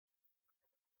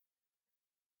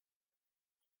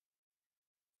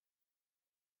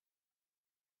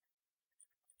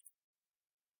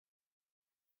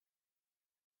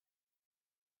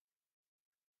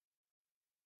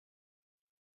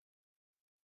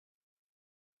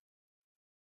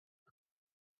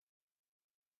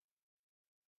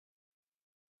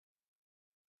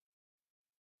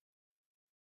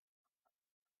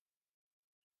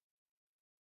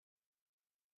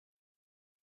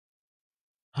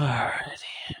Alrighty.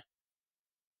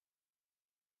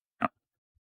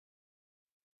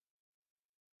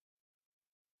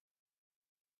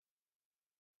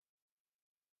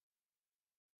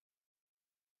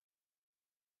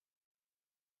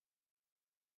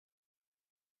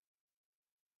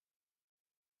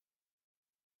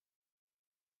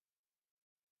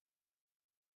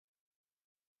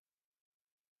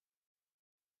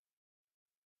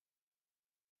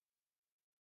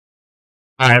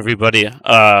 Hi everybody.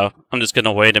 I'm just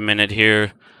gonna wait a minute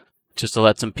here just to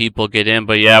let some people get in.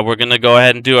 But yeah, we're gonna go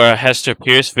ahead and do our Hester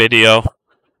Peirce video.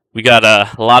 We got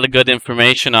a lot of good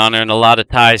information on her and a lot of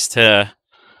ties to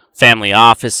family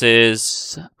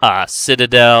offices,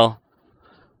 Citadel.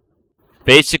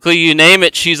 Basically, you name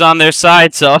it, she's on their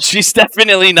side. So she's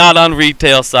definitely not on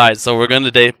retail side. So we're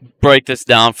gonna break this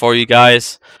down for you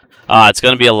guys. It's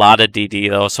gonna be a lot of DD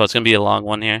though, so it's gonna be a long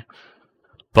one here.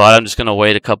 But I'm just gonna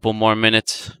wait a couple more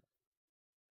minutes.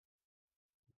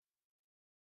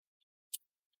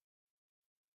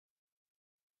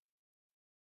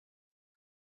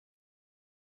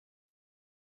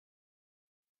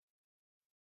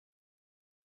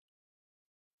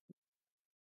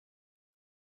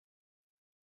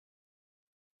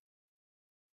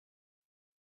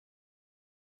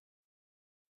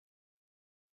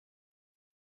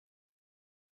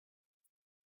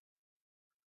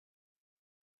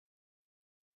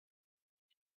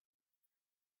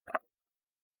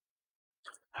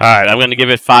 All right, I'm gonna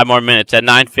give it 5 more minutes. At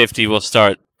 9:50, we'll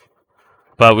start.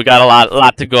 But we got a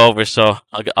lot to go over, so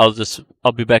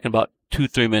I'll be back in about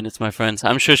 2-3 minutes, my friends.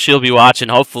 I'm sure she'll be watching.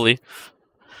 Hopefully,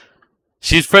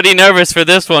 she's pretty nervous for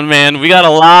this one, man. We got a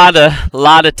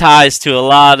lot of ties to a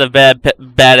lot of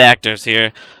bad actors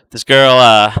here. This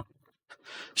girl,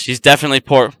 she's definitely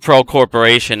pro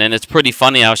corporation, and it's pretty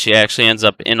funny how she actually ends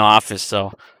up in office. So,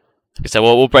 like I said,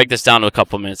 we'll break this down to a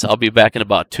couple minutes. I'll be back in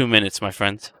about 2 minutes, my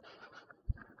friends.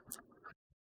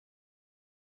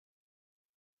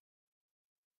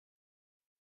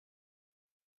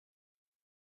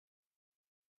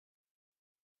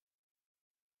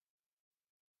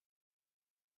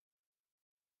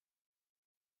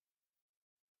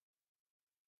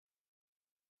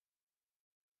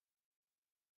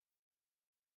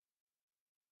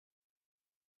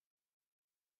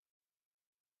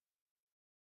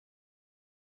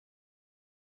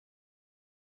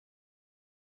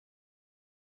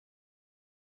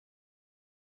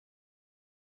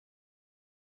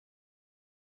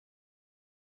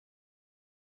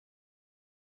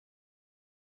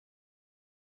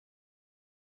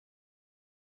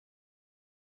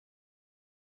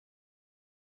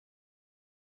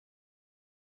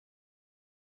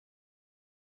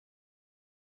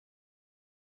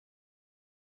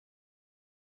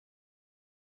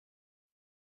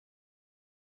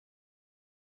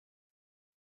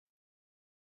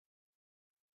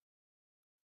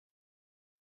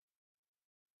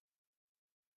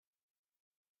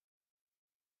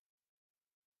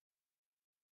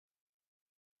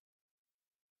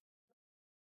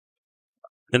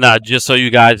 And just so you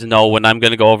guys know, when I'm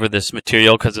going to go over this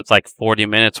material, because it's like 40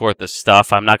 minutes worth of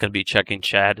stuff, I'm not going to be checking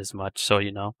chat as much, so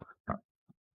you know.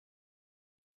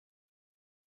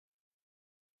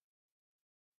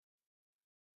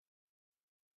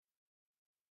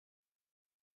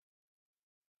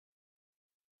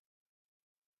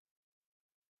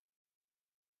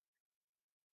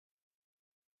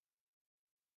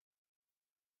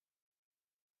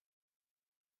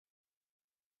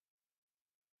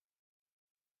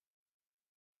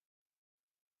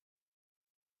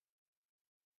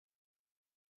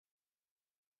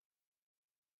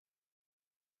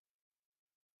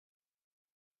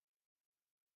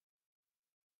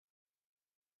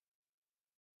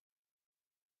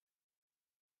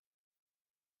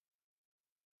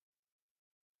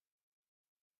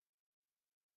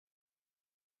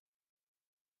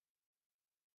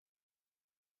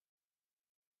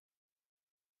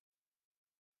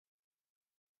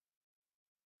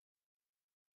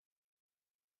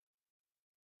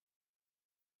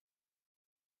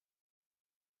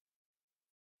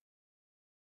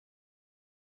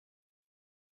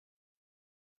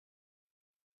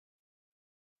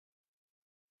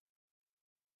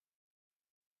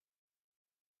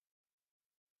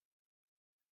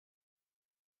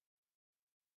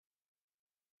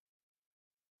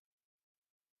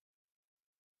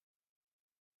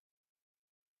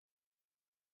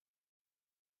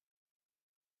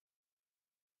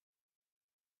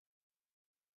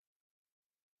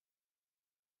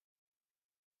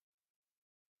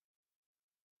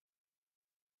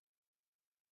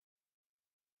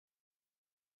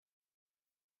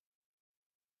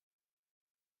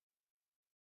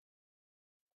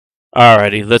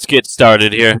 Alrighty, let's get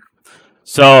started here.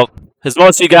 So, as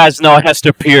most of you guys know,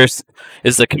 Hester Peirce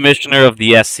is the commissioner of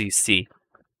the SEC.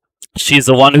 She's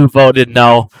the one who voted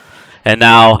no, and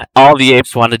now all the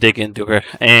apes want to dig into her.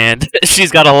 And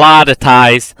she's got a lot of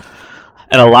ties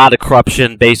and a lot of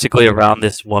corruption basically around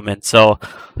this woman. So,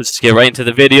 let's just get right into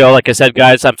the video. Like I said,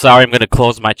 guys, I'm sorry, I'm going to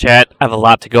close my chat. I have a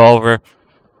lot to go over.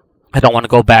 I don't want to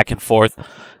go back and forth.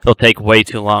 It'll take way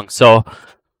too long.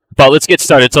 But let's get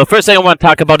started. So the first thing I want to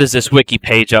talk about is this wiki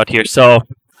page out here. So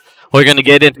we're going to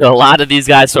get into a lot of these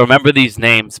guys, so remember these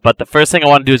names. But the first thing I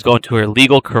want to do is go into her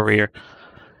legal career.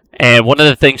 And one of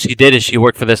the things she did is she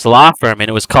worked for this law firm, and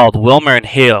it was called Wilmer and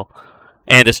Hale.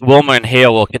 And this Wilmer and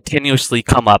Hale will continuously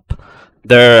come up.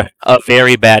 They're a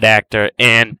very bad actor.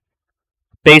 And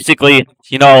basically,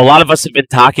 you know, a lot of us have been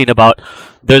talking about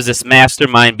there's this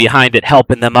mastermind behind it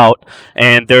helping them out,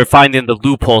 and they're finding the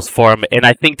loopholes for them. And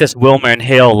I think this Wilmer and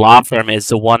Hale law firm is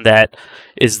the one that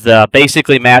is the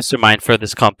basically mastermind for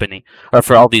this company, or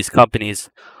for all these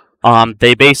companies.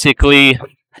 They basically,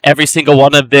 every single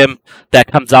one of them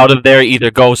that comes out of there either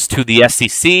goes to the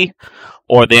SEC,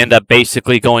 or they end up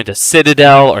basically going to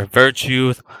Citadel or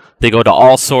Virtue. They go to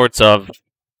all sorts of,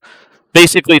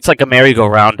 basically it's like a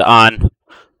merry-go-round on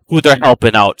who they're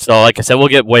helping out. So, like I said, we'll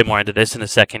get way more into this in a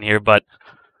second here, but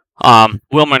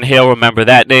Wilmer and Hale, remember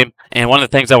that name. And one of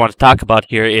the things I want to talk about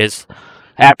here is,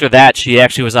 after that, she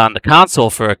actually was on the council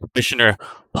for Commissioner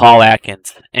Paul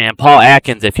Atkins. And Paul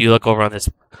Atkins, if you look over on this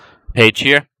page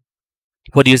here,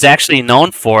 what he was actually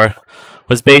known for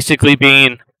was basically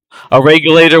being a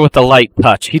regulator with a light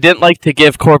touch. He didn't like to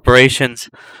give corporations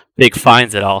big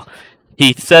fines at all.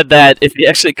 He said that if you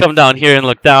actually come down here and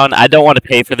look down, I don't want to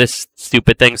pay for this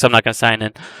stupid thing, so I'm not going to sign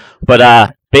in.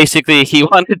 But basically, he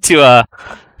wanted to,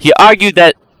 he argued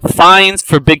that fines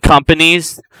for big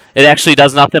companies, it actually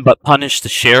does nothing but punish the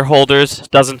shareholders,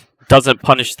 doesn't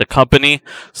punish the company.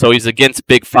 So he's against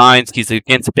big fines, he's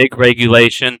against big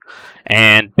regulation,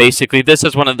 and basically this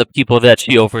is one of the people that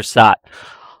she oversaw.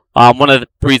 One of the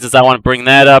reasons I want to bring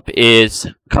that up is,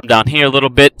 come down here a little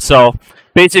bit. So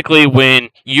basically, when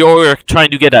you're trying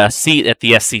to get a seat at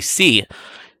the SEC,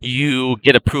 you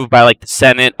get approved by like the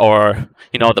Senate or,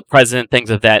 you know, the president, things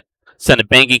of that Senate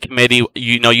Banking Committee.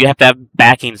 You know, you have to have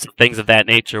backings, things of that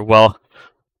nature. Well,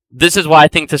 this is why I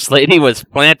think this lady was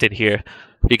planted here,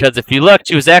 because if you look,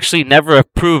 she was actually never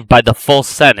approved by the full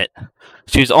Senate.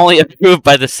 She was only approved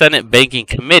by the Senate Banking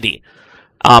Committee.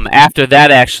 After that,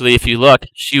 actually, if you look,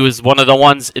 she was one of the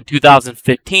ones in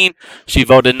 2015. She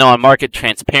voted no on market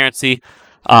transparency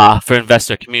for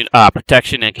investor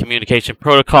protection and communication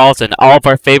protocols, and all of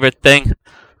our favorite thing,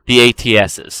 the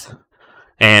ATSs.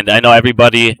 And I know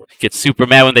everybody gets super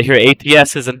mad when they hear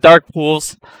ATSs and dark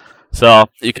pools, so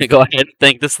you can go ahead and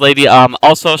thank this lady.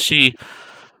 Also, she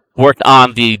worked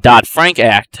on the Dodd-Frank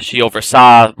Act. She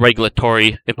oversaw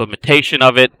regulatory implementation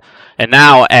of it. And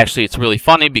now, actually, it's really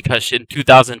funny because in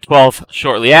 2012,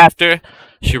 shortly after,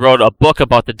 she wrote a book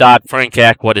about the Dodd-Frank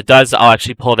Act, what it does. I'll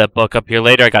actually pull that book up here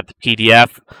later. I got the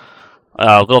PDF.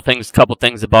 Couple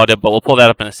things about it, but we'll pull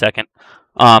that up in a second.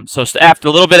 So after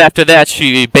a little bit after that,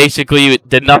 she basically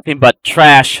did nothing but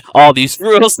trash all these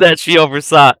rules that she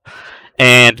oversaw.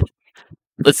 And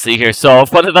let's see here. So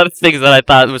one of the things that I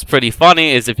thought was pretty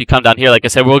funny is if you come down here, like I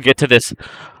said, we'll get to this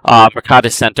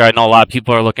Mercatus Center. I know a lot of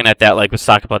people are looking at that, like let's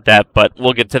talk about that, but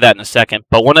we'll get to that in a second.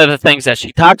 But one of the things that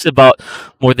she talks about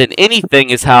more than anything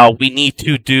is how we need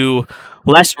to do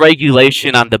less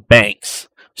regulation on the banks.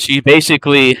 She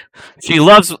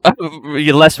loves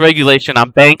less regulation on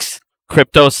banks,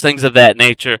 cryptos, things of that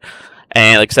nature.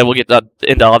 And like I said, we'll get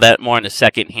into all that more in a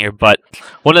second here. But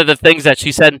one of the things that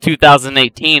she said in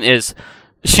 2018 is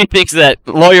she thinks that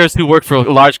lawyers who work for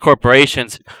large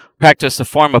corporations practice a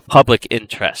form of public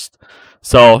interest.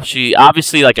 So she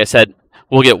obviously, like I said,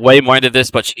 we'll get way more into this,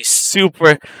 but she's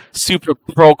super, super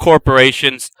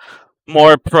pro-corporations,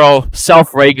 more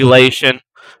pro-self-regulation.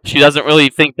 She doesn't really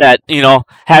think that, you know,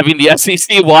 having the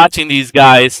SEC watching these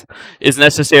guys is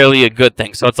necessarily a good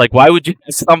thing. So it's like, why would you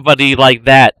have somebody like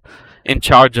that in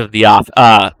charge of the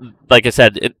like I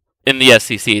said, in the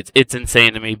SEC? It's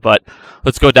insane to me. But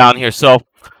let's go down here. So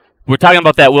we're talking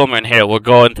about that Wilmer and Hale. We'll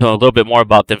go into a little bit more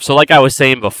about them. So like I was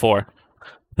saying before,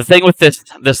 the thing with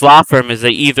this law firm is they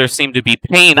either seem to be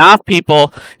paying off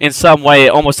people in some way.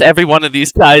 Almost every one of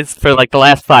these guys for like the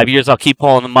last 5 years, I'll keep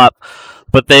pulling them up,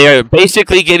 but they are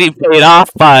basically getting paid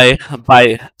off by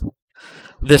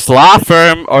this law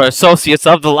firm or associates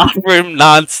of the law firm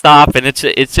nonstop, and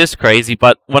it's just crazy.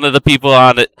 But one of the people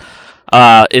on it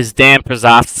is Dan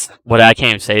Prezov's, what I can't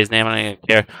even say his name, I don't even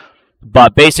care.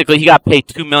 But basically, he got paid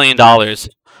 $2 million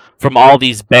from all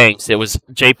these banks. It was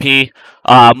JP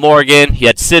Morgan, you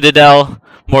had Citadel,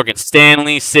 Morgan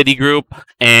Stanley, Citigroup,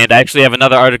 and I actually have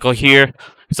another article here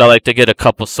because I like to get a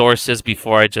couple sources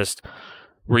before I just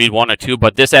read one or two.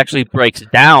 But this actually breaks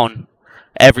down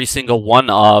every single one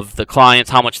of the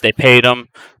clients, how much they paid them,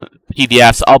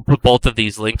 PDFs. I'll put both of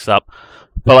these links up.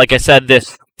 But like I said,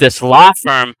 this law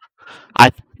firm,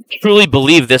 I truly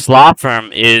believe this law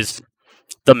firm is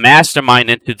the mastermind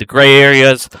into the gray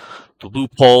areas, the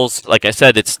loopholes. Like I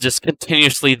said, it's just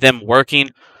continuously them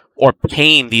working or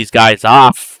paying these guys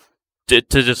off to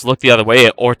just look the other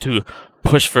way or to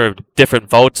push for different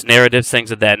votes, narratives, things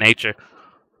of that nature.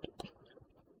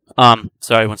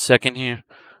 Sorry, 1 second here.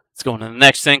 Let's go on to the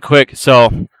next thing quick.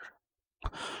 So,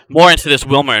 more into this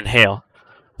Wilmer and Hale.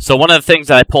 So one of the things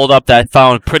that I pulled up that I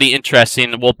found pretty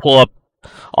interesting, we'll pull up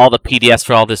all the PDFs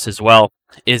for all this as well,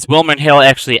 is Wilmer and Hale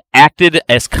actually acted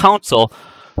as counsel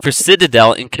for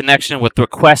Citadel in connection with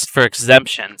requests for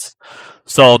exemptions.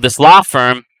 So this law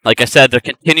firm, like I said, they're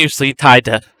continuously tied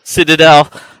to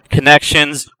Citadel,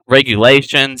 connections,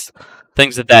 regulations,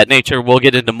 things of that nature. We'll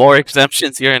get into more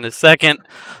exemptions here in a second.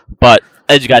 But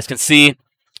as you guys can see,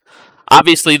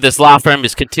 obviously this law firm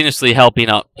is continuously helping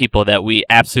out people that we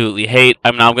absolutely hate.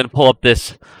 I'm going to pull up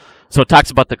this. So it talks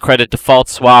about the credit default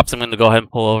swaps. I'm going to go ahead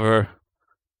and pull over.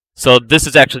 So this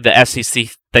is actually the SEC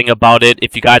thing about it.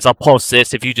 If you guys, I'll post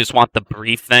this if you just want the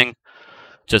brief thing.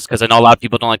 Just because I know a lot of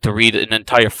people don't like to read an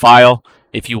entire file.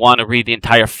 If you want to read the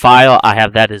entire file, I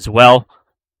have that as well.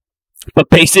 But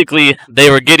basically, they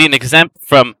were getting exempt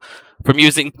from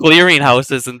using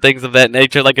clearinghouses and things of that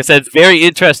nature. Like I said, it's very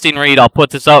interesting read. I'll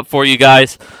put this up for you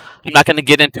guys. I'm not going to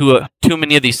get into too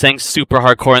many of these things super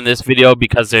hardcore in this video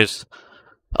because there's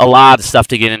a lot of stuff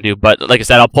to get into. But like I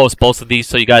said, I'll post both of these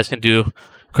so you guys can do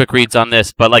quick reads on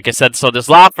this. But like I said, so this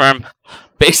law firm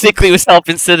basically was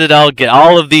helping Citadel get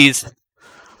all of these.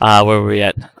 Where were we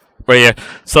at? Right here.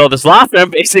 So this law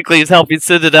firm basically is helping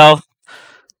Citadel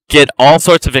get all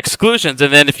sorts of exclusions.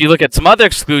 And then if you look at some other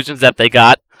exclusions that they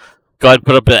got, go ahead and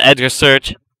put up an Edgar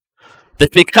search. They've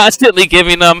been constantly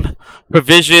giving them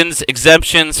provisions,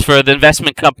 exemptions for the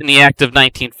Investment Company Act of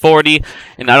 1940.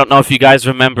 And I don't know if you guys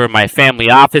remember my family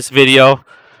office video,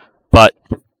 but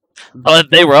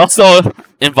they were also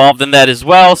involved in that as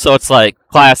well. So it's like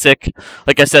classic.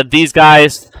 Like I said, these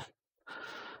guys,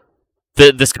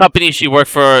 this company she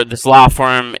worked for, this law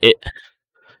firm,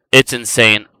 it's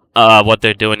insane what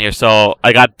they're doing here. So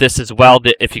I got this as well.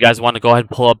 If you guys want to go ahead and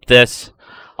pull up this,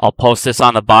 I'll post this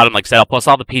on the bottom. Like I said, I'll post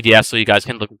all the PDFs so you guys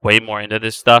can look way more into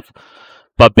this stuff.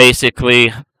 But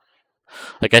basically,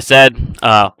 like I said,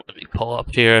 let me pull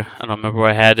up here. I don't remember where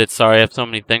I had it. Sorry, I have so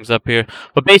many things up here.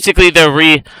 But basically, they're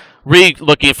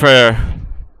looking for,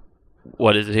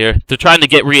 what is it here? They're trying to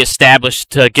get reestablished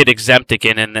to get exempt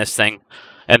again in this thing.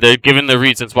 And they're giving the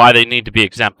reasons why they need to be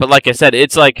exempt. But like I said,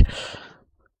 it's like,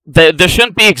 there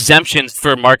shouldn't be exemptions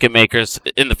for market makers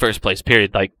in the first place,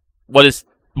 period. Like, what is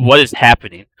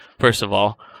happening, first of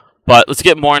all? But let's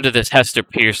get more into this Hester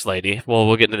Peirce lady. Well,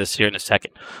 we'll get into this here in a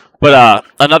second. But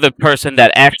another person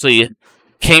that actually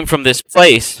came from this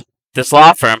place, this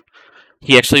law firm,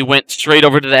 he actually went straight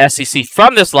over to the SEC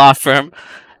from this law firm.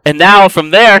 And now,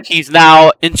 from there, he's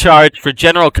now in charge for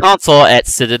general counsel at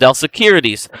Citadel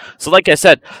Securities. So like I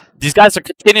said, these guys are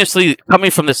continuously coming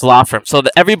from this law firm. So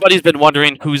everybody's been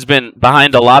wondering who's been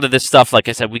behind a lot of this stuff. Like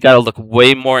I said, we got to look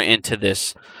way more into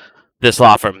this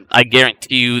law firm. I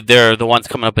guarantee you they're the ones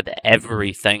coming up with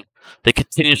everything. They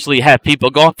continuously have people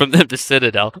going from them to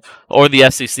Citadel or the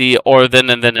SEC or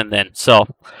then and then and then. So,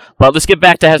 but let's get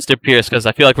back to Hester Peirce because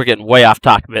I feel like we're getting way off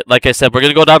topic of it. Like I said, we're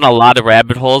going to go down a lot of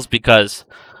rabbit holes because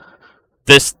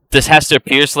this Hester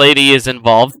Peirce lady is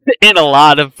involved in a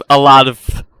lot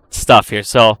of stuff here.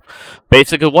 So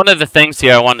basically, one of the things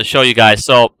here I wanted to show you guys.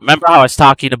 So remember how I was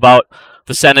talking about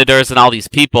the senators and all these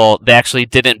people? They actually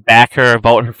didn't back her or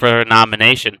vote her for her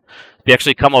nomination. If you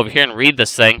actually come over here and read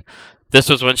this thing, this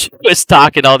was when she was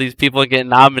talking to all these people and getting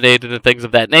nominated and things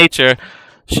of that nature.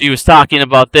 She was talking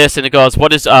about this, and it goes,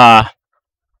 what is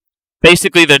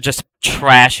basically, they're just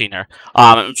trashing her.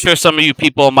 I'm sure some of you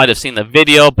people might have seen the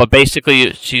video, but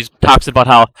basically she talks about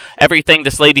how everything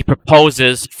this lady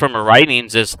proposes from her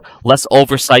writings is less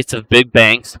oversights of big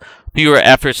banks, fewer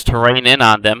efforts to rein in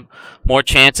on them, more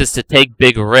chances to take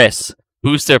big risks,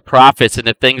 boost their profits, and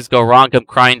if things go wrong, come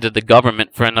crying to the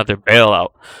government for another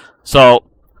bailout. So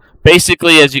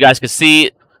basically, as you guys can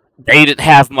see, they didn't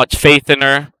have much faith in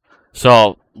her.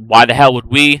 So why the hell would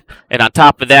we? And on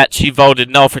top of that, she voted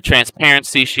no for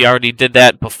transparency. She already did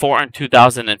that before in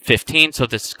 2015, so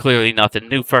this is clearly nothing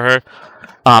new for her.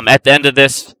 At the end of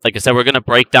this, like I said, we're going to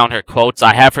break down her quotes.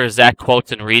 I have her exact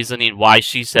quotes and reasoning why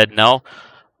she said no.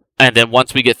 And then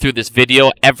once we get through this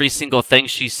video, every single thing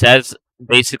she says,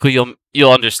 basically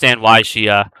you'll understand why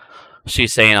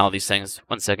she's saying all these things.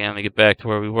 One second, let me get back to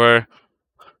where we were.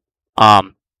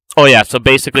 Oh yeah, so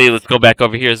basically let's go back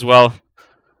over here as well.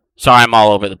 Sorry, I'm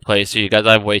all over the place here, you guys.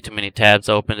 I have way too many tabs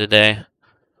open today.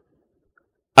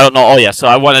 I don't know. Oh yeah, so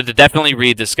I wanted to definitely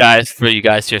read this, guys, for you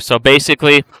guys here. So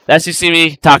basically, the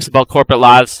SEC talks about corporate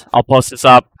laws. I'll post this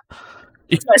up.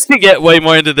 You guys can get way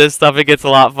more into this stuff. It gets a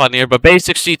lot funnier. But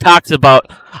basically, she talks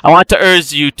about, I want to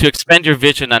urge you to expand your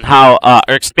vision on how,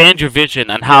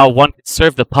 one can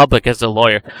serve the public as a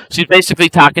lawyer. She's basically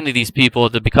talking to these people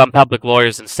to become public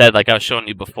lawyers instead, like I was showing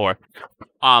you before.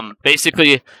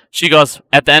 Basically, she goes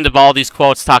at the end of all these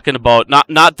quotes talking about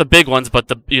not the big ones,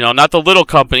 but not the little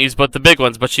companies, but the big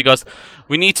ones. But she goes,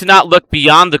 we need to not look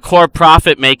beyond the core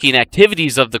profit-making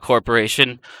activities of the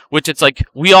corporation, which it's like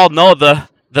we all know the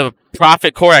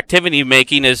profit core activity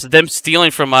making is them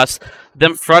stealing from us,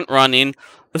 them front running,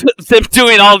 them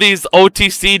doing all these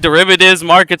OTC derivatives,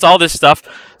 markets, all this stuff.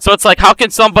 So it's like, how can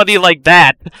somebody like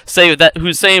that say that,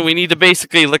 who's saying we need to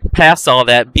basically look past all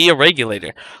that, be a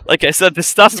regulator? Like I said, this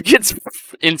stuff gets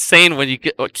insane when you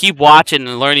keep watching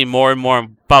and learning more and more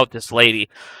about this lady.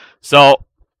 So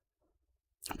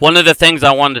one of the things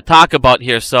I wanted to talk about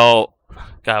here, so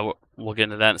God, we'll get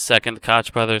into that in a second, the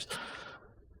Koch brothers.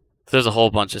 There's a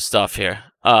whole bunch of stuff here.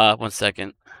 1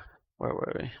 second. Where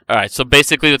were we? Alright, so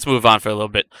basically, let's move on for a little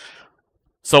bit.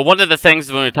 So one of the things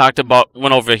when we talked about,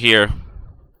 went over here,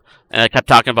 and I kept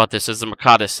talking about this, is the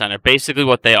Mercatus Center. Basically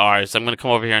what they are is, I'm going to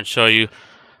come over here and show you.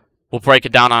 We'll break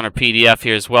it down on our PDF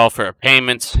here as well for our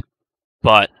payments.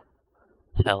 But,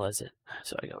 the hell is it?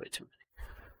 So I got way too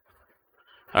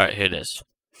many. Alright, here it is.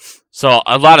 So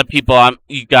a lot of people,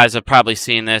 you guys have probably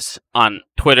seen this on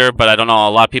Twitter, but I don't know, a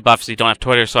lot of people obviously don't have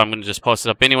Twitter, so I'm going to just post it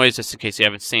up anyways, just in case you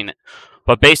haven't seen it.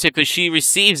 But basically, she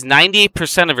receives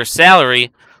 98% of her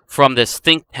salary from this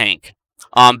think tank.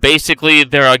 Basically,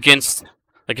 they're against,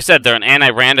 like I said, they're an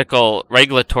anti-radical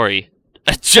regulatory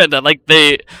agenda. Like,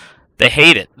 they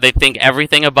hate it. They think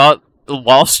everything about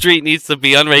Wall Street needs to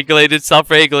be unregulated.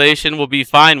 Self-regulation will be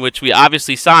fine, which we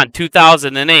obviously saw in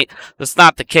 2008. That's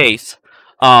not the case.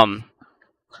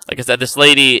 Like I said, this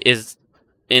lady is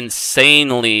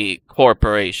insanely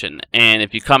corporation. And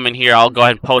if you come in here, I'll go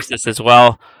ahead and post this as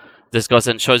well. This goes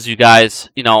and shows you guys,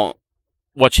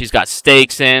 what she's got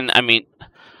stakes in. I mean,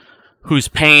 who's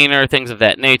paying her, things of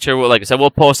that nature. Well, like I said,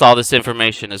 we'll post all this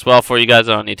information as well for you guys.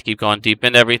 I don't need to keep going deep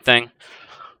into everything.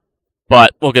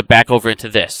 But we'll get back over into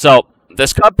this. So,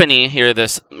 this company here,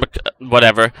 this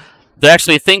whatever, they're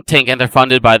actually a think tank, and they're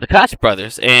funded by the Koch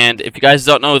brothers. And if you guys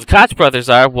don't know who the Koch brothers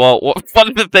are, well, one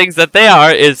of the things that they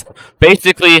are is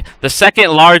basically the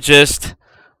second largest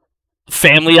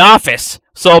family office.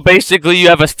 So basically, you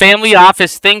have a family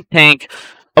office think tank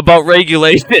about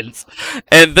regulations,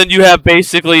 and then you have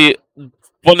basically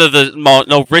one of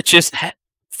the richest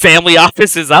family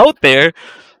offices out there.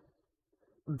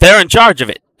 They're in charge of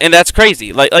it. And that's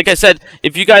crazy. Like I said,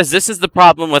 if you guys, this is the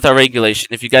problem with our regulation.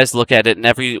 If you guys look at it in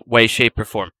every way, shape, or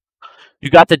form.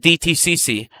 You got the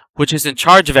DTCC, which is in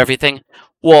charge of everything.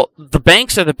 Well, the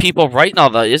banks are the people writing all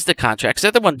the ISDA contracts.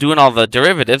 They're the one doing all the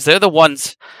derivatives. They're the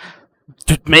ones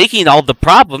making all the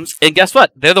problems. And guess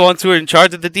what? They're the ones who are in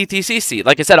charge of the DTCC.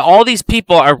 Like I said, all these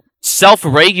people are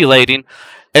self-regulating.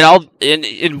 And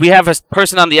we have a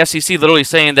person on the SEC literally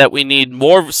saying that we need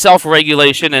more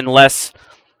self-regulation and less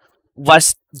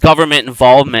government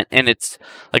involvement. And it's,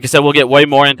 like I said, we'll get way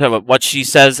more into what she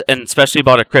says, and especially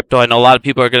about her crypto. I know a lot of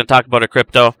people are going to talk about her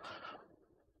crypto.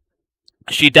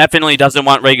 She definitely doesn't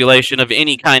want regulation of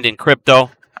any kind in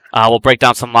crypto. We'll break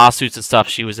down some lawsuits and stuff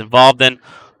she was involved in.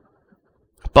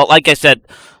 But like I said,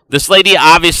 this lady,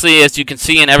 obviously, as you can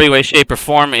see in every way, shape, or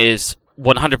form, is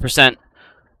 100%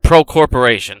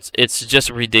 pro-corporations. It's just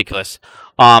ridiculous.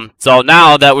 So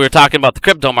now that we're talking about the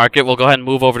crypto market, we'll go ahead and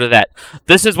move over to that.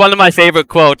 This is one of my favorite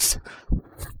quotes.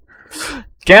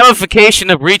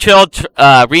 Gamification of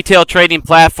retail trading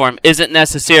platform isn't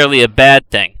necessarily a bad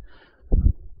thing.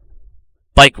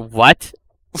 Like, what?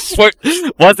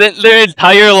 Wasn't their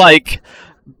entire, like,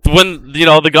 when,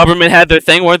 the government had their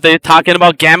thing, weren't they talking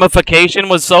about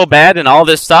gamification was so bad and all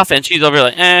this stuff? And she's over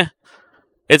like,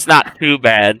 it's not too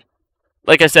bad.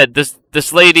 Like I said,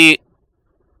 this lady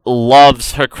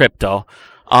loves her crypto.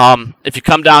 If you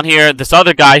come down here, this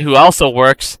other guy who also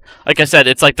works, like I said,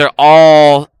 it's like they're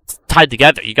all tied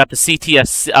together. You got the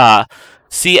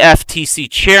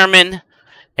CFTC chairman,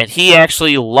 and he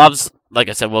actually loves, like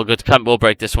I said, we'll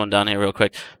break this one down here real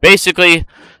quick. Basically,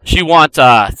 she wants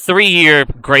a 3-year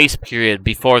grace period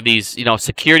before these,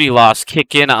 security laws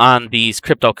kick in on these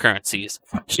cryptocurrencies.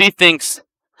 She thinks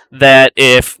that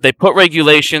if they put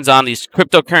regulations on these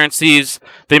cryptocurrencies,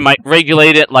 they might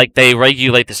regulate it like they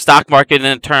regulate the stock market in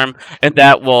a term, and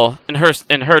that will, in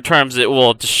her terms, it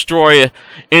will destroy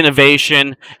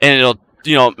innovation, and it'll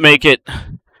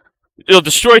it'll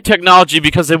destroy technology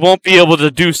because they won't be able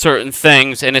to do certain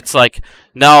things. And it's like,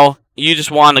 no, you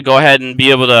just want to go ahead and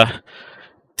be able to,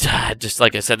 just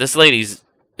like I said, this lady's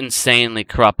insanely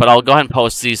corrupt. But I'll go ahead and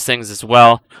post these things as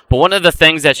well. But one of the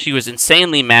things that she was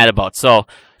insanely mad about, so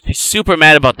she's super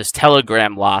mad about this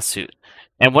Telegram lawsuit.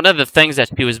 And one of the things that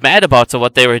she was mad about, so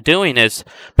what they were doing is,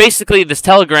 basically this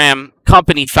Telegram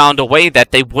company found a way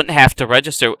that they wouldn't have to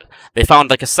register. They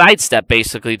found like a sidestep,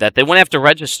 basically, that they wouldn't have to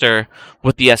register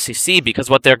with the SEC, because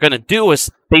what they're going to do is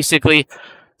basically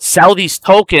sell these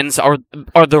tokens or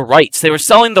the rights. They were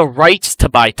selling the rights to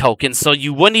buy tokens, so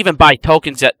you wouldn't even buy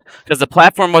tokens yet because the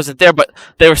platform wasn't there, but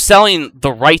they were selling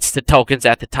the rights to tokens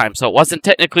at the time. So it wasn't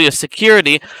technically a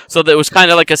security, so that it was kind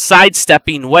of like a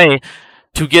sidestepping way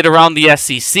to get around the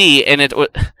SEC, and it,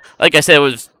 like I said, it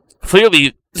was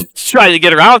clearly trying to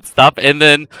get around stuff. And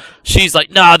then she's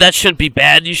like, "No, that shouldn't be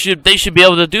bad. They should be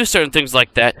able to do certain things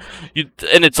like that."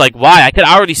 And it's like, why? I could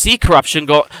already see corruption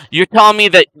go. You're telling me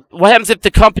that what happens if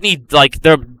the company they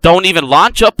don't even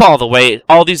launch up all the way?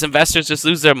 All these investors just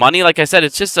lose their money. Like I said,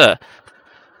 it's a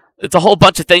whole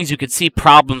bunch of things you could see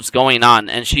problems going on.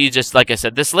 And she just, like I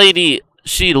said, this lady,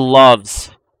 she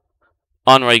loves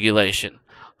unregulation.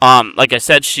 Like I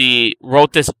said, she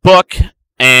wrote this book,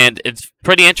 and it's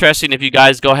pretty interesting. If you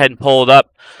guys go ahead and pull it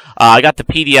up, I got the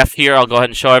PDF here. I'll go ahead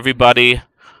and show everybody.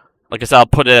 Like I said, I'll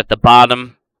put it at the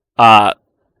bottom.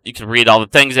 You can read all the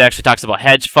things. It actually talks about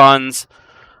hedge funds,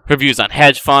 her views on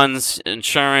hedge funds,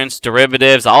 insurance,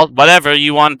 derivatives, whatever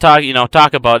you want to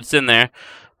talk about. It's in there.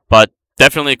 But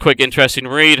definitely a quick, interesting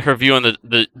read. Her view on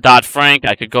the Dodd-Frank.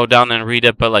 I could go down there and read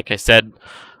it, but like I said,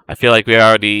 I feel like we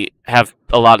already have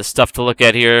a lot of stuff to look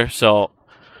at here, so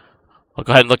I'll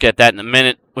go ahead and look at that in a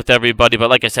minute with everybody. But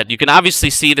like I said, you can obviously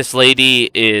see this lady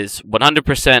is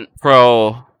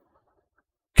 100%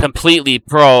 completely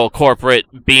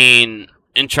pro-corporate, being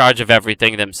in charge of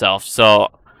everything themselves. So,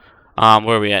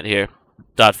 where are we at here?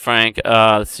 Dodd-Frank,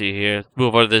 let's see here.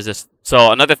 Move over to this.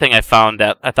 So, another thing I found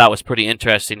that I thought was pretty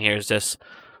interesting here is this.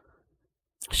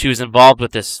 She was involved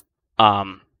with this,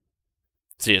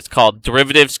 see, it's called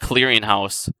Derivatives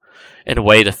Clearinghouse and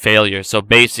Way to Failure. So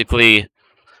basically,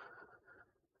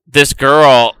 this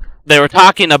girl, they were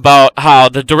talking about how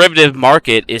the derivative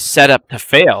market is set up to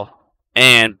fail.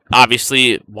 And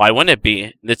obviously, why wouldn't it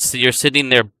be? You're sitting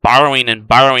there borrowing and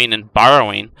borrowing and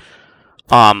borrowing.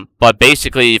 But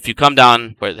basically, if you come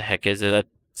down, where the heck is it?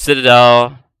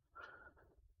 Citadel.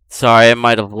 Sorry, I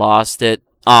might have lost it.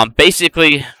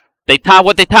 Basically,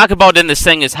 what they talk about in this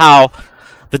thing is how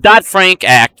the Dodd-Frank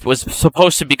Act was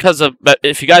supposed to, but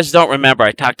if you guys don't remember,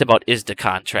 I talked about ISDA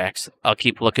contracts. I'll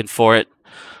keep looking for it.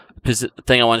 This is the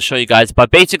thing I want to show you guys.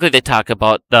 But basically, they talk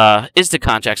about the ISDA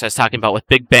contracts I was talking about with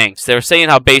big banks. They were saying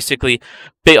how basically,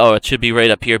 it should be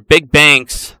right up here. Big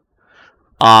banks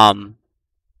caused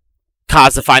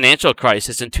the financial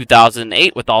crisis in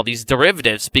 2008 with all these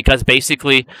derivatives, because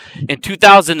basically, in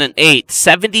 2008,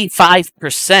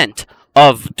 75%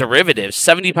 of derivatives,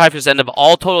 75% of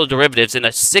all total derivatives in a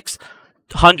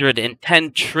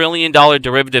 $610 trillion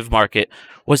derivative market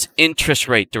was interest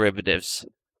rate derivatives.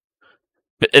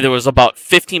 But there was about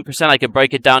 15%. I could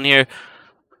break it down here.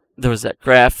 There was that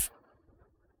graph.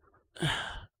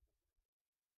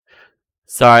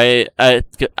 Sorry, I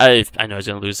know I was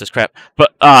going to lose this crap.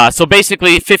 But, so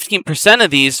basically 15%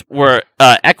 of these were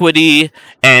equity,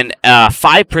 and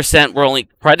 5% were only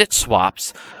credit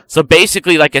swaps. So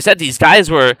basically, like I said, these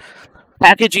guys were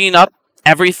packaging up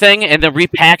everything and then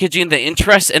repackaging the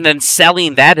interest and then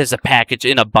selling that as a package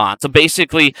in a bond. So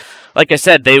basically, like I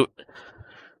said,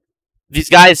 these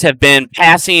guys have been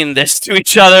passing this to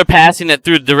each other, passing it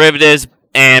through derivatives,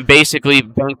 and basically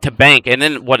bank to bank. And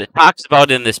then what it talks about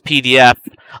in this PDF,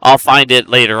 I'll find it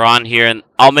later on here, and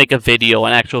I'll make a video,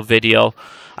 an actual video.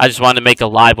 I just wanted to make a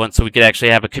live one so we could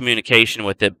actually have a communication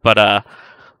with it. But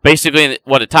basically,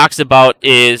 what it talks about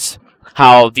is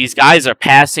how these guys are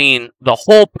passing the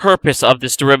whole purpose of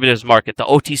this derivatives market, the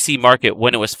OTC market,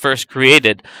 when it was first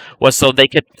created, was so they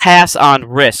could pass on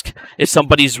risk. If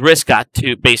somebody's risk got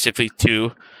if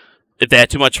they had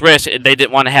too much risk, they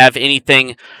didn't want to have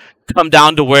anything come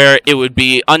down to where it would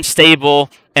be unstable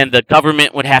and the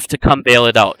government would have to come bail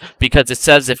it out. Because it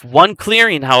says if one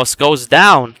clearinghouse goes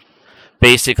down,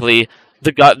 basically,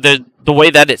 the way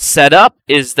that it's set up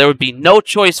is there would be no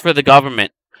choice for the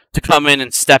government to come in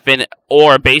and step in,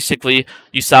 or basically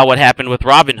you saw what happened with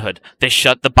Robinhood. They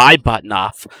shut the buy button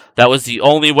off. That was the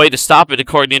only way to stop it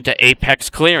according to Apex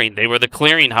Clearing. They were the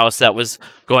clearinghouse that was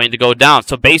going to go down.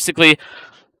 So basically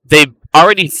they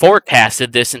already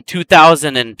forecasted this in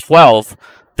 2012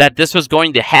 that this was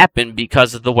going to happen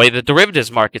because of the way the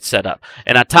derivatives market set up.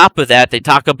 And on top of that, they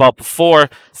talk about before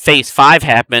Phase 5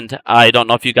 happened. I don't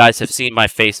know if you guys have seen my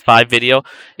Phase 5 video.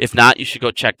 If not, you should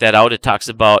go check that out. It talks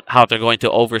about how they're going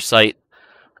to oversight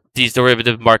these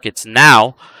derivative markets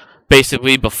now.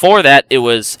 Basically, before that, it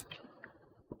was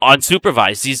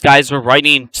unsupervised. These guys were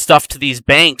writing stuff to these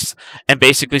banks and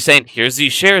basically saying, here's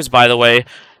these shares, by the way.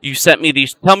 You sent me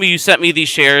these. Tell me you sent me these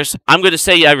shares. I'm going to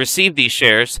say I received these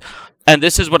shares. And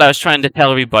this is what I was trying to tell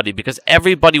everybody, because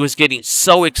everybody was getting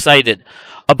so excited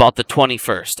about the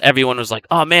 21st. Everyone was like,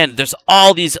 oh man, there's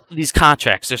all these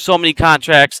contracts. There's so many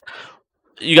contracts.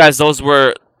 You guys,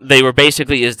 they were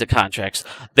basically the contracts.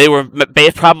 They were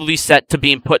probably set to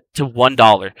being put to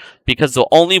 $1, because the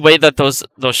only way that those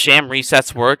sham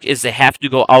resets work is they have to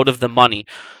go out of the money.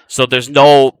 So there's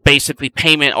no basically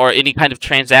payment or any kind of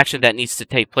transaction that needs to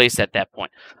take place at that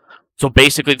point. So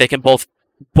basically they can both,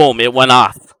 boom, it went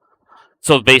off.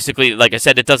 So basically, like I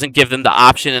said, it doesn't give them the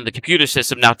option in the computer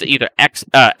system now to either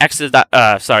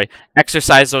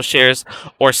exercise those shares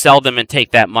or sell them and take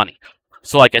that money.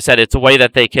 So like I said, it's a way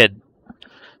that they could,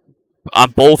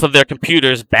 on both of their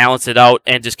computers, balance it out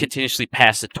and just continuously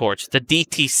pass the torch. The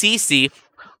DTCC,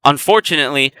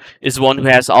 unfortunately, is one who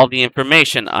has all the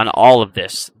information on all of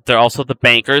this. They're also the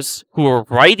bankers who are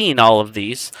writing all of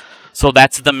these. So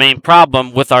that's the main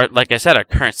problem with our, like I said, our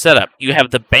current setup. You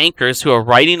have the bankers who are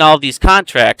writing all these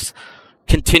contracts,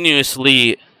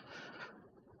 continuously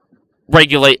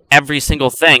regulate every single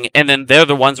thing, and then they're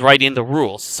the ones writing the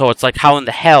rules. So it's like, how in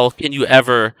the hell can you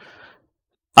ever,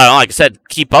 I don't know, like I said,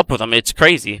 keep up with them? It's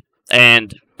crazy.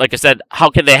 And like I said, how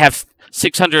can they have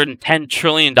 $610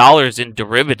 trillion in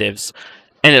derivatives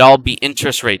and it all be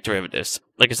interest rate derivatives?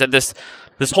 Like I said, this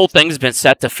whole thing's been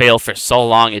set to fail for so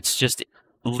long. It's just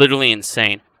literally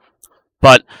insane.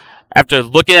 But after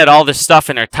looking at all this stuff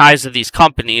and her ties to these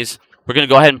companies, we're going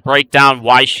to go ahead and break down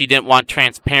why she didn't want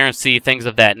transparency, things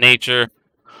of that nature.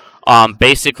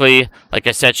 Basically, like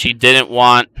I said, she didn't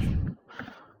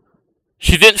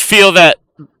feel that,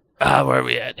 where are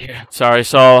we at here? Sorry,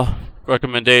 so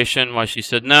recommendation, why she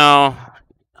said no.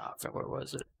 Where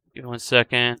was it? Give me 1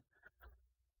 second.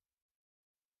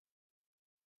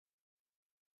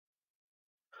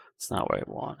 It's not where I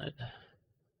wanted.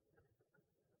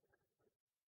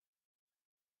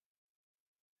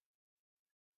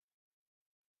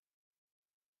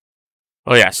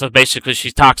 Oh yeah, so basically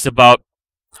she talks about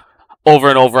over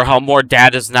and over how more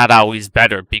data is not always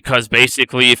better, because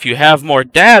basically if you have more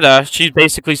data, she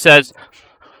basically says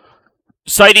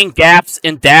citing gaps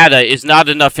in data is not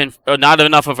enough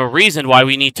of a reason why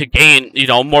we need to gain,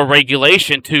 more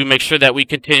regulation to make sure that we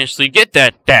continuously get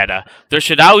that data. There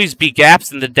should always be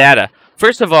gaps in the data.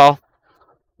 First of all,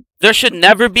 there should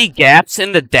never be gaps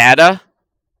in the data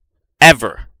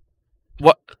ever.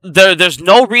 There's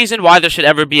no reason why there should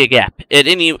ever be a gap at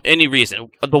any reason.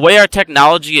 The way our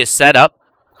technology is set up,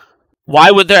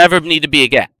 why would there ever need to be a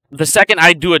gap? The second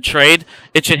I do a trade,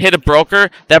 it should hit a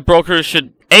broker. That broker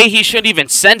should, he shouldn't even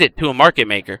send it to a market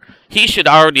maker. He should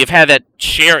already have had that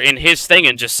share in his thing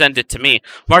and just send it to me.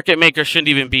 Market makers shouldn't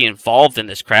even be involved in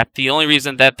this crap. The only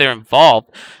reason that they're involved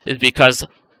is because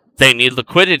they need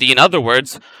liquidity. In other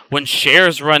words, when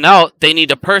shares run out, they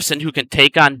need a person who can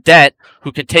take on debt,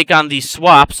 who can take on these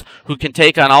swaps, who can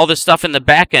take on all this stuff in the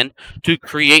back end to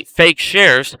create fake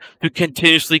shares to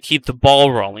continuously keep the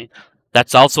ball rolling.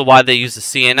 That's also why they use the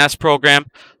CNS program.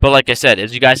 But like I said,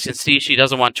 as you guys can see, she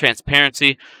doesn't want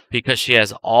transparency because she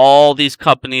has all these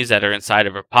companies that are inside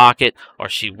of her pocket, or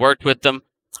she worked with them,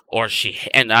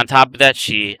 and on top of that,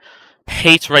 she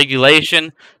hates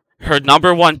regulation. Her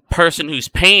number one person who's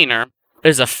paying her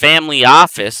is a family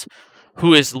office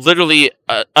who is literally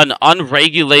an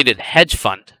unregulated hedge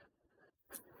fund.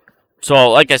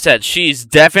 So, like I said, she's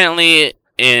definitely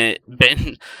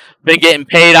been getting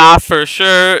paid off for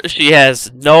sure. She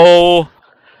has no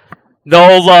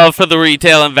love for the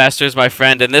retail investors, my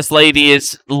friend. And this lady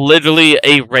is literally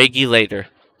a regulator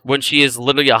when she is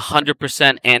literally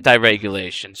 100%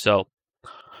 anti-regulation. So,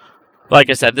 like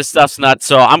I said, this stuff's nuts.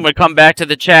 So I'm going to come back to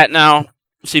the chat now,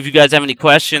 see if you guys have any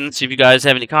questions, see if you guys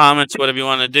have any comments, whatever you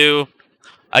want to do.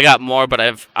 I got more, but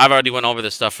I've already went over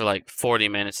this stuff for like 40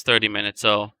 minutes, 30 minutes.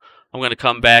 So I'm going to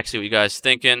come back, see what you guys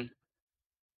thinking.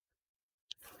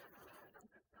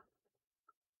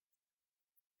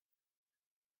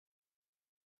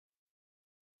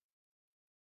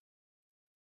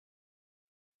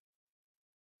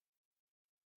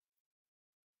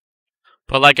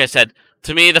 But like I said,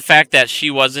 to me, the fact that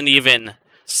she wasn't even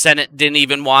Senate didn't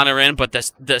even want her in, but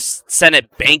the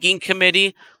Senate Banking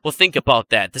Committee. Well, think about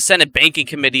that. The Senate Banking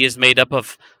Committee is made up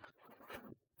of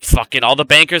fucking all the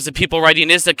bankers, the people writing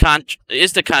is the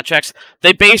contracts.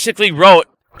 They basically wrote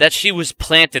that she was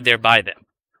planted there by them.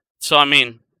 So I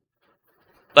mean,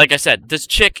 like I said, this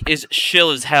chick is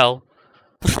shill as hell,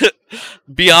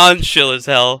 beyond shill as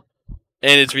hell,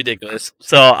 and it's ridiculous.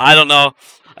 So I don't know.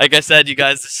 Like I said, you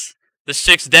guys, this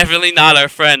chick's definitely not our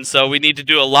friend. So we need to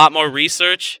do a lot more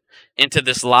research into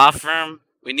this law firm.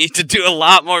 We need to do a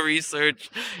lot more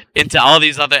research into all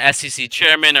these other SEC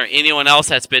chairmen or anyone else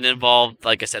that's been involved,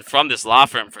 like I said, from this law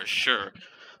firm for sure.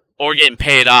 Or getting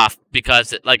paid off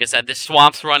because, like I said, this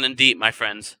swamp's running deep, my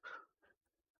friends.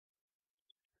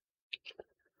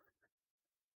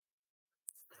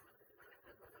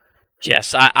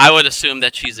 Yes, I would assume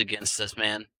that she's against us,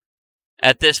 man.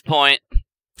 At this point,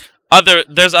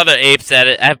 there's other apes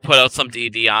that have put out some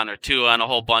DD on her too, on a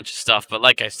whole bunch of stuff. But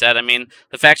like I said, I mean,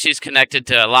 the fact she's connected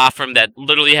to a law firm that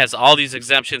literally has all these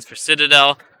exemptions for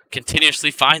Citadel,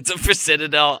 continuously finds them for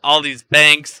Citadel, all these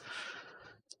banks.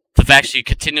 The fact she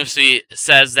continuously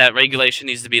says that regulation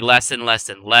needs to be less and less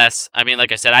and less. I mean,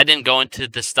 like I said, I didn't go into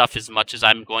this stuff as much as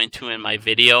I'm going to in my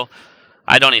video.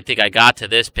 I don't even think I got to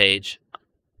this page.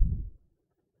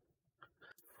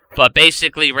 But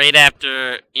basically, right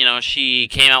after, you know, she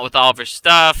came out with all of her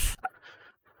stuff,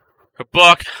 her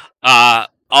book,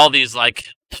 all these, like,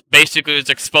 basically was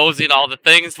exposing all the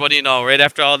things. What do you know? Right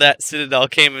after all that, Citadel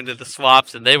came into the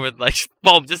swaps, and they were, like,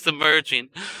 boom, just emerging.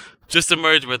 Just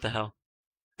emerged, what the hell?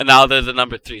 And now they're the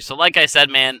number 3. So, like I said,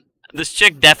 man, this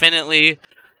chick definitely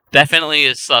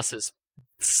is sus as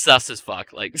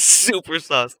fuck. Like, super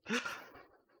sus.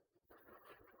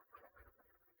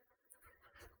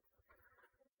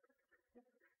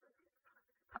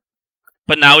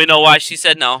 But now we know why she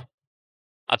said no.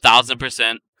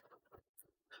 1,000%.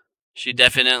 She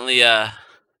definitely has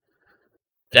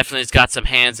got some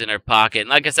hands in her pocket. And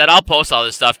like I said, I'll post all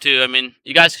this stuff too. I mean,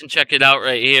 you guys can check it out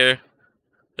right here.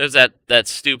 There's that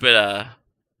stupid her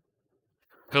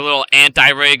little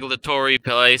anti-regulatory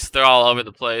place. They're all over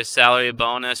the place. Salary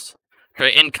bonus. Her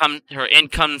income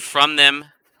from them,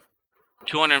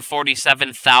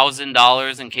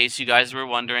 $247,000. In case you guys were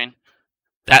wondering.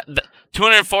 That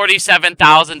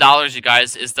 $247,000, you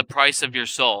guys, is the price of your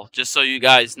soul. Just so you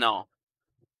guys know,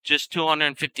 just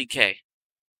 $250K.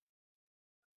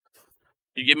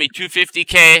 You give me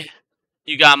 $250K,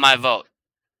 you got my vote.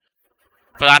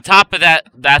 But on top of that,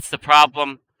 that's the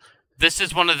problem. This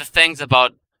is one of the things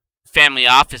about family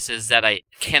offices that I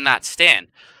cannot stand.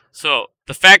 So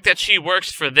the fact that she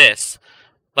works for this,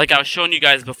 like I was showing you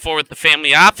guys before with the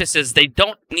family offices, they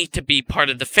don't need to be part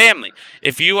of the family.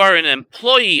 If you are an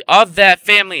employee of that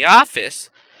family office,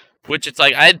 which it's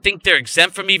like, I think they're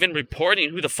exempt from even reporting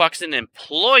who the fuck's an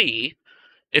employee.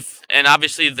 And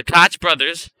obviously the Koch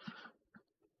brothers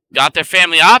got their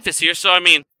family office here. So, I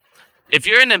mean, if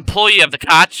you're an employee of the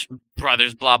Koch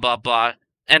brothers, blah, blah, blah,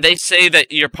 and they say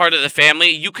that you're part of the family,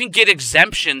 you can get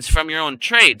exemptions from your own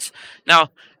trades. Now,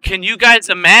 can you guys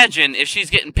imagine if she's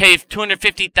getting paid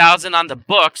 $250,000 on the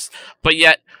books, but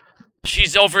yet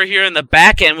she's over here in the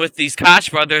back end with these Koch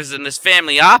brothers in this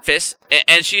family office,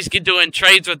 and she's doing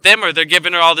trades with them, or they're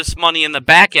giving her all this money in the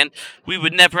back end? We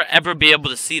would never, ever be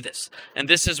able to see this. And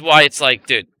this is why it's like,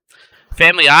 dude,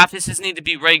 family offices need to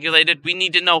be regulated. We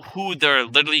need to know who they're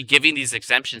literally giving these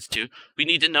exemptions to. We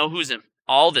need to know who's in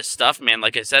all this stuff, man.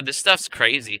 Like I said, this stuff's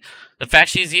crazy. The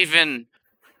fact she's even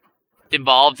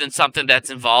involved in something that's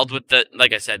involved with the,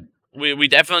 like I said, we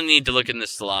definitely need to look in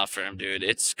this law firm, dude.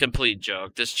 It's a complete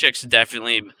joke. This chick's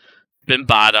definitely been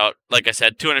bought out. Like I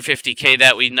said, $250K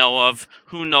that we know of.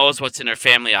 Who knows what's in her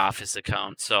family office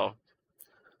account? So,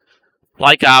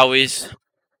 like always,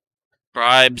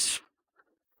 bribes,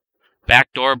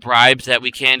 backdoor bribes that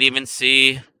we can't even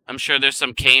see. I'm sure there's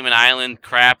some Cayman Island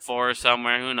crap for her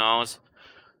somewhere. Who knows?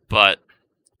 But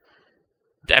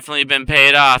definitely been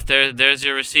paid off. There's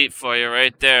your receipt for you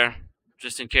right there,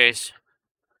 just in case.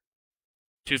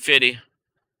 250.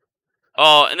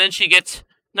 Oh, and then she gets.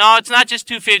 No, it's not just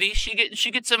 250.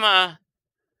 She gets some.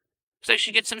 Looks like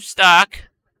she gets some stock.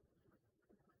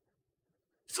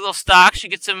 It's a little stock. She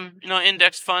gets some,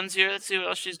 index funds here. Let's see what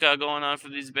else she's got going on for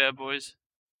these bad boys.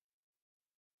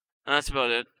 And that's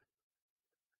about it.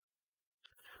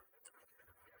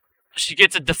 She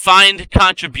gets a defined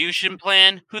contribution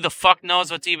plan. Who the fuck knows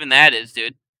what even that is,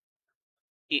 dude?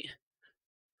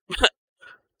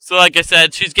 So like I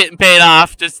said, she's getting paid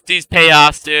off. Just these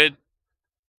payoffs, dude.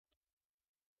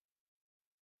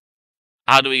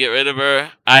 How do we get rid of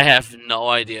her? I have no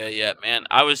idea yet, man.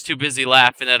 I was too busy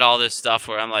laughing at all this stuff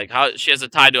where I'm like, how she has a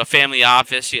tie to a family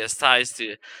office, she has ties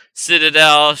to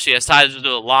Citadel, she has ties to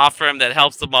a law firm that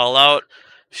helps them all out.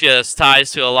 She has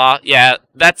ties to a law. Yeah,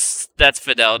 that's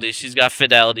Fidelity. She's got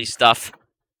Fidelity stuff.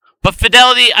 But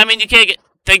Fidelity, I mean, you can't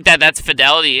think that that's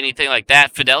Fidelity, anything like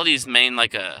that. Fidelity's main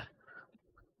like a.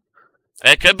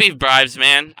 It could be bribes,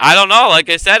 man. I don't know. Like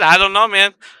I said, I don't know,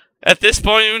 man. At this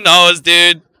point, who knows,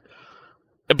 dude?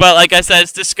 But like I said,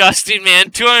 it's disgusting,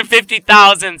 man.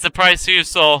 250,000 is the price of your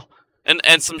soul,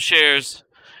 and some shares.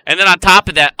 And then on top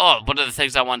of that, oh, one of the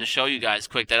things I wanted to show you guys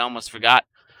quick that I almost forgot.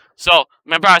 So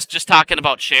remember, I was just talking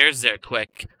about shares there,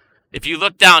 quick. If you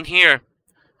look down here,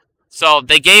 so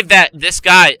they gave this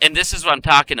guy, and this is what I'm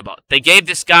talking about. They gave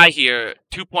this guy here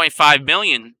 2.5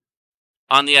 million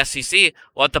on the SEC.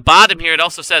 Well, at the bottom here, it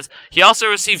also says he also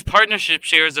received partnership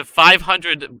shares of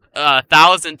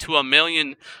 500,000 to $1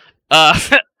 million.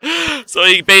 So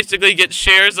he basically gets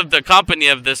shares of the company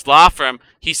of this law firm.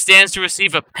 He stands to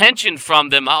receive a pension from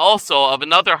them also of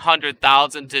another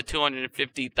 100,000 to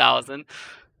 250,000,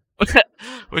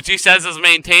 which he says is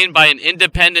maintained by an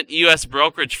independent U.S.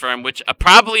 brokerage firm, which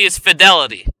probably is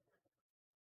Fidelity.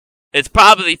 It's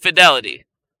probably Fidelity.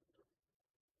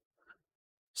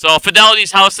 So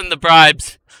Fidelity's housing the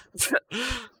bribes.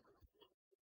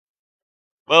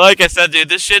 Well, like I said, dude,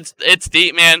 this shit's it's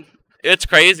deep, man. It's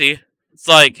crazy. It's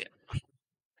like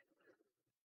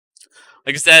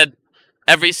I said,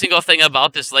 every single thing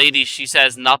about this lady, she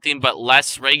says nothing but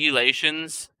less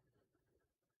regulations.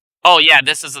 Oh yeah,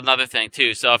 this is another thing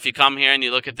too. So if you come here and you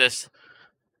look at this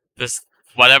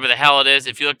whatever the hell it is,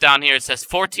 if you look down here, it says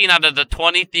 14 out of the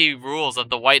 23 rules of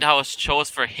the White House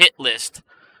chose for hit list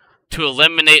to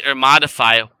eliminate or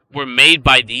modify were made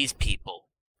by these people.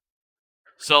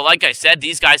 So like I said,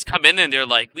 these guys come in and they're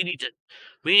like, we need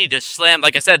to slam.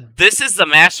 Like I said, this is the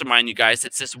mastermind, you guys.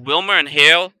 It's this Wilmer and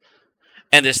Hale,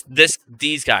 and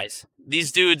these guys,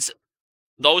 these dudes,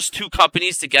 those two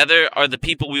companies together are the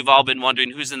people we've all been wondering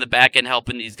who's in the back end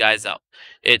helping these guys out.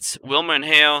 It's Wilmer and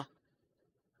Hale,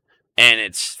 and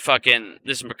it's fucking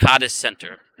this Mercatus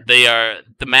Center. They are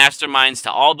the masterminds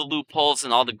to all the loopholes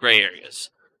and all the gray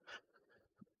areas.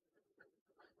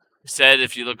 It said,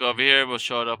 if you look over here, we'll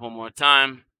show it up one more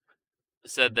time.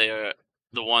 It said they are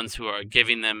the ones who are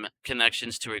giving them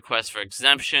connections to requests for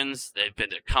exemptions. They've been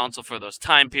their counsel for those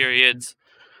time periods.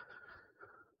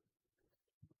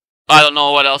 I don't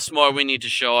know what else more we need to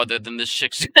show other than this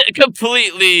chick's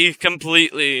completely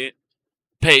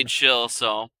paid shill,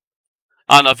 so.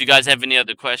 I don't know if you guys have any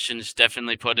other questions,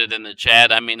 definitely put it in the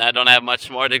chat. I mean, I don't have much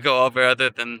more to go over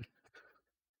other than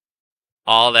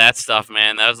all that stuff,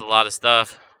 man. That was a lot of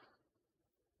stuff.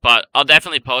 But I'll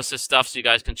definitely post this stuff so you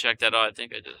guys can check that out. I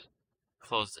think I just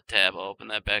closed the tab. I'll open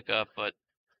that back up, but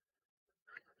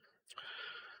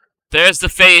there's the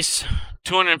face.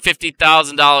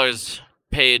 $250,000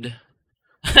 paid.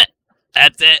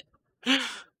 That's it.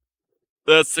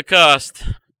 That's the cost.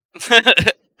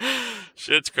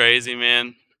 Shit's crazy,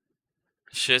 man.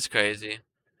 Shit's crazy.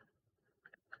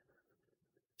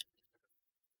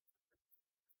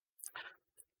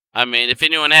 I mean, if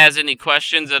anyone has any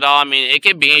questions at all, I mean, it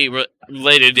could be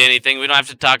related to anything. We don't have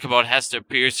to talk about Hester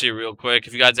Peirce here real quick.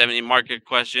 If you guys have any market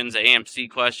questions, AMC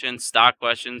questions, stock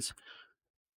questions.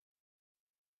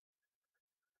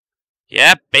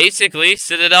 Yeah, basically,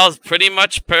 Citadel's pretty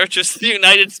much purchased the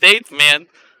United States, man.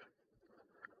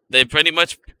 They pretty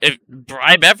much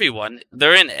bribe everyone.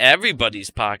 They're in everybody's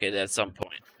pocket at some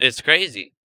point. It's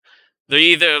crazy. They're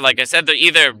either, like I said, they're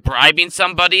either bribing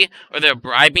somebody or they're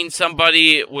bribing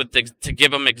somebody with to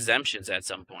give them exemptions at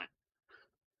some point.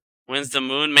 When's the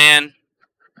moon, man?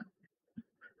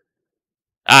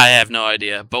 I have no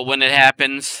idea. But when it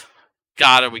happens,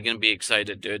 God, are we going to be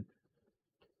excited, dude.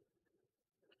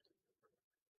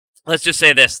 Let's just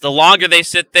say this. The longer they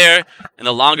sit there and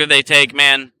the longer they take,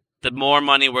 man, the more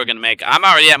money we're going to make. I'm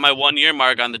already at my 1 year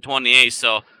mark on the 28th,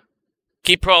 so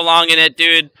keep prolonging it,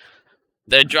 dude.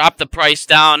 They drop the price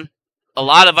down. A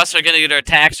lot of us are going to get our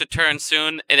tax return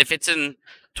soon, and if it's in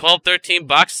 12, 13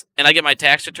 bucks and I get my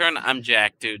tax return, I'm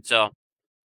jacked, dude. So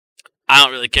I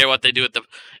don't really care what they do with the...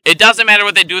 It doesn't matter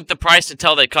what they do with the price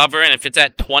until they cover, and if it's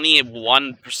at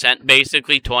 21%,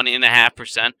 basically,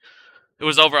 20.5%, it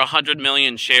was over 100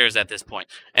 million shares at this point.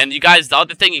 And you guys, the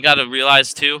other thing you got to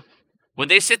realize, too, when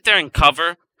they sit there and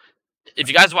cover, if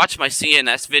you guys watch my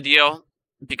CNS video,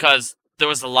 because there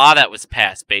was a law that was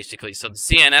passed, basically. So the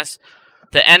CNS,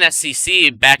 the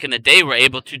NSCC, back in the day, were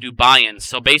able to do buy-ins.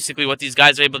 So basically what these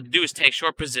guys are able to do is take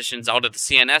short positions out of the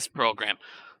CNS program.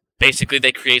 Basically,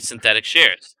 they create synthetic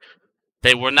shares.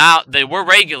 They were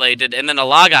regulated, and then a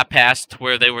law got passed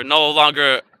where they were no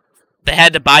longer, they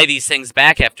had to buy these things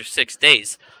back after 6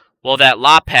 days. Well, that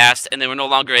law passed, and they were no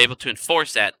longer able to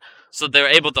enforce that. So they were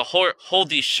able to hold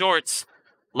these shorts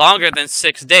longer than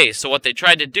 6 days. So what they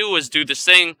tried to do was do this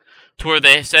thing to where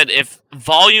they said if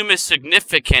volume is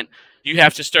significant, you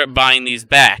have to start buying these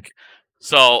back.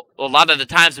 So a lot of the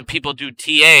times when people do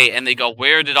TA and they go,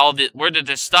 where did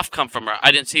this stuff come from? Or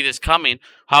I didn't see this coming.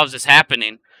 How is this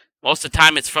happening? Most of the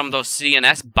time it's from those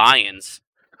CNS buy-ins.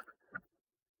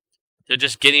 They're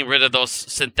just getting rid of those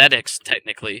synthetics,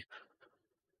 technically.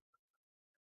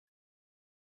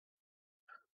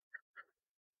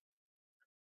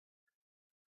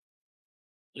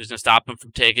 There's no stop them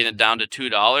from taking it down to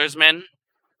 $2, man.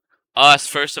 Us,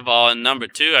 first of all, and number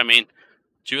two, I mean,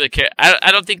 do you really care?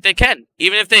 I don't think they can.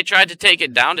 Even if they tried to take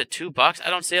it down to $2, I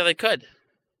don't see how they could.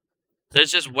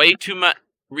 There's just way too much.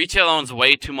 Retail owns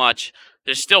way too much.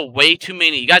 There's still way too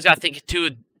many. You guys got to think,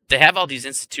 too, they have all these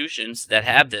institutions that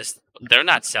have this. They're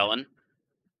not selling.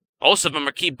 Most of them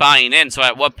are keep buying in. So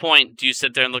at what point do you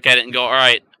sit there and look at it and go, all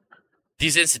right,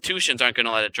 these institutions aren't going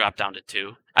to let it drop down to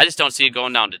 $2. I just don't see it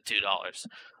going down to $2.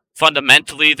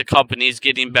 Fundamentally, the company's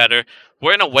getting better.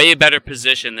 We're in a way better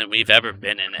position than we've ever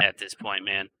been in at this point,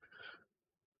 man.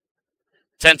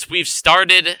 Since we've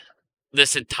started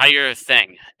this entire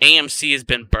thing, AMC has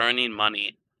been burning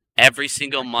money every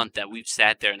single month that we've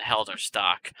sat there and held our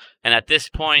stock. And at this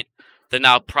point, they're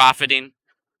now profiting.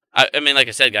 I mean, like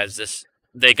I said, guys,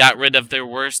 they got rid of their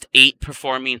worst 8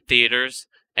 performing theaters,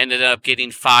 ended up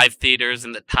getting 5 theaters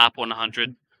in the top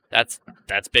 100. That's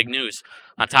big news.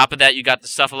 On top of that, you got the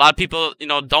stuff. A lot of people,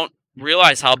 don't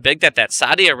realize how big that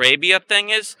Saudi Arabia thing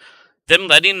is. Them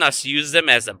letting us use them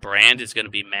as a brand is going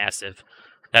to be massive.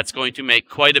 That's going to make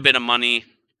quite a bit of money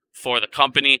for the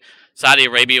company. Saudi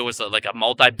Arabia was like a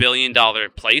multi-billion-dollar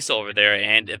place over there,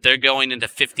 and if they're going into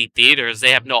 50 theaters,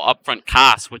 they have no upfront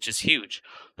costs, which is huge.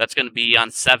 That's going to be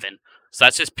on 7. So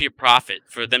that's just pure profit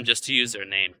for them just to use their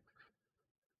name.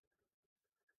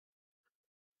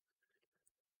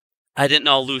 I didn't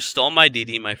know Lou stole my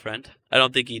DD, my friend. I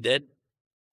don't think he did.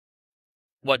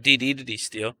 What DD did he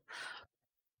steal?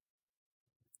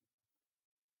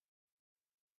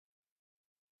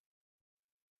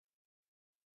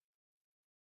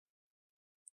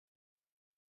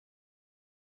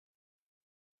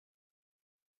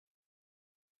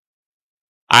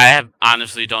 I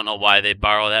honestly don't know why they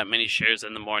borrow that many shares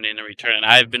in the morning and return it.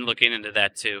 I've been looking into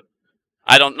that too.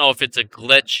 I don't know if it's a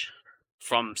glitch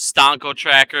from Stonko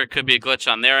Tracker. It could be a glitch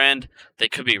on their end. They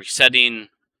could be resetting.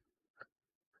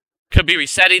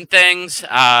 Things.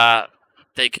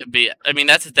 They could be. I mean,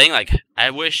 that's the thing. Like, I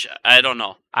don't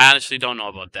know. I honestly don't know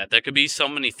about that. There could be so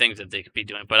many things that they could be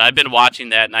doing. But I've been watching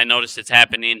that, and I noticed it's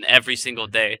happening every single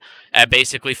day at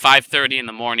basically 5:30 in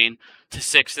the morning to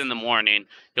 6 in the morning.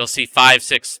 You'll see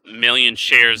 5-6 million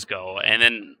shares go, and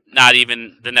then not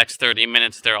even the next 30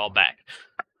 minutes, they're all back.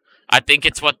 I think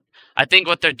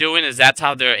what they're doing is that's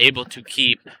how they're able to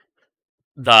keep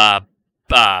the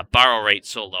borrow rate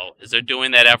so low. Is they're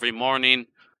doing that every morning.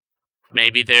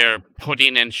 Maybe they're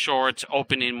putting in shorts,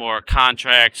 opening more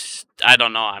contracts. I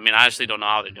don't know. I mean, I honestly don't know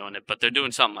how they're doing it, but they're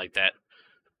doing something like that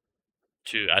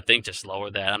to, I think, just lower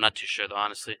that. I'm not too sure, though,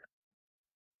 honestly.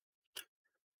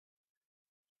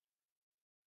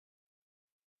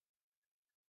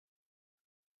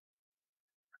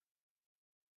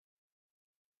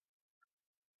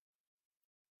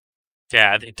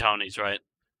 Yeah, I think Tony's right.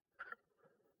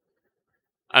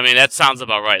 I mean, that sounds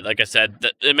about right. Like I said,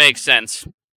 it makes sense.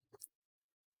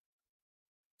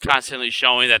 Constantly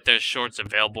showing that there's shorts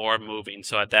available or moving,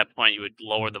 so at that point you would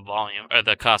lower the volume or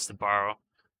the cost to borrow.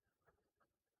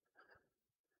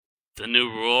 The new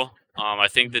rule, I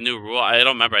think the new rule, I don't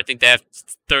remember. I think they have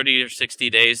 30 or 60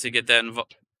 days to get that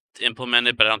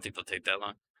implemented, but I don't think they'll take that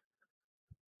long.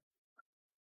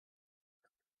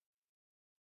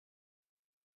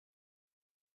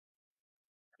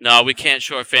 No, we can't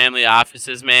short family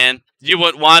offices, man. You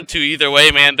wouldn't want to either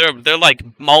way, man. They're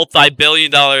like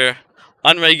multi-billion-dollar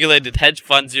unregulated hedge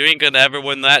funds. You ain't gonna ever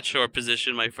win that short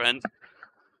position, my friend.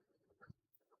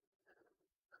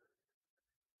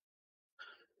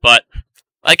 But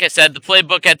like I said, the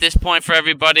playbook at this point for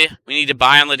everybody, we need to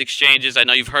buy on lit exchanges. I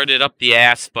know you've heard it up the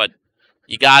ass, but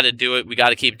you got to do it. We got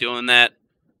to keep doing that.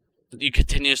 You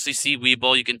continuously see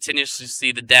Webull. You continuously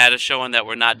see the data showing that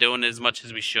we're not doing as much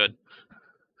as we should.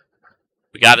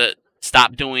 We got to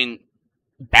stop doing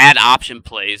bad option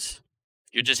plays.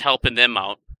 You're just helping them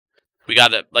out. We got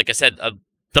to, like I said,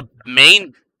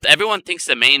 everyone thinks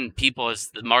the main people is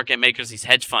the market makers, these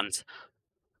hedge funds.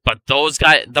 But those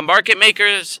guys, the market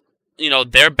makers,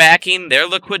 their backing, their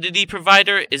liquidity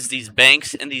provider is these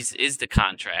banks and these ISDA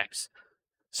contracts.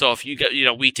 So if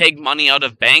we take money out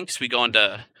of banks, we go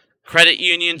into credit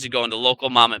unions, we go into local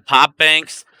mom and pop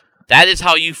banks. That is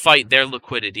how you fight their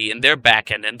liquidity and their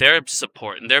back end and their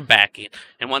support and their backing.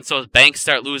 And once those banks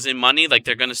start losing money, like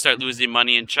they're going to start losing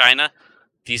money in China,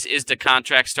 these ISDA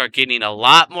contracts start getting a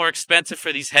lot more expensive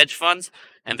for these hedge funds,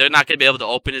 and they're not going to be able to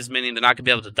open as many, they're not going to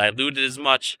be able to dilute it as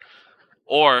much,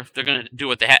 or they're going to do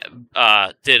what they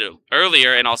did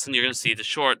earlier, and all of a sudden you're going to see the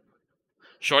short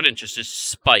interest just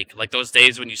spike. Like those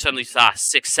days when you suddenly saw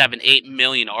 6, 7, 8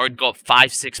 million, or it'd go up 5,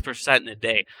 6% in a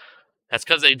day. That's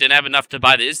because they didn't have enough to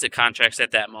buy the ISDA contracts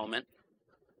at that moment.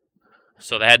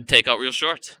 So they had to take out real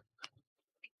shorts.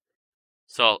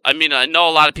 So, I mean, I know a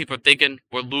lot of people are thinking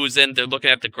we're losing. They're looking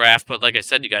at the graph. But like I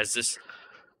said, you guys,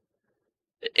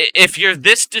 if you're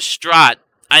this distraught,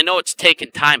 I know it's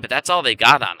taken time, but that's all they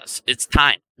got on us. It's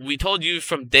time. We told you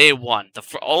from day one. The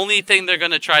only thing they're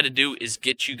going to try to do is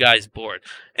get you guys bored.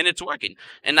 And it's working.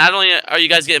 And not only are you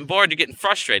guys getting bored, you're getting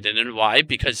frustrated. And why?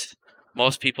 Because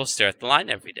most people stare at the line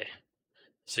every day.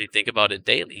 So you think about it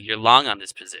daily. You're long on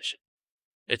this position.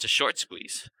 It's a short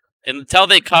squeeze. And until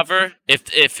they cover, if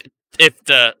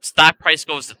the stock price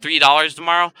goes to $3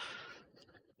 tomorrow,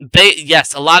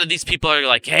 yes, a lot of these people are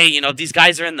like, hey, these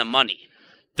guys are in the money.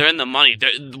 They're in the money.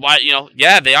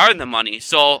 Yeah, they are in the money.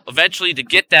 So eventually to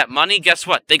get that money, guess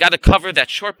what? They got to cover that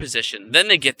short position. Then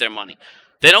they get their money.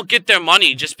 They don't get their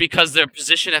money just because their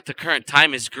position at the current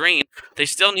time is green. They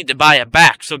still need to buy it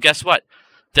back. So guess what?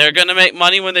 They're going to make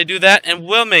money when they do that, and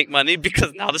will make money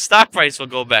because now the stock price will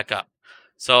go back up.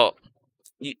 So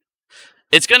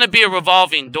it's going to be a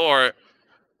revolving door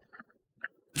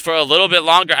for a little bit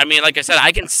longer. I mean, like I said,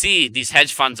 I can see these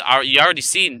hedge funds you already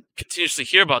continuously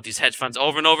hear about these hedge funds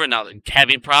over and over now. They're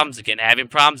having problems again.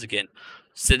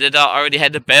 Citadel already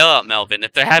had to bail out Melvin.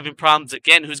 If they're having problems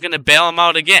again, who's going to bail them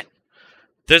out again?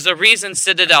 There's a reason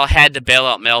Citadel had to bail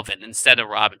out Melvin instead of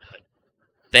Robinhood.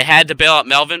 They had to bail out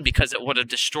Melvin because it would have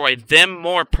destroyed them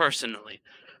more personally.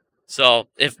 So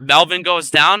if Melvin goes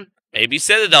down, maybe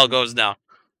Citadel goes down.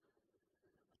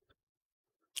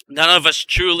 None of us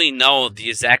truly know the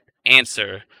exact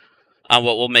answer on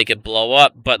what will make it blow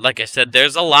up. But like I said,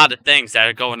 there's a lot of things that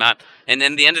are going on. And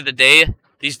in the end of the day,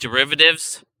 these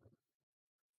derivatives,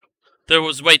 there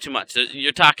was way too much.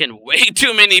 You're talking way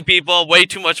too many people, way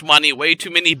too much money, way too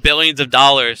many billions of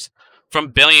dollars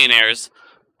from billionaires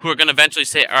who are going to eventually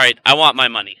say, all right, I want my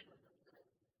money.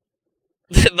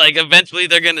 Like, eventually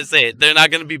they're going to say it. They're not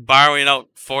going to be borrowing out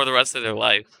for the rest of their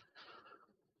life.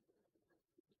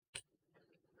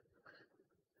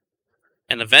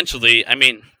 And eventually, I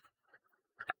mean,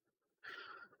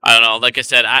 I don't know. Like I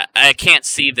said, I can't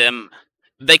see them.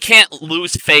 They can't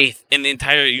lose faith in the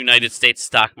entire United States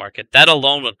stock market. That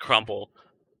alone would crumble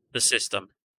the system.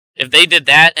 If they did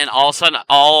that and all of a sudden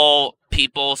all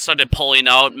people started pulling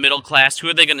out, middle class, who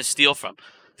are they going to steal from?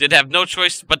 They'd have no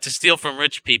choice but to steal from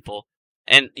rich people.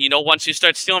 And, once you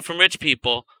start stealing from rich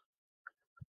people,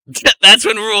 that's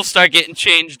when rules start getting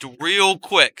changed real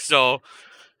quick. So,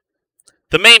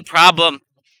 the main problem,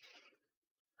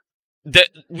 that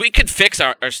we could fix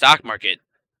our stock market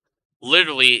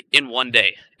literally in one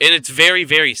day. And it's very,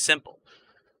 very simple.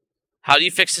 How do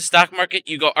you fix the stock market?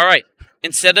 You go, all right,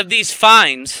 instead of these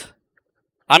fines,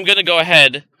 I'm going to go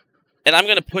ahead and I'm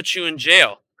going to put you in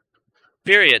jail.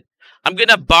 Period. I'm going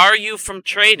to bar you from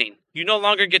trading. You no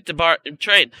longer get to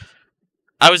trade.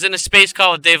 I was in a space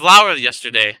call with Dave Lauer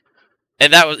yesterday,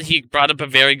 and he brought up a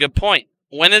very good point.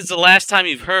 When is the last time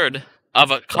you've heard of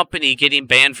a company getting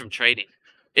banned from trading?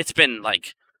 It's been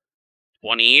like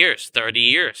 20 years, 30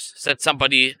 years since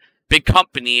somebody, big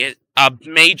company, a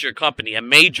major company, a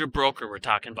major broker we're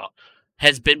talking about,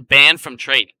 has been banned from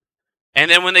trading.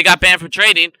 And then when they got banned from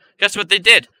trading, guess what they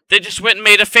did? They just went and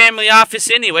made a family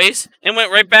office anyways and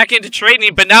went right back into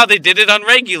trading, but now they did it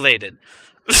unregulated.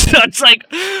 So it's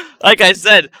like I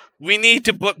said, we need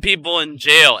to put people in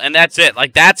jail, and that's it.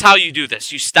 Like, that's how you do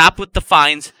this. You stop with the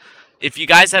fines. If you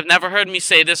guys have never heard me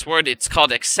say this word, it's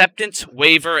called acceptance,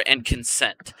 waiver, and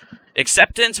consent.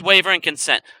 Acceptance, waiver, and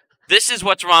consent. This is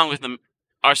what's wrong with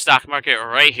our stock market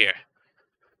right here.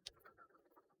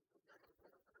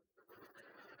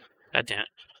 God damn it.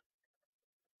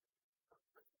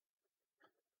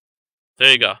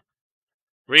 There you go.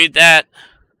 Read that.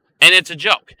 And it's a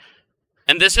joke.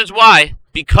 And this is why,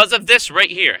 because of this right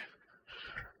here,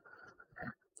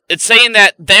 it's saying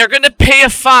that they're going to pay a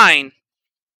fine.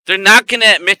 They're not going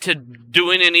to admit to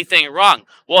doing anything wrong.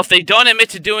 Well, if they don't admit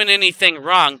to doing anything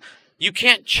wrong, you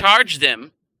can't charge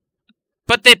them.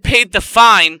 But they paid the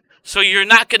fine So you're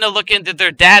not going to look into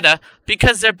their data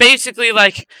because they're basically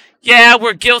like, yeah,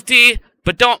 we're guilty,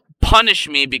 but don't punish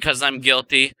me because I'm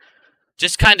guilty.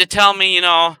 Just kind of tell me, you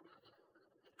know,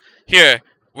 here,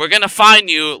 we're going to fine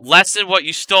you less than what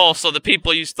you stole so the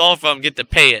people you stole from get to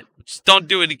pay it. Just don't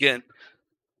do it again.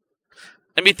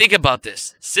 I mean, think about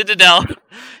this. Citadel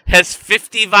has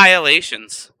 50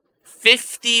 violations.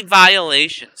 50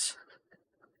 violations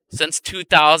since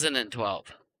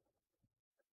 2012.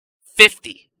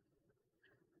 50.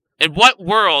 In what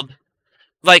world,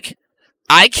 like,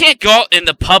 I can't go out in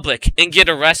the public and get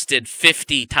arrested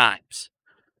 50 times.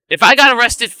 If I got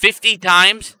arrested 50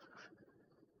 times,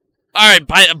 alright,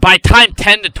 by time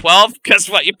 10 to 12, guess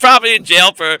what? You're probably in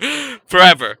jail for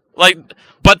forever. Like,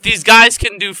 but these guys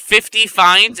can do 50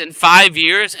 fines in 5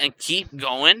 years and keep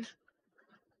going.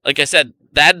 Like I said,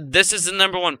 this is the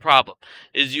 #1 problem,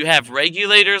 is you have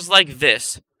regulators like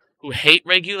this who hate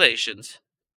regulations.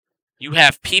 You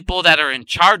have people that are in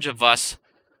charge of us,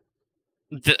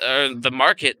 the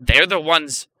market. They're the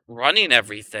ones running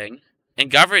everything and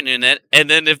governing it. And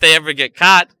then if they ever get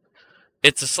caught,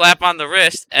 it's a slap on the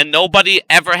wrist. And nobody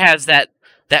ever has that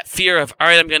fear of, all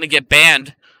right, I'm going to get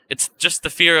banned. It's just the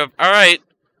fear of, all right,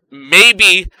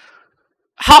 maybe.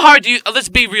 How hard do you, let's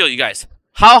be real, you guys.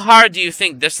 How hard do you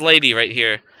think this lady right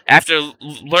here, after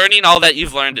learning all that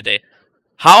you've learned today,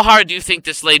 how hard do you think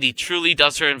this lady truly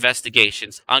does her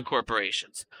investigations on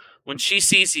corporations? When she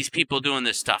sees these people doing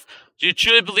this stuff, do you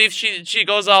truly believe she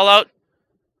goes all out?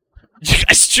 Do you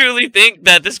guys truly think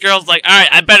that this girl's like, alright,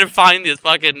 I better find this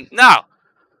fucking... No.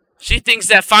 She thinks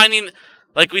that finding,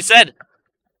 like we said,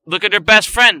 look at her best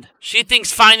friend. She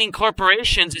thinks finding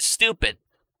corporations is stupid.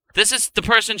 This is the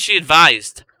person she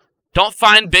advised. Don't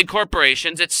find big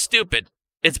corporations, it's stupid.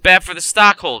 It's bad for the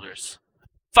stockholders.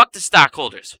 Fuck the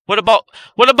stockholders. What about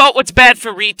what's bad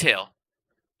for retail?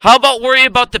 How about worry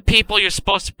about the people you're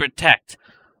supposed to protect?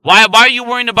 Why are you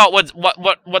worrying about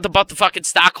what about the fucking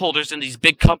stockholders in these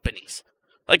big companies?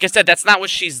 Like I said, that's not what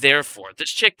she's there for.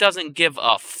 This chick doesn't give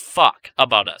a fuck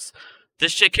about us.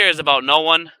 This chick cares about no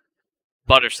one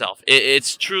but herself.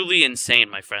 It's truly insane,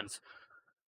 my friends.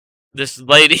 This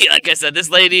lady, like I said, this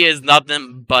lady is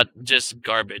nothing but just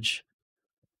garbage.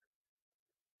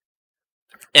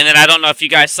 And then I don't know if you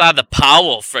guys saw the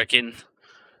Powell frickin'...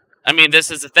 I mean, this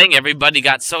is the thing. Everybody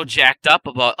got so jacked up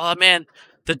about, oh, man,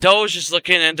 the Doge is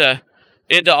looking into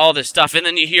all this stuff. And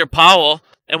then you hear Powell,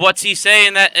 and what's he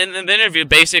saying in the interview?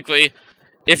 Basically,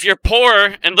 if you're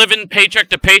poor and living paycheck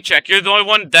to paycheck, you're the only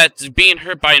one that's being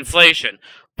hurt by inflation.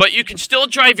 But you can still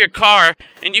drive your car,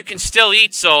 and you can still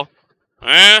eat, so...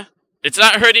 it's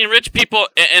not hurting rich people,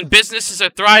 and businesses are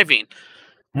thriving.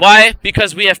 Why?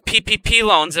 Because we have PPP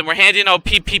loans, and we're handing out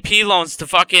PPP loans to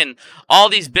fucking all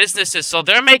these businesses, so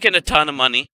they're making a ton of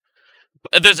money.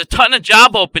 There's a ton of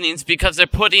job openings because they're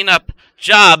putting up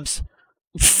jobs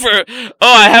for, oh,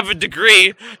 I have a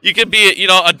degree. You can be, you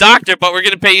know, a doctor, but we're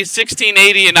going to pay you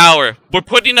 $16.80 an hour. We're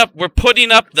putting up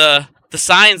the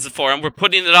signs for them. We're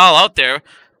putting it all out there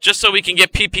just so we can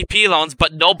get PPP loans,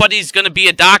 but nobody's going to be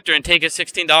a doctor and take a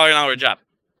 $16 an hour job.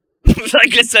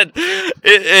 Like I said,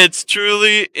 it's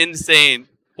truly insane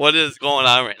what is going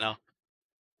on right now.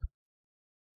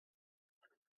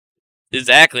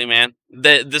 Exactly, man.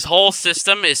 This whole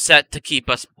system is set to keep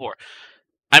us poor.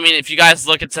 I mean, if you guys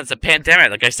look at since the pandemic,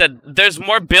 like I said, there's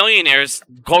more billionaires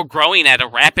growing at a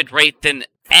rapid rate than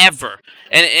ever.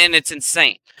 And it's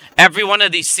insane. Every one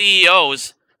of these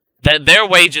CEOs, their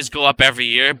wages go up every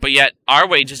year, but yet our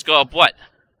wages go up what?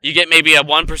 You get maybe a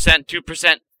 1%,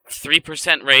 2%,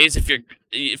 3% raise if you're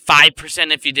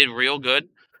 5% if you did real good,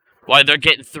 while they're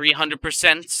getting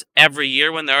 300% every year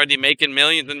when they're already making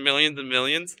millions and millions and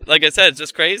millions. Like I said, it's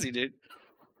just crazy, dude.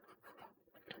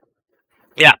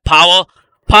 Yeah, Powell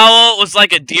was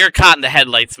like a deer caught in the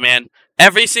headlights, man.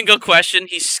 Every single question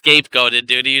he scapegoated,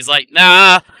 dude. He was like,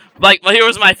 nah. Like, well, here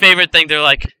was my favorite thing. They're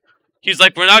like, he's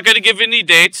like, we're not gonna give any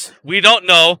dates. We don't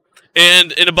know.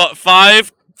 And in about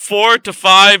 4 to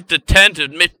 5 to 10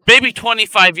 to maybe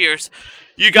 25 years,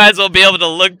 you guys will be able to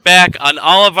look back on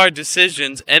all of our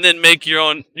decisions and then make your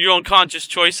own conscious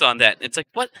choice on that. It's like,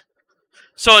 what?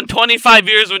 So in 25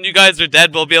 years when you guys are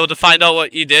dead, we'll be able to find out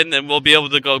what you did, and then we'll be able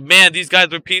to go, man, these guys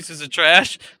were pieces of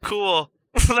trash. Cool.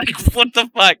 Like, what the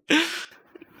fuck?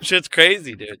 Shit's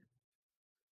crazy, dude.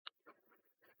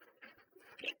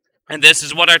 And this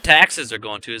is what our taxes are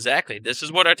going to, exactly. This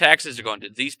is what our taxes are going to,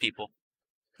 these people.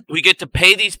 We get to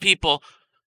pay these people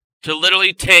to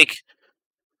literally take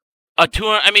a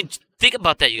I mean, think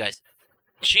about that, you guys.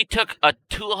 She took a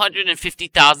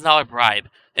 $250,000 bribe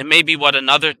and maybe, what,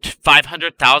 another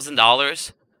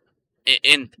 $500,000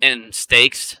 in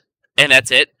stakes, and that's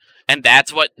it. And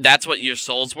that's what your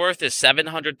soul's worth is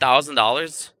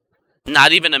 $700,000.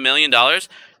 Not even $1 million.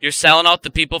 You're selling out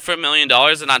the people for $1 million,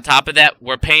 and on top of that,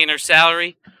 we're paying her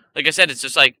salary. Like I said, it's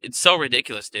just like it's so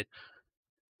ridiculous, dude.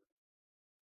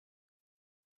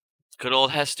 Good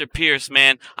old Hester Peirce,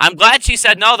 man. I'm glad she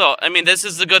said no, though. I mean, this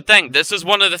is a good thing. This is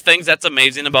one of the things that's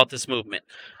amazing about this movement.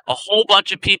 A whole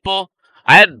bunch of people.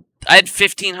 I had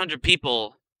 1,500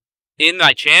 people in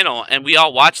my channel, and we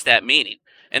all watched that meeting.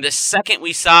 And the second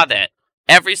we saw that,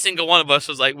 every single one of us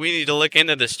was like, we need to look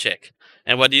into this chick.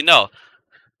 And what do you know?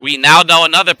 We now know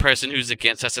another person who's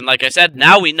against us. And like I said,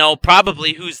 now we know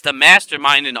probably who's the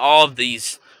mastermind in all of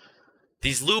these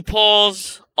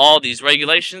loopholes, all these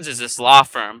regulations, is this law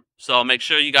firm. So make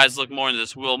sure you guys look more into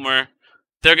this Wilmer.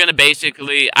 They're going to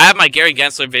basically... I have my Gary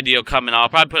Gensler video coming out. I'll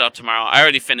probably put it out tomorrow. I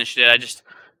already finished it. I just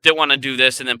didn't want to do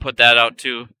this and then put that out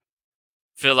too.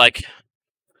 Feel like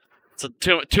it's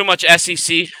too much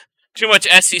SEC... Too much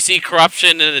SEC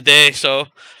corruption in a day, so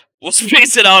we'll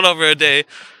space it out over a day.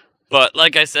 But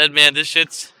like I said, man, this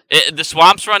shit's... the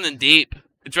swamp's running deep.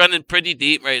 It's running pretty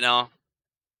deep right now.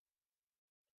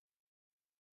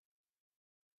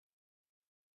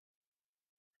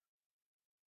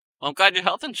 Well, I'm glad your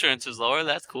health insurance is lower.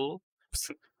 That's cool.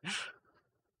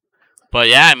 But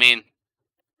yeah, I mean...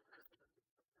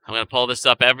 I'm going to pull this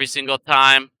up every single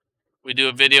time we do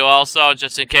a video also,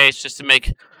 just in case, just to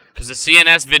make... Because the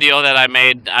CNS video that I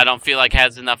made, I don't feel like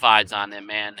has enough eyes on it,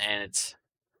 man. And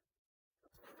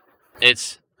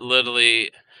it's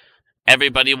literally...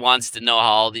 Everybody wants to know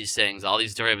how all these things, all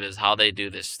these derivatives, how they do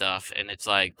this stuff. And it's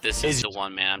like, this is the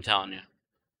one, man. I'm telling you.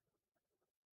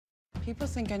 People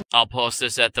think I'll post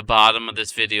this at the bottom of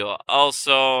this video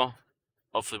also.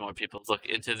 Hopefully more people look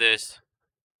into this.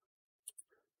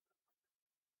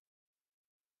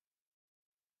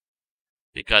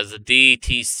 Because the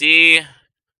DTC, if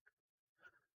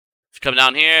you come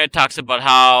down here, it talks about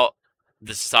how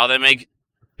this is how they make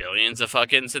billions of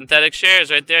fucking synthetic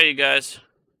shares right there, you guys.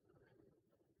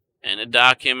 In a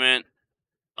document.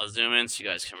 I'll zoom in so you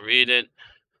guys can read it.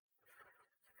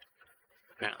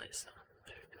 Apparently it's not.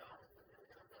 There we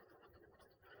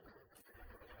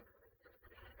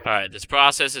go. Alright, this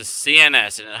process is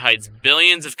CNS and it hides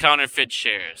billions of counterfeit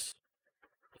shares.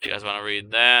 If you guys want to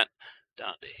read that,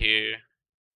 down to here.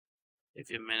 Give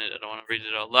you a minute, I don't want to read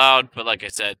it out loud, but like I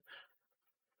said,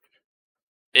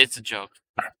 it's a joke.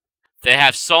 They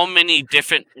have so many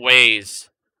different ways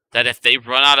that if they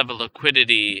run out of a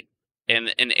liquidity in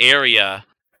an area,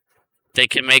 they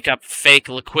can make up fake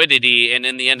liquidity, and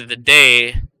in the end of the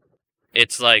day,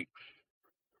 it's like...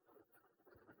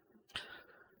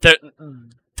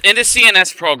 In the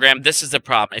CNS program, this is the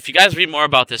problem. If you guys read more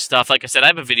about this stuff, like I said, I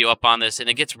have a video up on this, and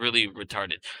it gets really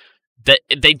retarded.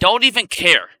 They don't even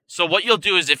care. So what you'll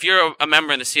do is, if you're a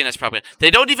member in the CNS program,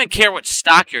 they don't even care what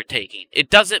stock you're taking. It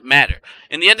doesn't matter.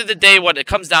 In the end of the day, what it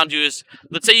comes down to is,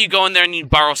 let's say you go in there and you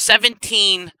borrow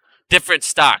 17 different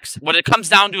stocks. What it comes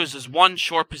down to is this one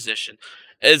short position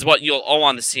is what you'll owe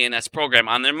on the CNS program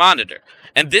on their monitor.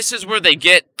 And this is where they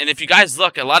get, and if you guys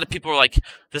look, a lot of people are like,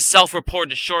 the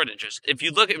self-reported short interest. If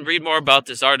you look and read more about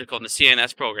this article in the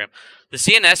CNS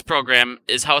program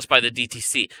is housed by the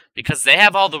DTC because they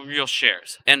have all the real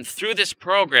shares. And through this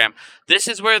program, this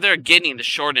is where they're getting the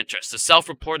short interest, the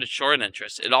self-reported short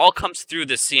interest. It all comes through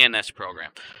the CNS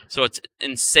program. So it's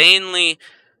insanely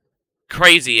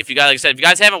crazy. If you guys, like I said, if you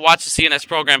guys haven't watched the CNS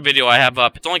program video I have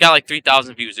up, it's only got like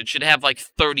 3,000 views. It should have like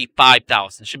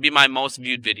 35,000. It should be my most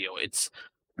viewed video. It's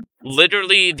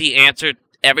literally the answer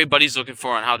everybody's looking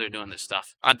for on how they're doing this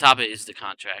stuff. On top of it is the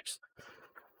contracts.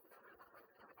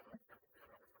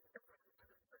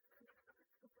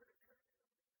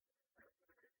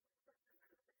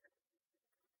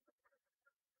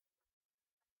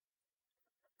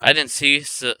 I didn't see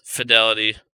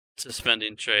Fidelity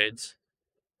suspending trades.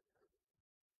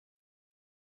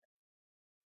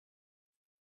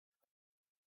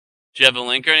 Do you have a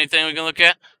link or anything we can look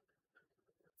at?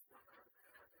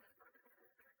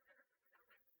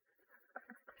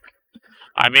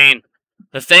 I mean,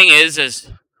 the thing is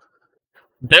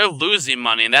they're losing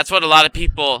money, and that's what a lot of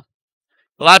people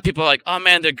are like, oh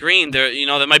man, they're green. They're, you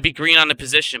know, they might be green on the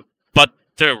position, but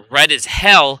they're red as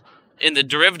hell in the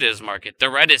derivatives market.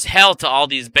 They're red as hell to all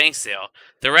these bank sale.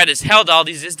 They're red as hell to all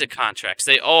these ISDA contracts.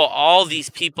 They owe all these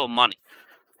people money.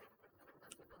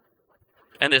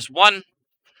 And this is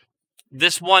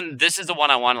the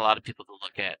one I want a lot of people to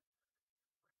look at.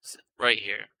 Right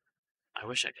here. I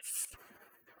wish I could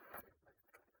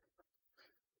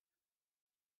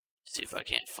see if I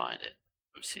can't find it.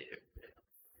 Let me see here.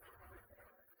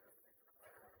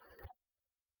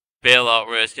 Bailout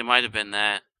risk. It might have been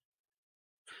that.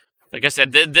 Like I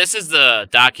said, this is the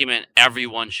document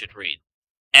everyone should read.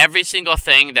 Every single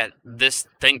thing that this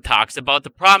thing talks about. The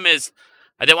problem is,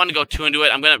 I didn't want to go too into it.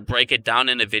 I'm going to break it down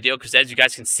in a video because as you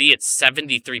guys can see, it's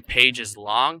 73 pages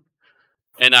long.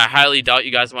 And I highly doubt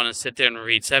you guys want to sit there and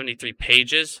read 73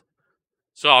 pages.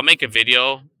 So I'll make a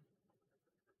video.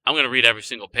 I'm going to read every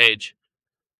single page.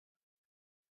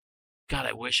 God,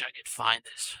 I wish I could find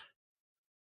this.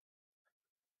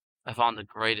 I found the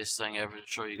greatest thing ever to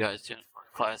show you guys.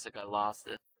 Classic, I lost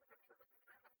it.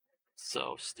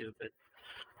 So stupid.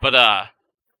 But,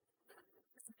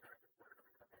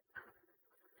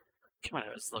 what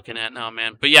I was looking at now,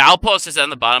 man. But yeah, I'll post this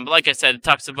on the bottom. But like I said, it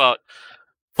talks about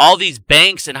all these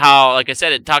banks and how, like I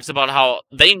said, it talks about how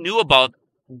they knew about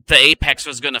the Apex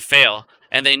was going to fail.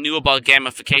 And they knew about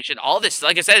gamification. All this,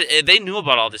 like I said, they knew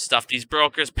about all this stuff. These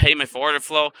brokers, payment for order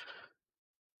flow.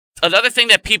 Another thing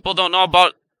that people don't know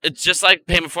about, it's just like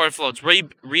payment for order flow. It's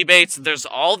rebates. There's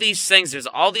all these things. There's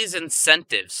all these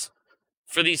incentives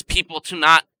for these people to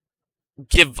not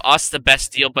give us the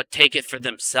best deal, but take it for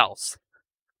themselves.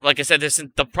 Like I said,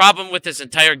 the problem with this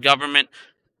entire government,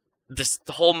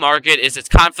 the whole market, is it's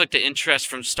conflict of interest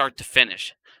from start to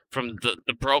finish. From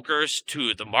the brokers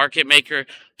to the market maker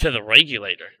to the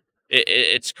regulator.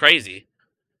 It's crazy.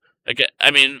 Like, I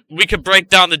mean, we could break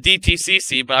down the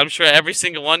DTCC, but I'm sure every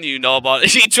single one of you know about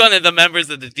each one of the members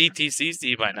of the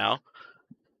DTCC by now.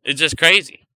 It's just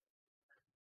crazy.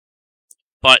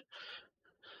 But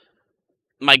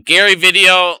my Gary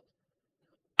video,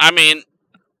 I mean,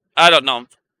 I don't know.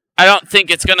 I don't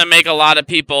think it's going to make a lot of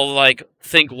people, like,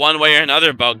 think one way or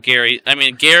another about Gary. I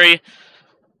mean, Gary,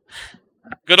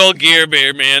 good old Gear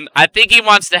Bear, man. I think he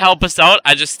wants to help us out.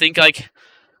 I just think, like,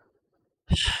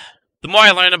 the more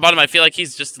I learn about him, I feel like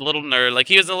he's just a little nerd. Like,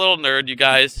 he was a little nerd, you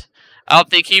guys. I don't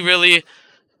think he really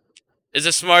is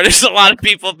as smart as a lot of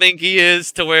people think he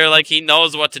is, to where, like, he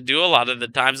knows what to do a lot of the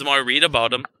times. The more I read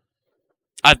about him,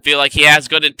 I feel like he has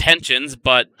good intentions,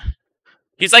 but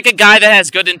he's like a guy that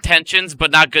has good intentions,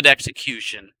 but not good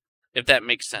execution, if that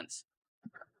makes sense.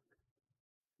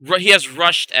 He has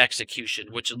rushed execution,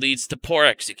 which leads to poor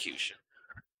execution.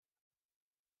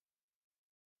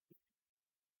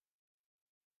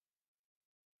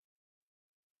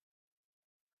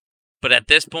 But at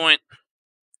this point,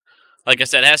 like I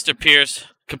said, Hester Peirce,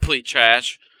 complete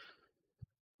trash.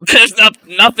 There's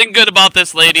nothing good about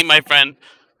this lady, my friend.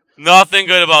 Nothing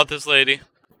good about this lady.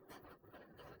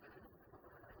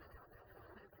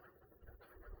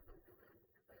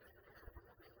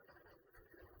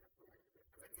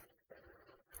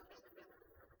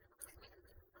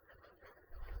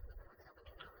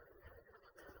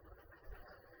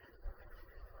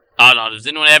 I don't know. Does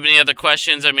anyone have any other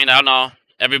questions? I mean, I don't know.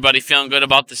 Everybody feeling good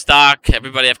about the stock?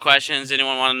 Everybody have questions?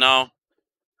 Anyone want to know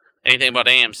anything about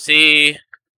AMC?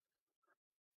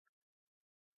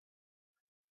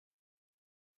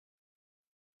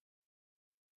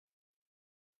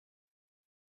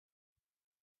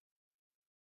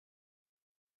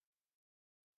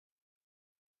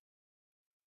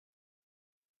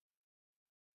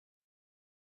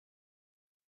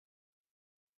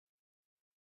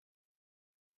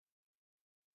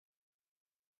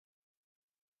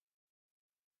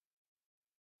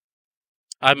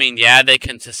 I mean, yeah, they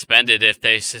can suspend it if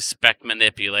they suspect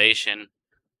manipulation.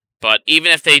 But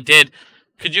even if they did,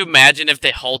 could you imagine if they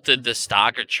halted the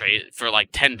stock or trade for like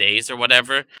 10 days or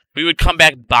whatever? We would come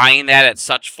back buying that at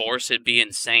such force, it'd be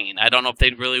insane. I don't know if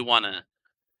they'd really want to.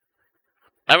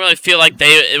 I don't really feel like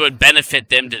it would benefit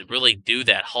them to really do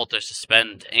that, halt or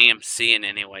suspend AMC in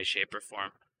any way, shape, or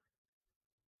form.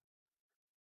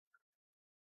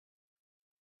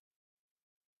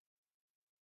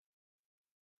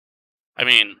 I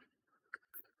mean,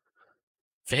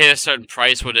 if it hit a certain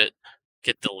price, would it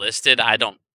get delisted? I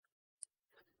don't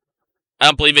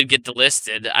believe it'd get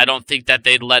delisted. I don't think that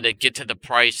they'd let it get to the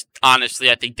price.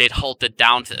 Honestly, I think they'd halt it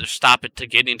down to stop it to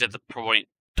getting to the point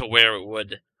to where it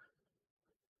would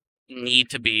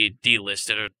need to be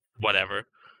delisted or whatever.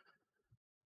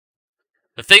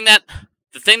 The thing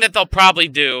that they'll probably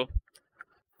do,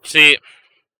 see,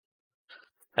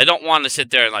 I don't want to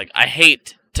sit there and, like, I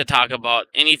hate to talk about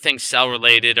anything cell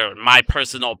related or my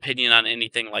personal opinion on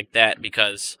anything like that,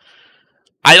 because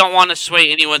I don't want to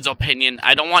sway anyone's opinion.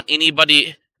 I don't want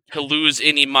anybody to lose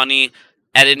any money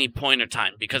at any point or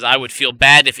time, because I would feel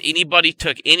bad if anybody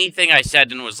took anything I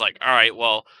said and was like, all right,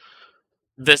 well,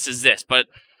 this is this. But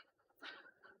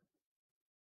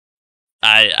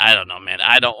I don't know, man.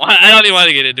 I don't even want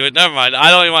to get into it. Never mind. I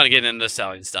don't even want to get into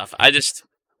selling stuff.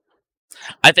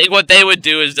 I think what they would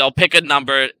do is they'll pick a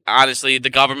number, honestly,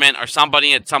 the government or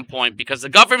somebody at some point, because the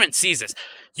government sees this.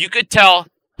 You could tell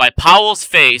by Powell's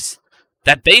face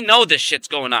that they know this shit's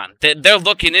going on. They're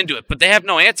looking into it, but they have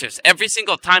no answers. Every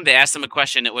single time they ask them a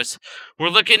question, it was, we're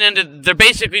looking into, they're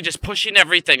basically just pushing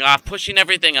everything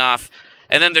off,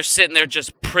 and then they're sitting there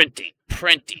just printing,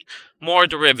 more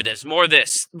derivatives, more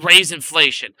this, raise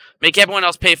inflation, make everyone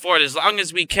else pay for it as long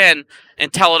as we can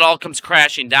until it all comes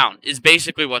crashing down, is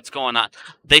basically what's going on.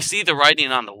 They see the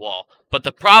writing on the wall, but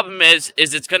the problem is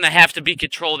it's going to have to be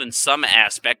controlled in some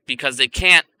aspect, because they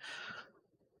can't.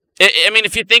 I mean,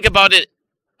 if you think about it,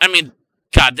 I mean,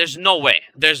 God, there's no way.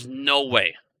 There's no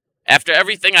way. After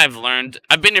everything I've learned,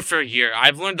 I've been here for a year.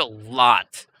 I've learned a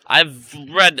lot. I've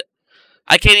read,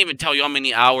 I can't even tell you how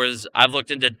many hours I've looked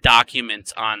into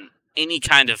documents on any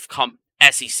kind of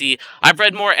SEC. I've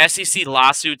read more SEC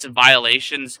lawsuits and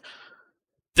violations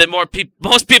than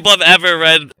most people have ever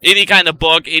read any kind of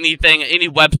book, anything,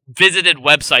 visited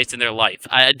websites in their life.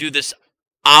 I do this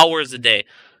hours a day.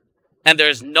 And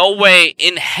there's no way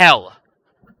in hell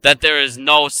that there's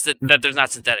not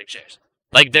synthetic shares.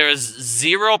 Like, there is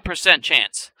 0%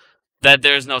 chance that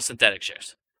there's no synthetic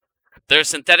shares. There's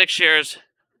synthetic shares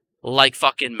like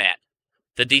fucking mad.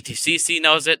 The DTCC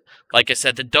knows it. Like I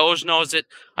said, the Doge knows it.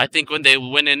 I think when they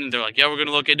went in and they're like, yeah, we're going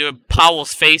to look into it,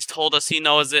 Powell's face told us he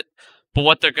knows it. But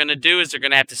what they're going to do is they're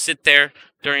going to have to sit there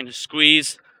during the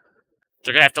squeeze.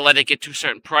 They're going to have to let it get to a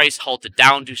certain price, halt it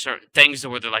down, do certain things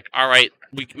where they're like, all right,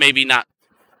 we maybe not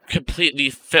completely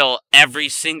fill every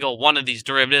single one of these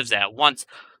derivatives at once.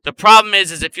 The problem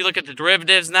is if you look at the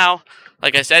derivatives now,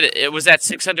 like I said, it was at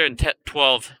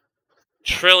 612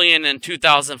 trillion in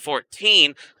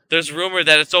 2014. There's rumor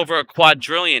that it's over a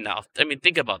quadrillion now. I mean,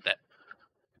 think about that.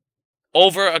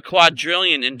 Over a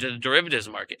quadrillion into the derivatives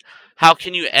market. How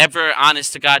can you ever,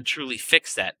 honest to God, truly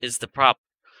fix that is the problem.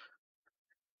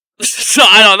 So,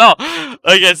 I don't know.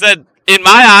 Like I said, in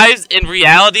my eyes, in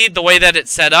reality, the way that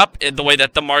it's set up, the way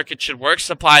that the market should work,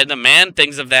 supply and demand,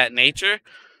 things of that nature,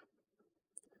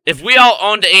 if we all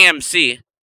owned AMC,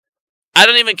 I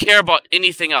don't even care about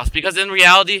anything else. Because in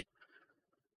reality,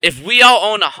 if we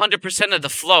all own 100% of the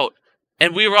float,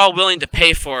 and we were all willing to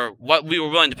pay for what we were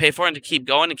willing to pay for and to keep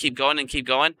going and keep going and keep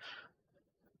going,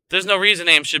 there's no reason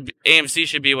AMC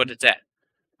should be what it's at.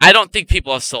 I don't think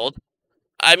people have sold.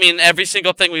 I mean, every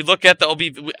single thing we look at, the OB,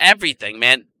 everything,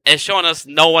 man, is showing us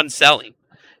no one's selling.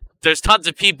 There's tons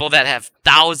of people that have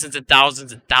thousands and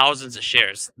thousands and thousands of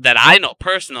shares that I know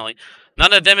personally.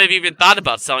 None of them have even thought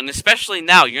about selling, especially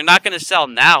now. You're not going to sell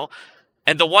now.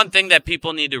 And the one thing that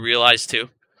people need to realize, too,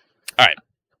 all right,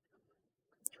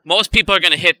 most people are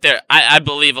going to hit their, I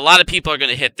believe, a lot of people are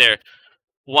going to hit their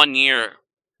 1 year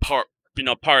part,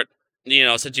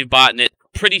 since you've bought it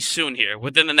pretty soon here,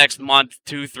 within the next month,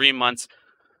 2-3 months.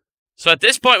 So at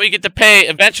this point, we get to pay,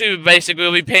 eventually, basically,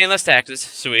 we'll be paying less taxes.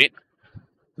 Sweet.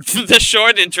 The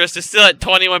short interest is still at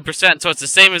 21%, so it's the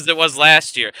same as it was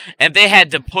last year. And they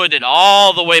had to put it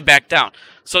all the way back down.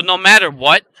 So no matter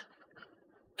what,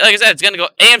 like I said, it's going to go,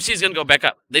 AMC is going to go back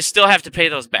up. They still have to pay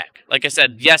those back. Like I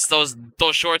said, yes, those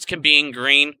shorts can be in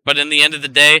green, but in the end of the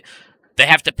day, they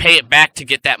have to pay it back to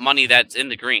get that money that's in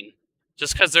the green.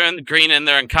 Just because they're in the green in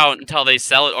their account until they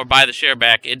sell it or buy the share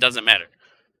back, it doesn't matter.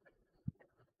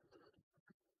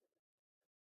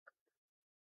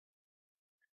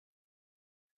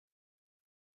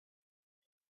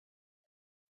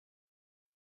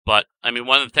 But, I mean,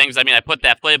 one of the things, I put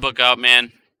that playbook out,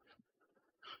 man.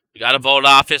 We got to vote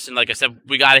office, and like I said,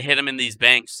 we got to hit them in these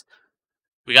banks.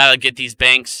 We got to get these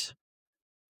banks,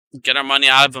 get our money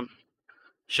out of them.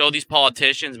 Show these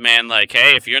politicians, man, like,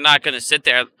 hey, if you're not going to sit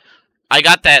there. I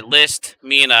got that list.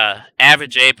 Me and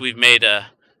Average Ape, we've made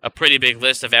a pretty big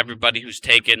list of everybody who's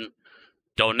taken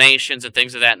donations and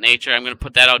things of that nature. I'm going to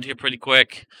put that out here pretty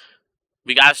quick.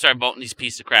 We got to start voting these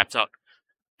pieces of crap out.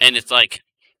 And it's like,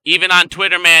 even on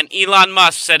Twitter, man, Elon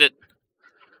Musk said it.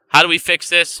 How do we fix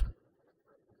this?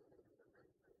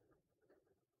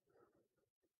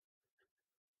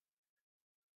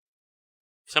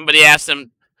 Somebody asked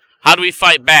him, how do we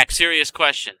fight back? Serious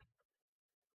question.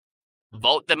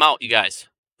 Vote them out, you guys.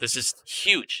 This is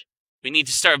huge. We need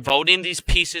to start voting these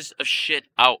pieces of shit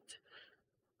out.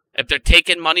 If they're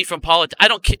taking money from politics, I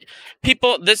don't care.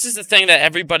 People, this is the thing that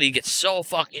everybody gets so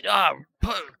fucking,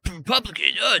 Republican,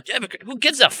 Democrat. Who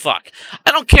gives a fuck?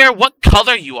 I don't care what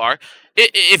color you are.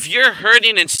 If you're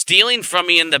hurting and stealing from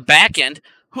me in the back end,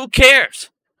 who cares?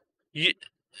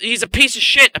 He's a piece of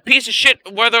shit. A piece of shit,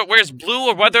 whether it wears blue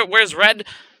or whether it wears red.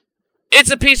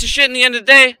 It's a piece of shit in the end of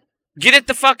the day. Get it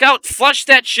the fuck out. Flush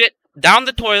that shit down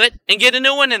the toilet and get a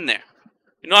new one in there.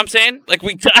 You know what I'm saying? Like,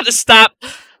 we gotta stop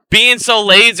being so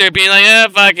lazy, being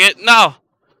like, fuck it. No.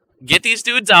 Get these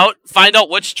dudes out. Find out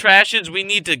which trashes we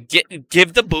need to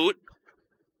give the boot.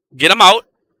 Get them out.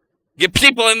 Get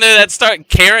people in there that start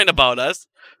caring about us,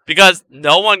 because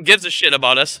no one gives a shit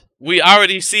about us. We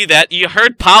already see that. You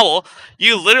heard Powell.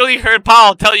 You literally heard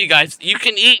Powell tell you guys, you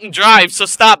can eat and drive, so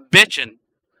stop bitching.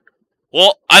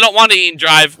 Well, I don't want to eat and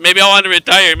drive. Maybe I want to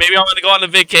retire. Maybe I want to go on a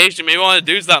vacation. Maybe I want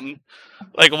to do something.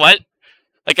 Like, what?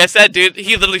 Like I said, dude,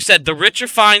 he literally said, the rich are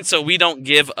fine, so we don't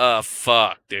give a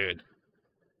fuck, dude.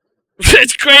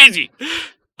 It's crazy.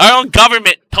 Our own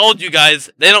government told you guys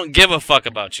they don't give a fuck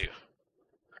about you.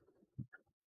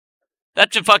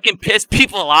 That should fucking piss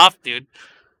people off, dude.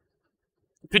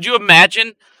 Could you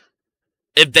imagine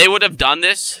if they would have done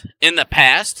this in the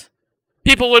past?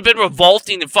 People would have been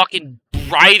revolting and fucking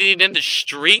rioting in the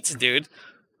streets, dude.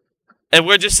 And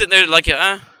we're just sitting there like,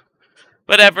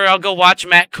 whatever, I'll go watch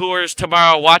Matt Coors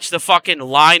tomorrow, watch the fucking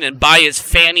line and buy his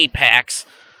fanny packs.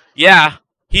 Yeah,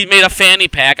 he made a fanny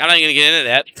pack. I'm not going to get into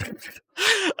that.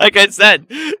 Like I said,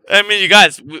 I mean, you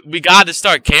guys, we got to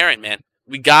start caring, man.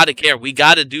 We got to care. We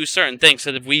got to do certain things. So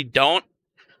if we don't,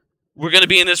 we're going to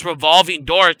be in this revolving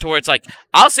door to where it's like,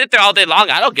 I'll sit there all day long.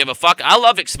 I don't give a fuck. I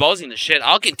love exposing the shit.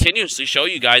 I'll continuously show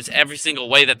you guys every single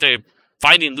way that they're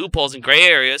finding loopholes and gray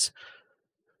areas.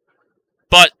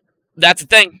 But that's the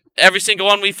thing. Every single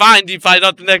one we find, you find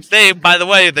out the next day, by the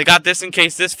way, they got this in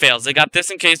case this fails. They got this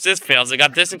in case this fails. They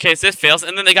got this in case this fails.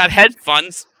 And then they got hedge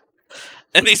funds.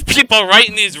 And these people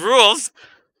writing these rules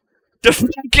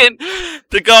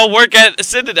to go work at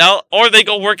Citadel, or they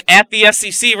go work at the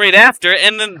SEC right after,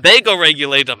 and then they go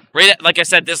regulate them. Like I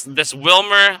said, this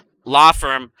Wilmer law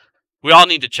firm, we all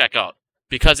need to check out,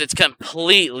 because it's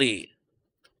completely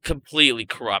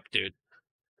corrupt, dude.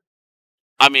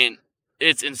 I mean,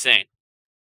 it's insane.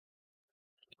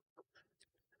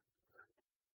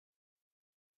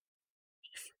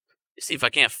 Let's see if I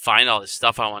can't find all this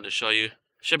stuff I wanted to show you.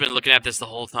 Should have been looking at this the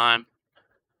whole time.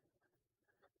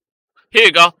 Here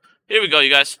you go. Here we go, you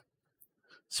guys.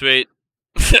 Sweet.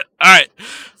 Alright.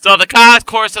 So the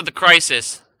course of the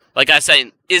crisis, like I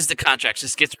said, is the contracts.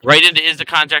 This gets right into is the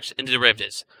contracts and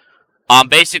derivatives.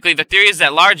 Basically, the theory is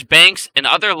that large banks and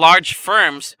other large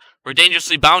firms were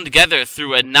dangerously bound together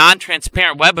through a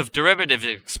non-transparent web of derivative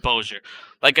exposure.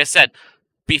 Like I said,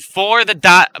 before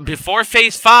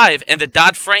Phase 5 and the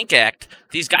Dodd-Frank Act,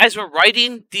 these guys were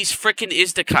writing these frickin'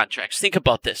 ISDA contracts. Think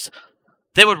about this.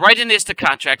 They would write an ISDA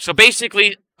contract. So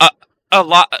basically, a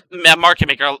market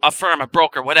maker, a firm, a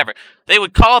broker, whatever, they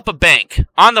would call up a bank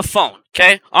on the phone,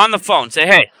 okay? On the phone, say,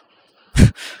 hey,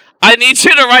 I need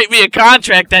you to write me a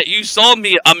contract that you sold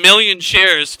me 1 million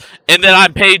shares and then I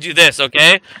paid you this,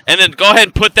 okay? And then go ahead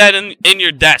and put that in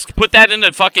your desk. Put that in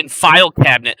the fucking file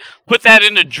cabinet. Put that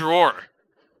in a drawer.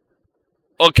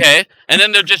 Okay? And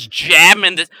then they're just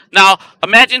jamming this. Now,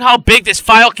 imagine how big this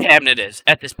file cabinet is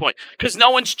at this point. Because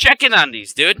no one's checking on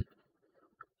these, dude.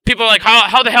 People are like,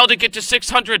 how the hell did it get to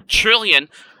 600 trillion?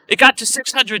 It got to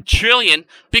 600 trillion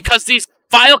because these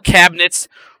file cabinets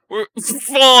were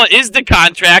full of ISDA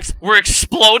contracts, were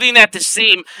exploding at the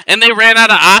seam, and they ran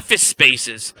out of office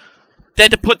spaces. They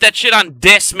had to put that shit on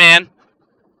disk, man.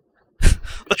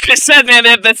 Like I said, man,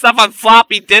 they have that stuff on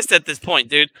floppy disk at this point,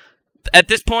 dude. At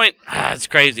this point, it's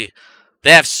crazy.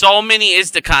 They have so many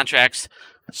ISDA contracts,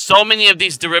 so many of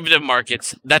these derivative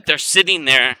markets that they're sitting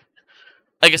there.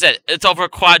 Like I said, it's over $2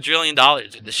 quadrillion.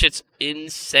 The shit's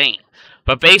insane.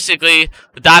 But basically,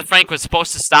 the Dodd-Frank was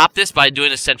supposed to stop this by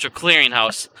doing a central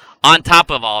clearinghouse on top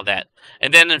of all that.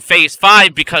 And then in Phase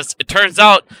 5, because it turns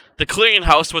out the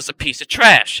clearinghouse was a piece of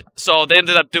trash. So they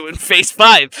ended up doing Phase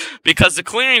 5 because the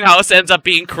clearinghouse ends up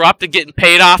being corrupt and getting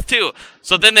paid off too.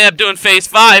 So then they end up doing Phase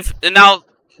 5, and now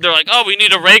they're like, oh, we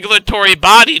need a regulatory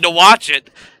body to watch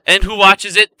it. And who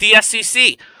watches it? The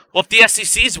SEC. Well, if the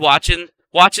SEC's watching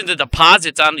the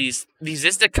deposits on these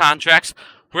ISDA contracts,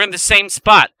 we're in the same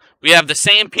spot. We have the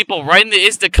same people writing the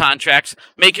ISDA contracts,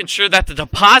 making sure that the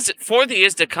deposit for the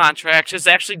ISDA contracts is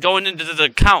actually going into the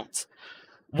accounts.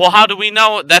 Well, how do we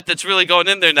know that that's really going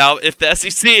in there now if the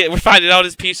SEC, we're finding out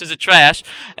as pieces of trash,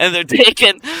 and they're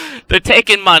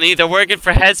taking money, they're working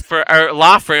for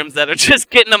law firms that are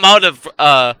just getting them out of,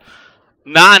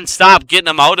 non-stop getting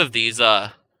them out of these,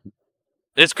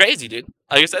 it's crazy, dude.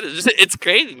 Like I said, it's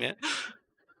crazy, man.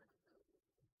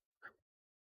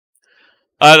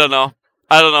 I don't know.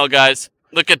 I don't know, guys.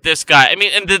 Look at this guy. I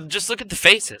mean, and just look at the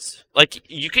faces. Like,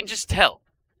 you can just tell.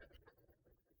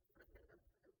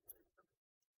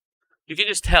 You can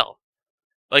just tell.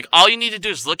 Like, all you need to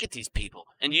do is look at these people,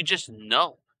 and you just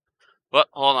know. Well,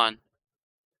 hold on.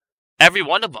 Every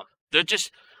one of them. They're just,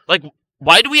 like,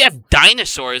 why do we have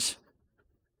dinosaurs?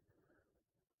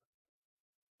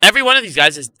 Every one of these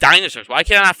guys is dinosaurs. Why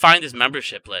can't I find his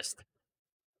membership list?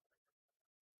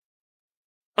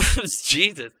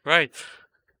 Jesus, right.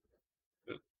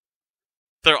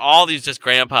 They're all these just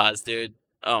grandpas, dude.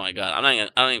 Oh my god, I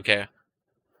don't even care.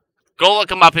 Go look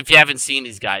them up if you haven't seen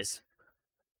these guys.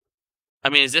 I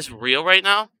mean, is this real right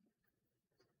now?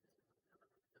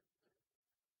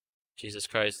 Jesus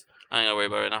Christ. I ain't gonna worry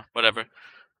about it right now. Whatever.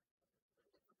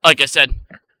 Like I said,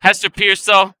 Hester Peirce,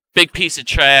 though, big piece of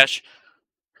trash.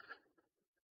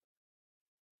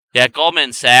 Yeah,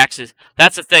 Goldman Sachs is.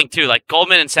 That's the thing, too. Like,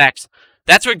 Goldman and Sachs.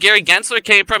 That's where Gary Gensler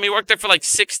came from. He worked there for like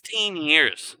 16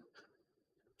 years.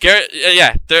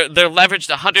 Yeah, they're leveraged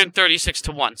 136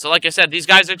 to 1. So, like I said, these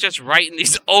guys are just writing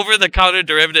these over-the-counter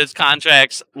derivatives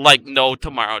contracts like no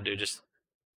tomorrow, dude. Just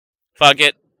fuck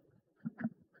it.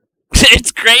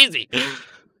 It's crazy.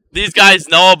 These guys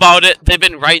know about it. They've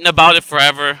been writing about it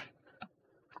forever.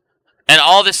 And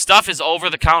all this stuff is over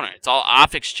the counter. It's all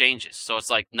off exchanges. So it's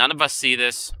like none of us see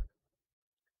this.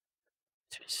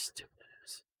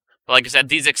 But like I said,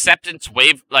 these acceptance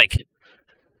wave, like,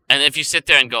 and if you sit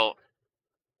there and go,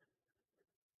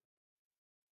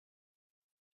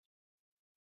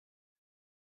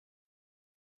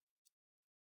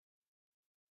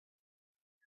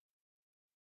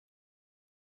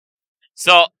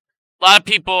 so a lot of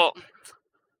people,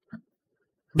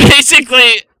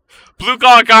 basically, blue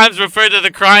collar crimes refer to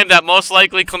the crime that most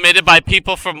likely committed by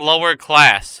people from lower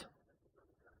class.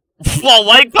 While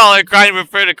white collar crime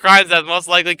refer to crimes that most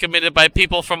likely committed by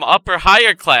people from upper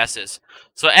higher classes.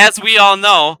 So as we all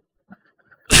know,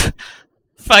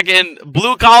 fucking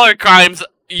blue collar crimes,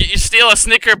 you steal a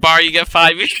Snicker bar, you get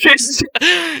 5 years.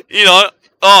 You know,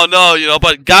 oh no, you know,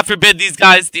 but God forbid these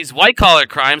guys, these white collar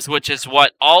crimes, which is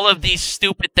what all of these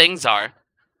stupid things are.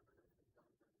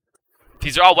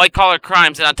 These are all white collar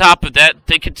crimes, and on top of that,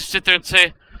 they could sit there and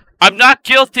say, I'm not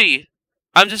guilty.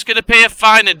 I'm just going to pay a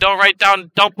fine and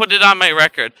don't put it on my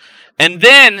record. And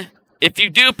then, if you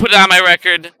do put it on my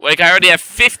record, like I already have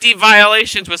 50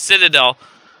 violations with Citadel,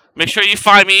 make sure you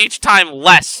fine me each time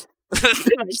less.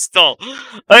 Still,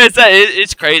 like I said,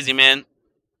 it's crazy, man.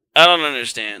 I don't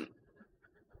understand.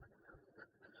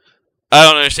 I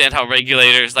don't understand how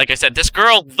regulators, like I said, this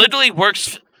girl literally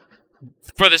works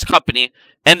for this company,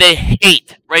 and they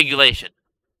hate regulation.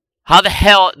 How the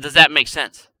hell does that make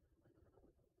sense?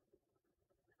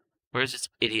 Where's this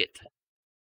idiot?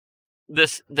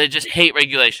 They just hate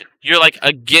regulation. You're like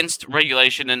against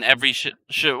regulation in every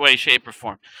way, shape, or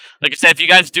form. Like I said, if you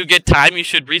guys do get time, you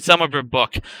should read some of her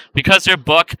book. Because her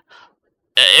book,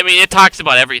 I mean, it talks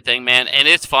about everything, man. And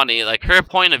it's funny. Like, her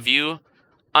point of view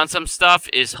on some stuff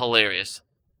is hilarious.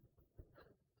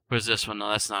 Where's this one? No,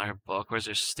 that's not her book. Where's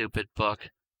her stupid book?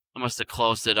 I must have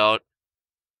closed it out.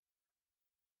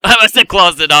 I must have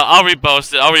closed it out. I'll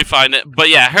repost it. I'll refine it. But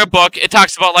yeah, her book, it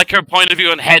talks about like her point of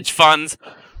view on hedge funds,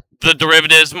 the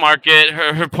derivatives market,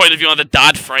 her point of view on the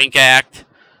Dodd-Frank Act.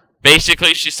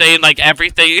 Basically, she's saying like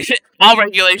everything, all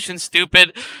regulation's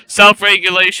stupid.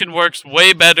 Self-regulation works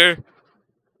way better.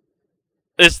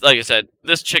 This, like I said,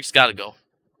 this chick's gotta go.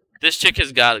 This chick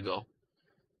has gotta go.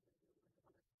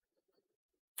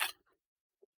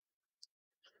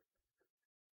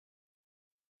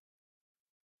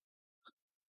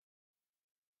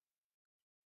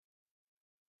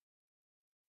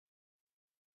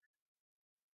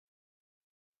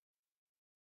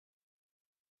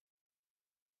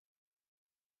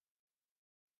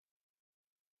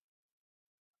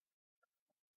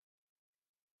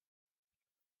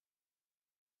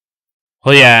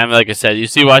 Well, yeah, and like I said, you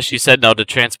see why she said no to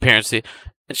transparency,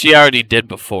 and she already did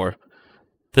before.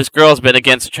 This girl's been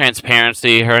against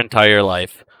transparency her entire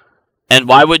life. And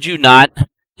why would you not?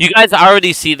 You guys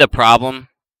already see the problem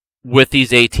with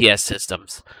these ATS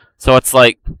systems. So it's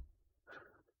like,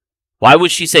 why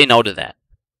would she say no to that?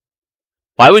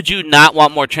 Why would you not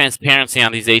want more transparency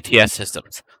on these ATS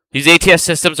systems? These ATS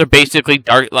systems are basically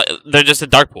dark, they're just a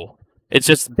dark pool. It's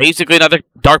just basically another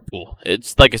dark pool.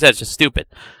 It's, like I said, it's just stupid.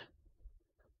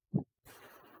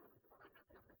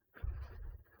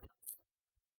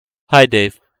 Hi,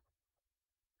 Dave.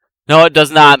 No, it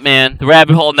does not, man. The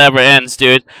rabbit hole never ends,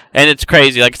 dude. And it's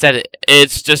crazy. Like I said,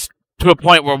 it's just to a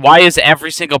point where why is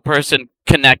every single person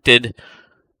connected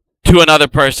to another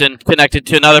person, connected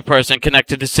to another person,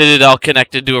 connected to Citadel,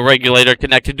 connected to a regulator,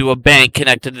 connected to a bank,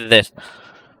 connected to this?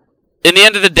 In the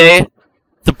end of the day,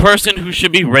 the person who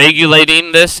should be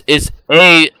regulating this is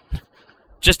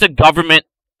just a government,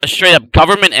 a straight-up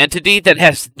government entity that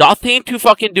has nothing to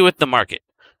fucking do with the market.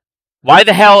 Why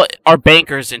the hell are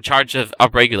bankers in charge of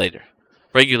regulation?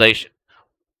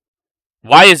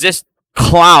 Why is this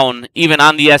clown even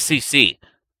on the SEC?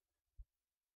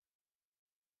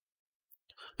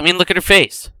 I mean, look at her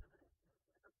face.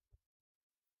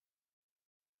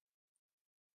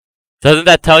 Doesn't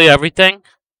that tell you everything?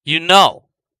 You know.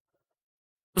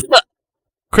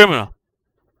 Criminal.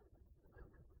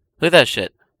 Look at that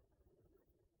shit.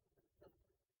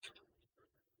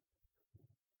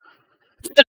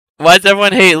 Why does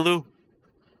everyone hate Lou?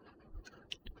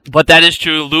 But that is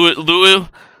true. Lou.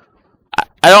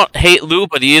 I don't hate Lou,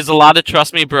 but he is a lot of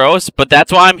trust me bros. But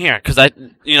that's why I'm here, because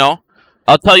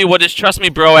I'll tell you what his trust me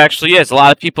bro actually is. A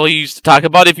lot of people used to talk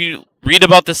about, if you read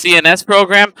about the CNS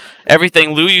program,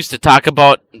 everything Lou used to talk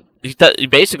about, he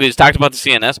basically just talked about the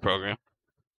CNS program.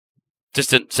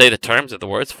 Just didn't say the terms of the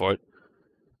words for it.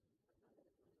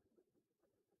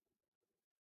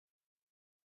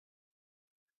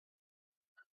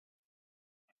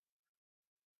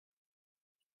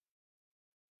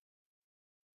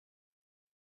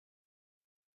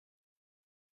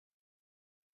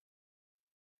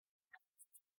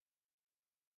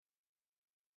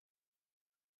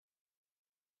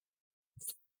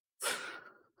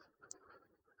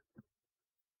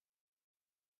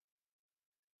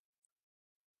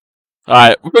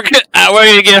 Alright, we're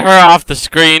gonna get her off the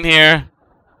screen here.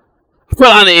 Put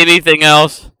on anything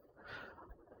else.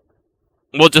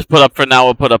 We'll just put up, for now,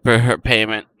 we'll put up her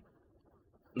payment.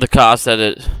 The cost that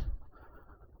it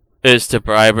is to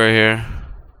bribe her here.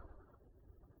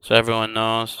 So everyone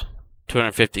knows.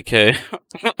 250K.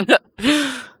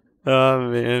 Oh,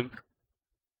 man.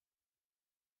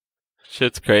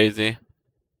 Shit's crazy. I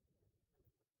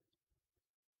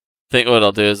think what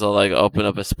I'll do is I'll, like, open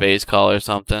up a space call or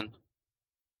something.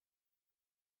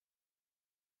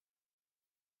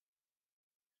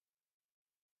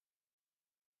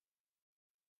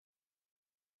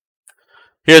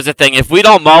 Here's the thing, if we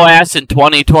don't mow ass in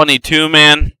 2022,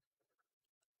 man,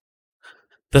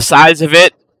 the size of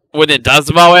it, when it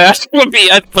does mow ass, would be,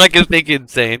 I fucking think,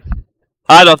 insane.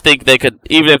 I don't think they could,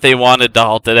 even if they wanted to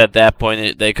halt it at that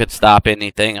point, they could stop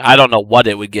anything. I don't know what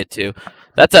it would get to.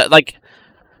 That's the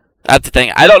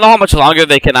thing. I don't know how much longer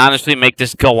they can honestly make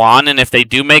this go on, and if they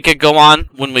do make it go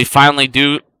on, when we finally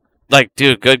do, like,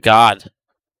 dude, good God.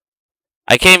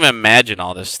 I can't even imagine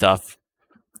all this stuff.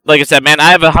 Like I said, man,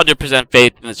 I have 100%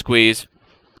 faith in the squeeze.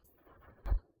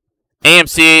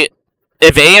 AMC,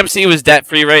 if AMC was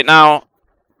debt-free right now,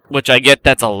 which I get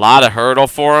that's a lot of hurdle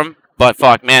for them, but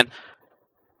fuck, man,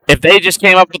 if they just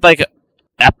came up with, like,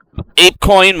 Ape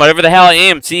Coin, whatever the hell,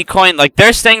 AMC Coin, like,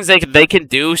 there's things they can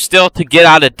do still to get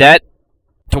out of debt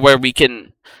to where we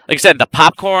can, like I said, the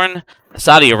popcorn,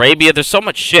 Saudi Arabia, there's so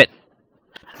much shit.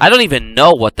 I don't even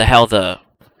know what the hell the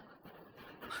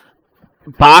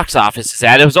box office is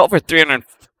at. It was over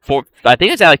 304. I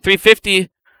think it's at like 350,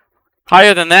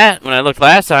 higher than that when I looked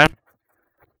last time.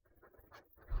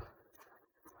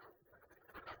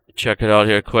 Check it out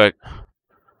here quick.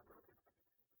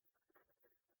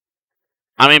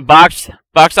 I mean, box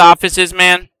offices,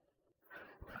 man,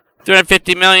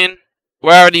 350 million.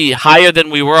 We're already higher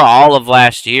than we were all of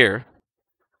last year,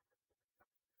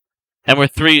 and we're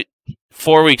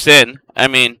 4 weeks in. I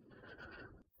mean,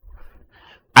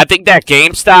 I think that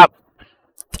GameStop,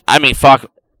 I mean,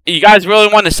 fuck. You guys really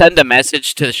want to send a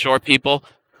message to the short people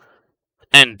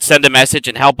and send a message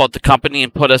and help out the company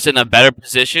and put us in a better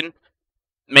position?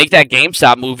 Make that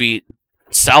GameStop movie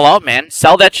sell out, man.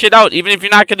 Sell that shit out. Even if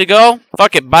you're not going to go,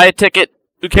 fuck it. Buy a ticket.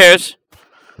 Who cares?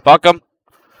 Fuck them.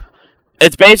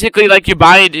 It's basically like you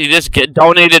just get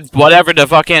donated whatever to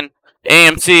fucking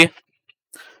AMC.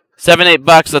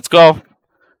 $7-8, let's go.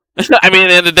 I mean, at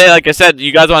the end of the day, like I said,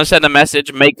 you guys want to send a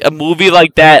message, make a movie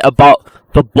like that about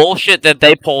the bullshit that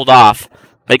they pulled off.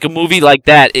 Make a movie like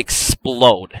that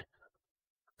explode.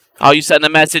 How you send a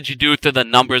message, you do it through the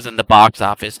numbers in the box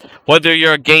office. Whether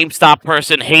you're a GameStop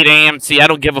person, hate AMC, I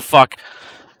don't give a fuck.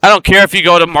 I don't care if you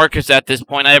go to Marcus at this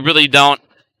point. I really don't.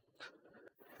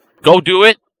 Go do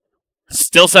it.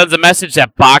 Still sends a message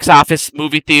that box office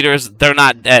movie theaters, they're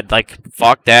not dead. Like,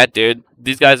 fuck that, dude.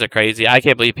 These guys are crazy. I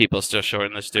can't believe people are still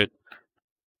shorting this, dude.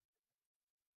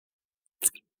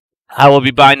 I will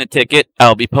be buying the ticket.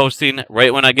 I'll be posting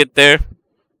right when I get there.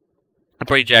 I'm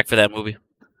pretty jacked for that movie.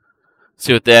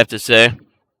 See what they have to say.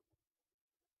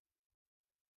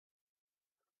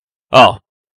 Oh.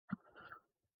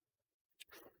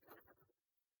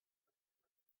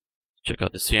 Check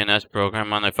out the CNS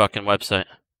program on their fucking website.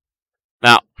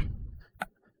 Now,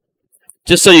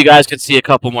 just so you guys can see a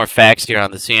couple more facts here on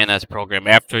the CNS program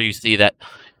after you see that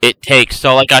it takes,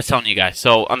 so like I was telling you guys,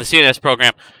 so on the CNS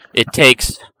program, it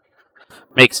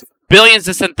makes billions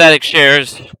of synthetic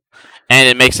shares, and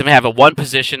it makes them have a one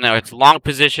position, now it's a long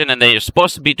position, and then you're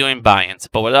supposed to be doing buy-ins.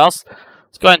 But what else?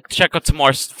 Let's go ahead and check out some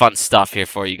more fun stuff here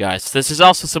for you guys. This is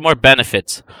also some more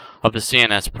benefits of the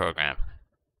CNS program.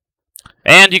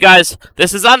 And you guys,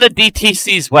 this is on the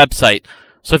DTC's website.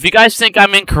 So if you guys think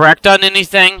I'm incorrect on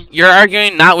anything, you're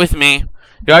arguing not with me.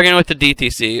 You're arguing with the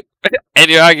DTC, and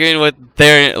you're arguing with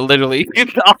their literally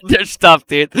all their stuff,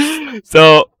 dude.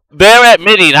 So they're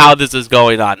admitting how this is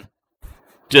going on.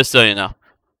 Just so you know.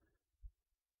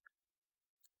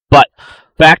 But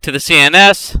back to the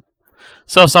CNS.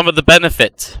 So some of the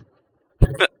benefits.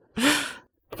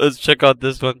 Let's check out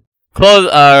this one.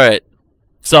 Alright.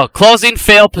 So closing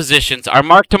fail positions are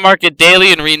marked to market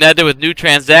daily and renetted with new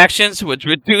transactions, which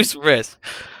reduce risk.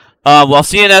 While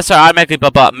CNS are automatically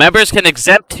blah blah. Members can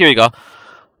exempt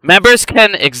Members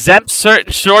can exempt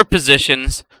certain short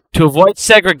positions to avoid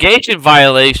segregation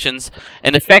violations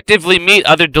and effectively meet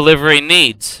other delivery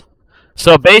needs.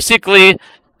 So basically,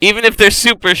 even if they're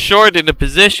super short in a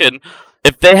position,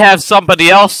 if they have somebody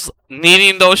else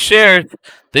needing those shares,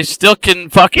 they still can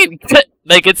fucking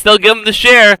they can still give them the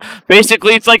share.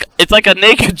 Basically, it's like a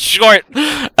naked short,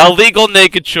 a legal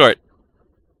naked short.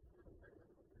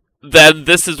 Then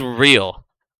this is real.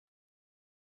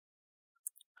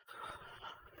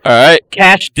 All right,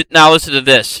 now listen to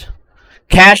this.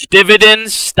 Cash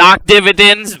dividends, stock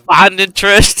dividends, bond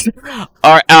interest,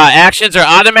 or actions are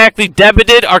automatically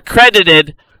debited or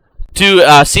credited to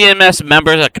CMS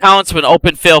members' accounts when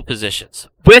open fail positions.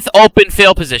 With open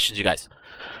fail positions, you guys.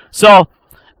 So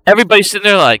everybody's sitting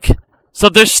there like, so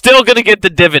they're still gonna get the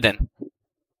dividend.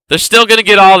 They're still gonna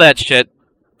get all that shit,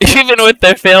 even with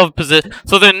their failed position.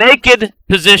 So their naked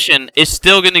position is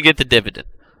still gonna get the dividend.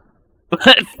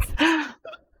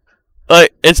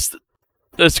 Like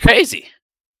it's crazy.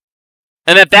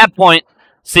 And at that point,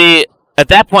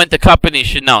 the company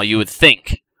should know. You would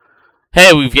think,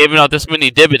 hey, we've given out this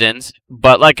many dividends,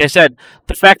 but like I said,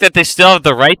 the fact that they still have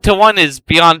the right to one is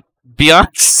beyond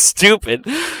stupid.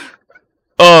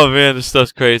 Oh man, this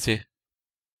stuff's crazy.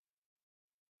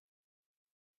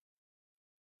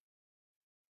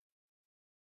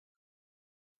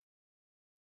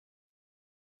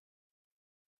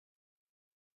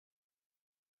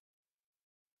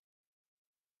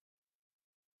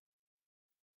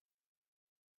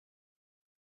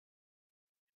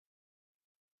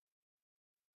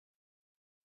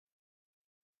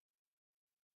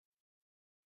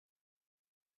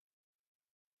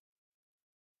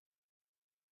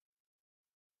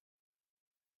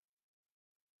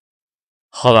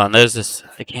 Hold on, there's this.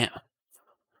 I can't.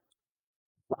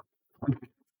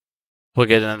 We'll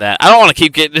get into that. I don't want to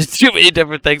keep getting into too many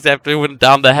different things after we went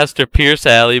down the Hester Peirce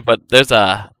alley, but there's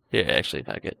a. Here, actually, if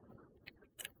I get.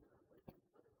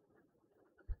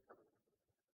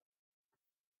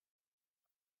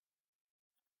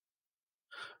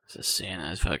 Just seeing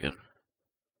as fucking.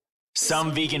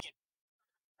 Some vegan.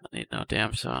 I need no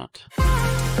damn sound.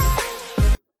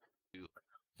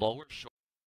 Lower short.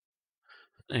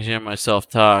 I hear myself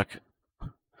talk.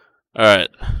 Alright.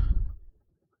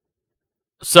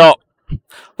 So,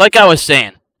 like I was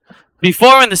saying,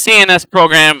 before when the CNS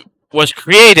program was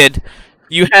created,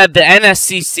 you had the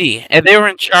NSCC, and they were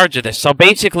in charge of this. So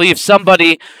basically, if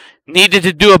somebody needed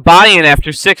to do a buy-in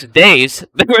after 6 days,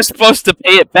 they were supposed to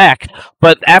pay it back.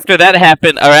 But after that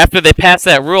happened, or after they passed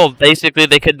that rule, basically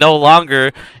they could no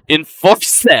longer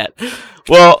enforce that.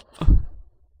 Well,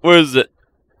 where is it?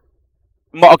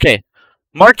 Okay.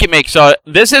 Market make. So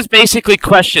this is basically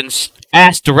questions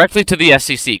asked directly to the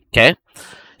SEC. Okay,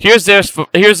 here's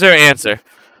their answer.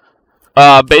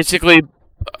 Basically,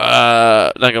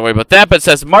 not gonna worry about that. But it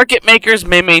says market makers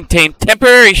may maintain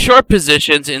temporary short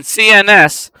positions in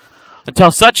CNS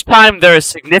until such time there is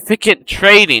significant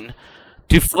trading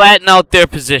to flatten out their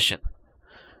position.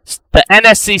 The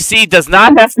NSCC does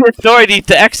not have the authority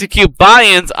to execute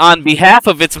buy-ins on behalf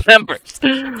of its members.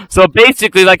 So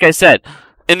basically, like I said.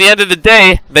 In the end of the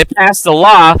day, they passed a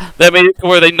law that made it to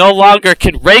where they no longer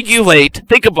can regulate.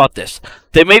 Think about this.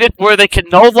 They made it where they can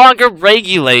no longer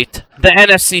regulate the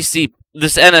NSCC,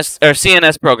 this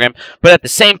CNS program, but at the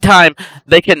same time,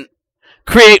 they can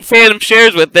create phantom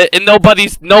shares with it, and nobody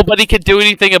can do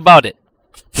anything about it.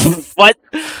 What?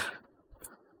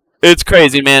 It's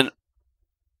crazy, man.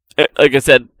 Like I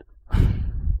said,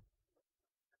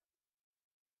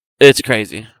 it's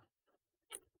crazy.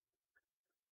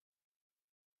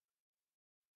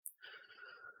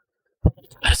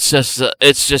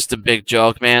 It's just a big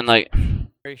joke, man. Like,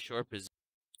 very short position.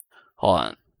 Hold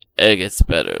on, it gets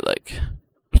better. Like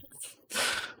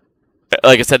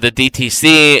I said, the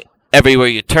DTC. Everywhere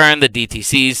you turn, the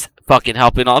DTC's fucking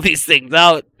helping all these things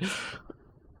out.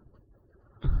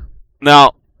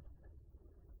 Now,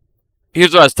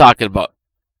 here's what I was talking about.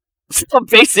 So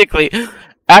basically,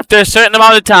 after a certain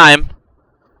amount of time,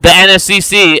 the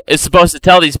NSCC is supposed to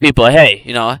tell these people, hey,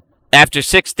 you know, after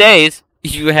 6 days.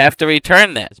 You have to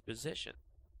return that position.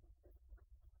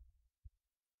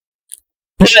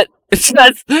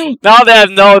 But now they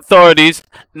have no authorities.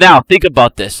 Now, think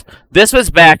about this. This was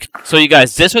back, so you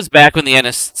guys, this was back when the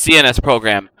CNS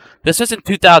program. This was in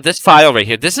 2000, this file right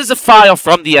here. This is a file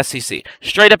from the SEC.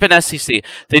 Straight up in SEC.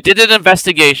 They did an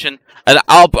investigation, and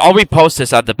I'll repost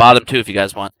this at the bottom too if you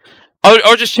guys want.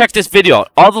 Or just check this video.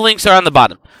 All the links are on the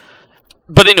bottom.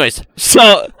 But anyways,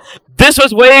 so this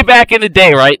was way back in the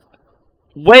day, right?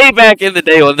 Way back in the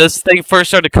day when this thing first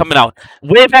started coming out.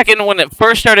 Way back in when it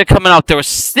first started coming out, there were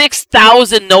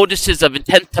 6,000 notices of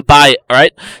intent to buy it,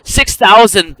 alright?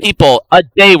 6,000 people a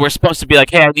day were supposed to be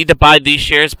like, hey, I need to buy these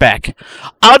shares back.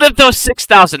 Out of those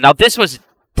 6,000, now this was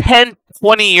 10,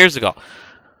 20 years ago.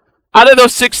 Out of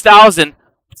those 6,000,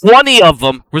 20 of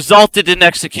them resulted in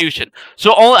execution.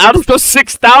 So out of those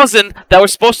 6,000 that were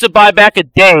supposed to buy back a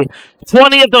day,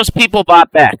 20 of those people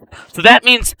bought back. So that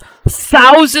means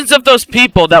thousands of those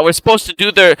people that were supposed to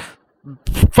do their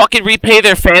fucking repay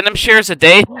their Phantom shares a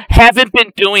day haven't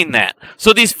been doing that.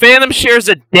 So these Phantom shares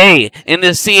a day in the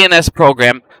CNS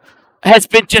program has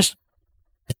been just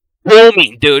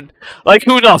booming, dude. Like,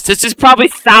 who knows? This is probably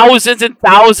thousands and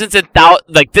thousands and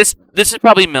like this is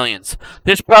probably millions.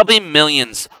 There's probably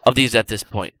millions of these at this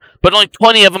point. But only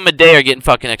 20 of them a day are getting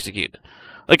fucking executed.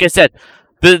 Like I said,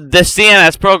 the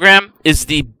CNS program is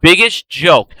the biggest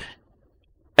joke.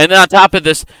 And then on top of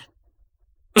this,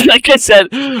 like I said,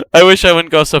 I wish I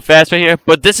wouldn't go so fast right here,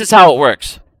 but this is how it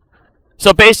works.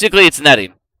 So basically it's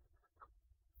netting.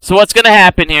 So what's going to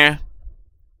happen here?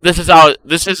 This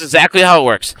is exactly how it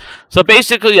works. So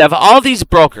basically, you have all these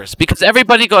brokers, because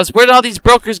everybody goes, where do all these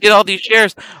brokers get all these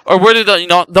shares, or where do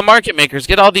the market makers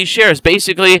get all these shares?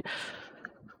 Basically,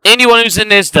 anyone who's in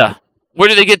ISDA, where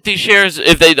do they get these shares?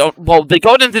 If they don't, well, they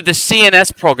go into the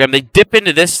CNS program. They dip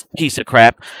into this piece of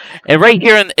crap, and right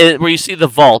here where you see the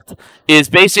vault is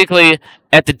basically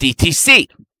at the DTC.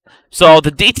 So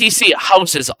the DTC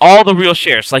houses all the real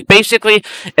shares. Like basically,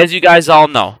 as you guys all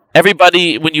know,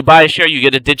 everybody, when you buy a share, you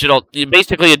get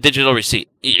basically a digital receipt.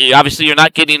 Obviously, you're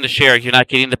not getting the share, you're not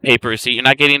getting the paper receipt, you're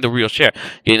not getting the real share,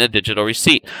 you're getting a digital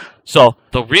receipt. So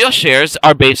the real shares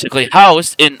are basically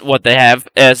housed in what they have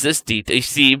as this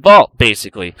DTC vault,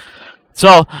 basically.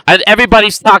 So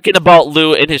everybody's talking about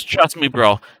Lou and his Trust Me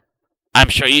Bro. I'm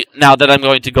sure now that I'm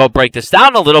going to go break this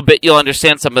down a little bit, you'll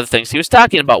understand some of the things he was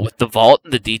talking about with the vault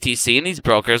and the DTC and these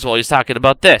brokers while he's talking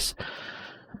about this.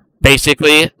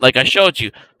 Basically, like I showed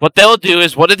you, what they'll do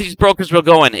is one of these brokers will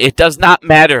go in. It does not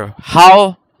matter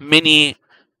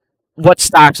what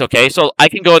stocks, okay? So I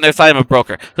can go in there if I'm a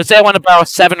broker. Let's say I want to borrow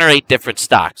 7 or 8 different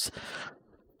stocks.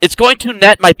 It's going to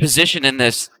net my position in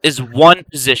this is one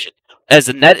position. As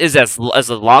a net is as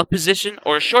a long position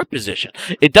or a short position.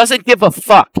 It doesn't give a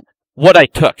fuck what I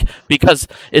took, because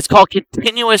it's called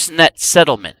continuous net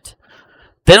settlement.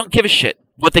 They don't give a shit.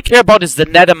 What they care about is the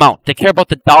net amount. They care about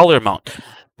the dollar amount.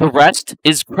 The rest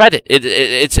is credit.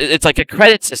 It's like a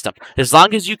credit system. As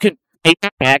long as you can pay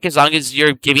it back, as long as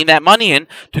you're giving that money in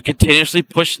to continuously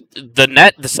push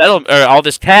the settlement, or all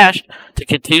this cash to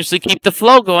continuously keep the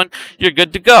flow going, you're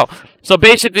good to go. So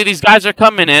basically, these guys are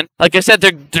coming in. Like I said,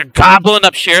 they're gobbling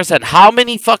up shares at how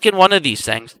many fucking one of these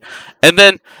things, and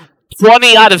then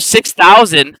 20 out of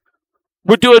 6,000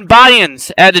 were doing buy-ins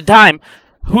at a time.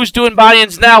 Who's doing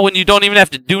buy-ins now when you don't even have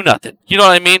to do nothing? You know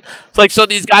what I mean? It's like, so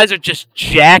these guys are just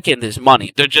jacking this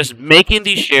money. They're just making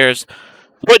these shares,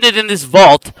 putting it in this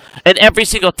vault, and every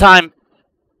single time.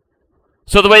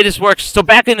 So the way this works, so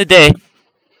back in the day,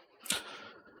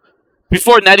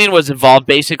 before netting was involved,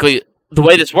 basically, the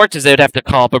way this worked is they would have to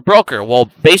call up a broker.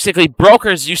 Well, basically,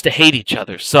 brokers used to hate each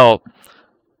other. So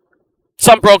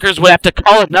some brokers would have to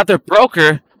call another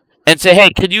broker and say,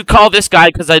 hey, can you call this guy?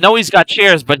 Because I know he's got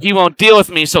shares, but he won't deal with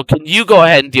me, so can you go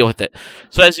ahead and deal with it?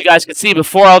 So as you guys can see,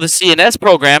 before all the CNS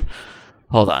program,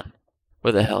 hold on,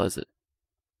 where the hell is it?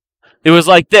 It was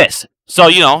like this. So,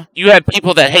 you had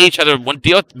people that hate each other and wouldn't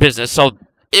deal with the business, so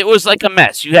it was like a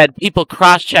mess. You had people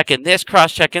cross-checking this,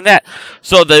 cross-checking that.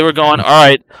 So they were going, all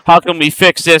right, how can we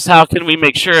fix this? How can we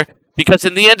make sure? Because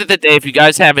in the end of the day, if you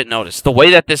guys haven't noticed, the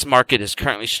way that this market is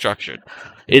currently structured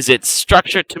is it's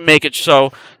structured to make it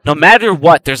so no matter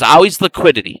what, there's always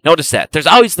liquidity. Notice that. There's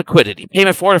always liquidity.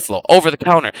 Payment for order flow,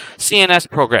 over-the-counter, CNS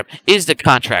program, ISDA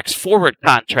contracts, forward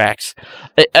contracts.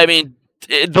 I mean,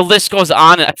 the list goes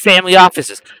on. Family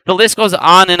offices. The list goes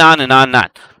on and on and on and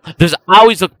on. There's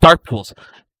always dark pools.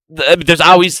 There's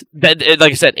always, like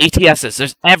I said, ATSs.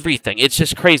 There's everything. It's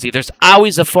just crazy. There's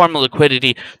always a form of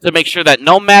liquidity to make sure that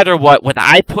no matter what, when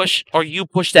I push or you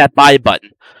push that buy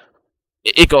button,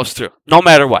 it goes through, no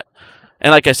matter what.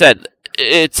 And like I said,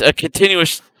 it's a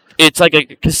continuous, it's like a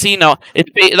casino.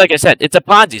 Like I said, it's a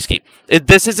Ponzi scheme.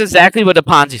 This is exactly what a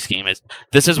Ponzi scheme is.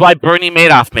 This is why Bernie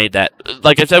Madoff made that.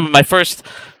 Like I said, with my first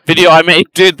video I made,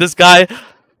 dude, this guy,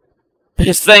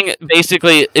 his thing,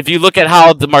 basically, if you look at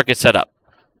how the market's set up,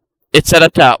 it's set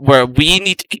up to where we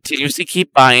need to continuously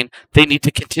keep buying. They need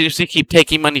to continuously keep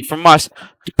taking money from us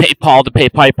to pay Paul, to pay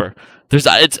Piper.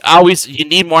 It's always, you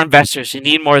need more investors, you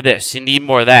need more this, you need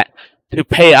more that to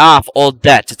pay off old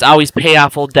debts. It's always pay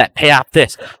off old debt, pay off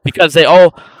this, because they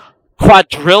owe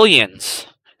quadrillions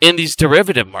in these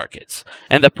derivative markets.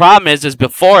 And the problem is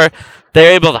before,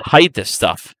 they're able to hide this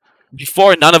stuff.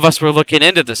 Before, none of us were looking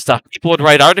into this stuff. People would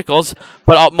write articles,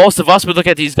 but most of us would look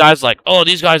at these guys like, oh,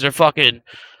 these guys are fucking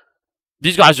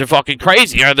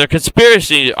crazy, or they're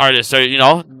conspiracy artists, or, you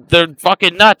know, they're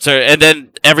fucking nuts, and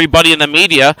then everybody in the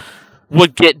media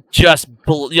would get just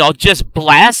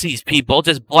blast these people,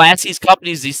 just blast these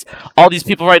companies, all these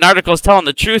people writing articles telling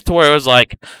the truth, to where it was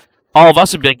like, all of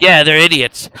us would be like, yeah, they're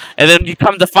idiots. And then you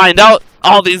come to find out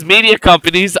all these media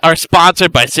companies are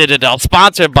sponsored by Citadel,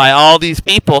 sponsored by all these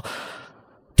people,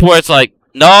 to where it's like,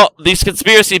 no, these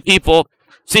conspiracy people.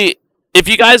 See, if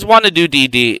you guys want to do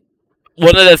DD,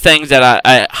 one of the things that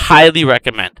I highly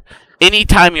recommend,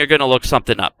 anytime you're going to look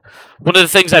something up, one of the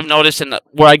things I've noticed and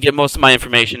where I get most of my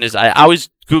information is I always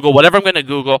Google whatever I'm going to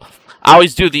Google. I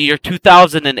always do the year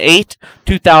 2008,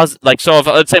 2000. Like, so if,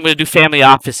 let's say I'm going to do family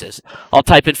offices. I'll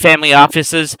type in family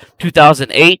offices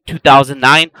 2008,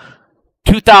 2009,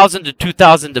 2000 to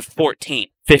 2014,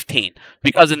 15.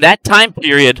 Because in that time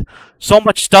period, so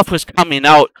much stuff was coming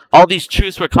out. All these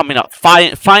truths were coming out.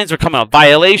 Fines were coming out.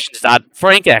 Violations on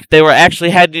Frank Act. They were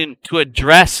actually having to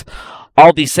address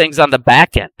all these things on the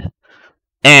back end.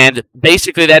 And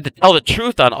basically, they had to tell the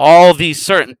truth on all these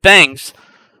certain things,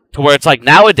 to where it's like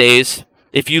nowadays,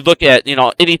 if you look at, you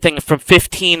know, anything from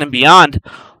 15 and beyond,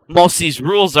 most of these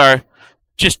rules are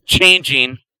just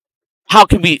changing. How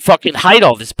can we fucking hide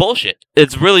all this bullshit?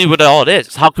 It's really what all it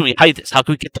is. How can we hide this? How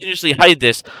can we continuously hide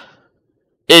this?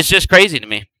 It's just crazy to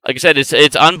me. Like I said,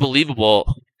 it's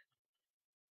unbelievable.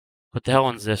 What the hell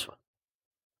one's this one?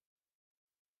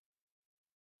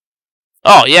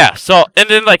 Oh, yeah. So, and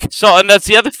then, like, so, and that's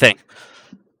the other thing.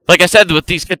 Like I said, with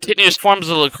these continuous forms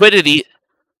of liquidity,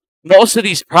 most of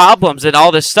these problems and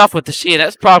all this stuff with the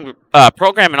CNS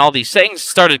program and all these things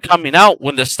started coming out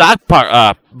when the stock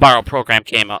borrow program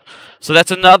came out. So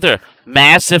that's another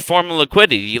massive form of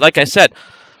liquidity. Like I said,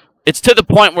 it's to the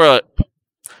point where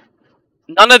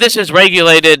none of this is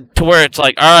regulated to where it's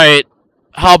like, all right,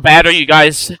 how bad are you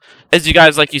guys? As you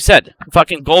guys, like you said,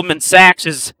 fucking Goldman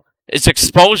Sachs its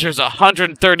exposure is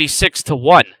 136 to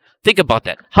 1. Think about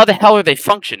that. How the hell are they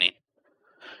functioning?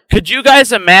 Could you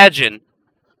guys imagine?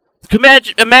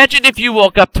 Imagine if you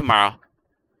woke up tomorrow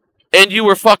and you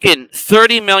were fucking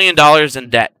 $30 million in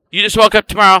debt. You just woke up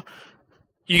tomorrow.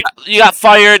 You got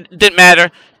fired. Didn't matter.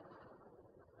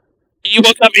 You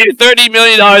woke up, you're $30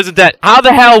 million in debt. How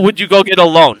the hell would you go get a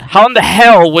loan? How in the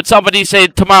hell would somebody say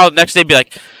tomorrow, the next day, be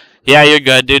like, yeah, you're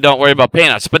good, dude. Don't worry about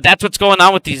paying us. But that's what's going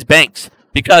on with these banks.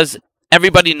 Because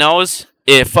everybody knows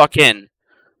if fucking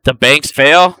the banks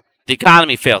fail, the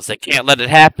economy fails. They can't let it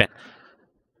happen.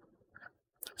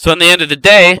 So in the end of the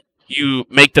day, you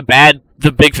make the banks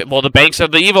are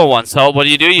the evil ones. So what do?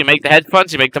 You make the hedge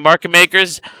funds, you make the market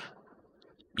makers,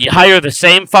 you hire the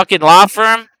same fucking law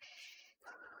firm.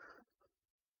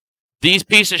 These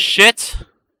pieces of shit.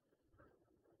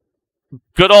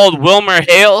 Good old Wilmer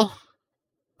Hale,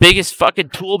 biggest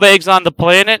fucking tool bags on the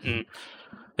planet, and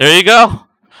there you go.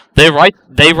 They write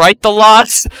the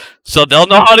laws, so they'll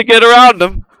know how to get around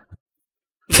them.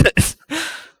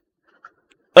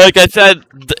 Like I said,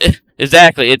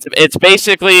 exactly. It's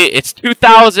basically, it's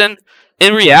 2000.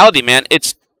 In reality, man,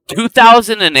 it's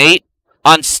 2008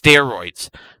 on steroids.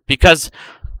 Because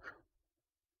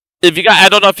if you got, I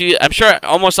don't know if you, I'm sure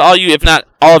almost all you, if not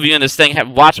all of you in this thing, have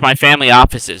watched My Family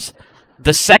Offices.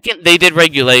 The second they did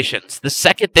regulations, the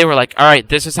second they were like, all right,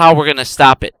 this is how we're gonna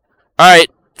stop it. All right,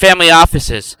 family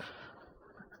offices.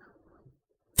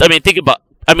 I mean, think about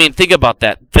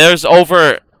that. There's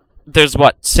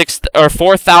what,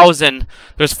 4,000.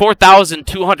 There's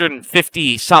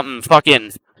 4,250 something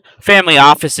fucking family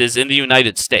offices in the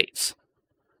United States.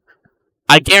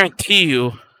 I guarantee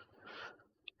you,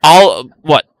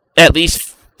 at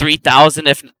least 3,000,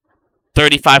 if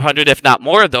 3,500, if not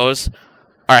more of those,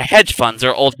 are hedge funds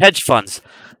or old hedge funds.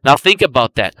 Now think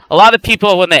about that. A lot of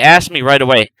people, when they ask me right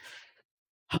away,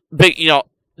 but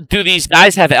do these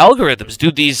guys have algorithms?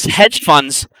 Do these hedge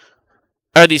funds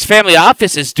or these family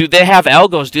offices, do they have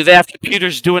algos? Do they have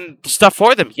computers doing stuff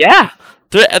for them? Yeah,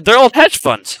 they're old hedge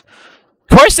funds.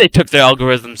 Of course they took their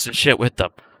algorithms and shit with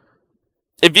them.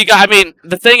 If you got, I mean,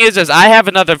 the thing is I have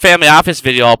another family office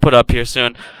video I'll put up here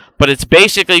soon. But it's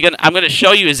basically I'm gonna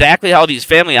show you exactly how these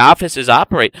family offices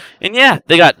operate. And yeah,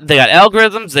 they got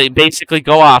algorithms. They basically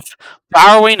go off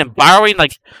borrowing and borrowing.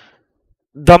 Like,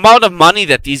 the amount of money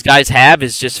that these guys have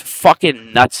is just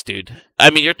fucking nuts, dude.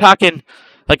 I mean, you're talking,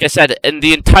 like I said, in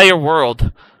the entire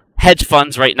world, hedge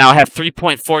funds right now have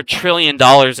 $3.4 trillion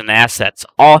in assets.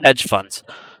 All hedge funds.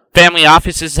 Family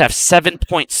offices have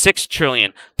 $7.6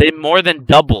 trillion. They more than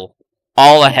double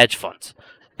all the hedge funds.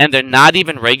 And they're not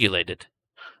even regulated.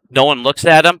 No one looks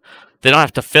at them. They don't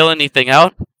have to fill anything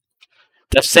out.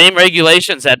 The same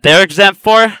regulations that they're exempt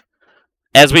for,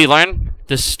 as we learned,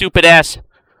 the stupid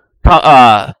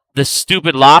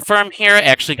law firm here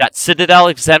actually got Citadel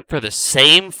exempt for the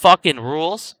same fucking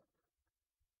rules.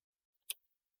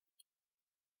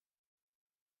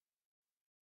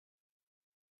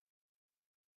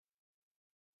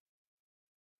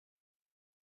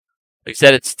 Like I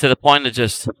said, it's to the point of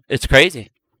just, it's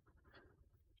crazy.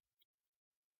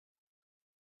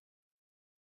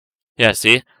 Yeah,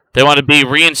 see? They want to be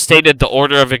reinstated the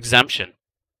order of exemption.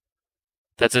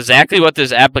 That's exactly what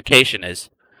this application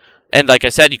is. And like I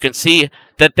said, you can see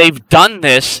that they've done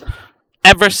this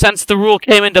ever since the rule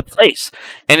came into place.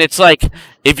 And it's like,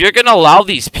 if you're going to allow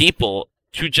these people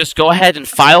to just go ahead and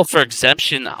file for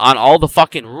exemption on all the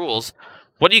fucking rules,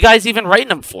 what are you guys even writing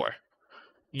them for?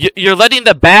 You're letting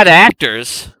the bad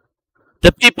actors,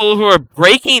 the people who are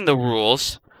breaking the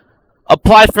rules,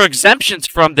 apply for exemptions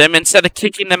from them instead of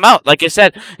kicking them out. Like I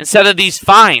said, instead of these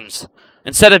fines,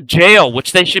 instead of jail,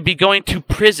 which they should be going to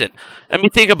prison. I mean,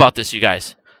 think about this, you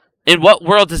guys. In what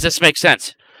world does this make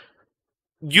sense?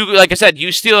 Like I said,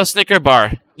 you steal a Snicker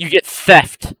bar, you get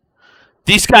theft.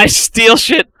 These guys steal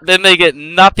shit, then they get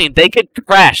nothing. They could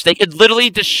crash. They could literally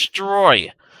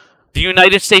destroy the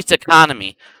United States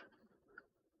economy.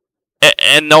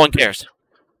 And no one cares.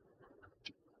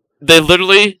 They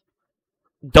literally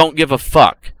don't give a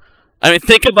fuck. I mean,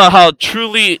 think about how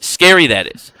truly scary that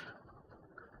is.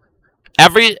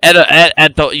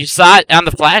 You saw it on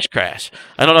the Flash crash.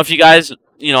 I don't know if you guys,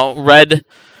 read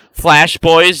Flash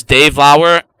Boys. Dave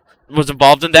Lauer was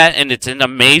involved in that, and it's an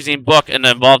amazing book and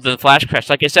involved in the Flash crash.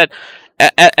 Like I said,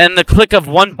 and the click of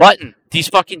one button, these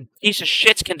fucking piece of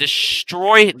shits can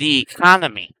destroy the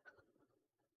economy.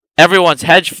 Everyone's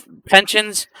hedge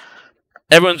pensions,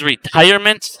 everyone's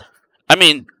retirements. I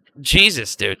mean,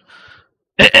 Jesus, dude.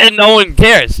 And no one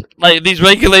cares. Like, these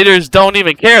regulators don't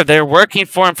even care. They're working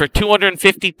for him for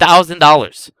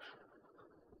 $250,000.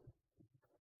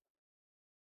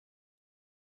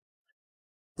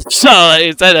 So, like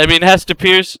I said, I mean, Hester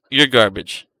Peirce, you're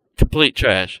garbage. Complete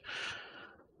trash.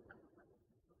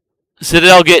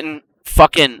 Citadel getting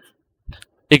fucking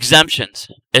exemptions.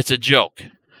 It's a joke.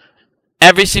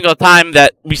 Every single time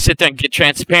that we sit there and get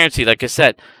transparency, like I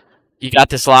said, you got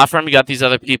this law firm, you got these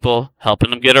other people helping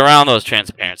them get around those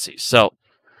transparencies. So,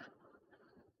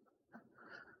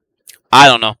 I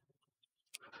don't know.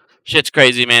 Shit's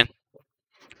crazy, man.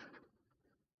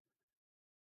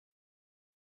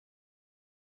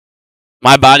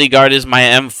 My bodyguard is my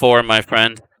M4, my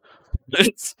friend.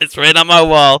 It's right on my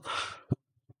wall.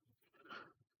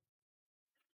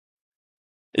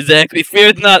 Exactly.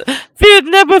 Fear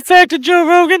never affected Joe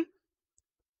Rogan.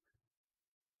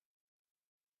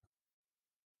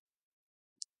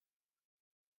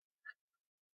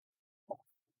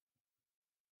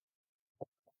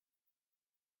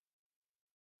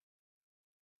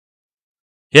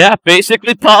 Yeah,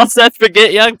 basically, Paul said,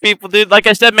 forget young people, dude. Like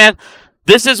I said, man,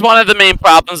 this is one of the main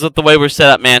problems with the way we're set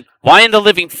up, man. Why in the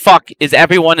living fuck is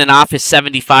everyone in office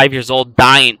 75 years old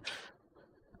dying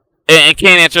and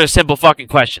can't answer a simple fucking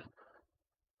question?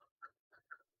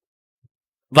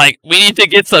 Like, we need to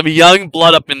get some young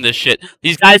blood up in this shit.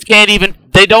 These guys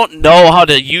they don't know how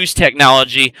to use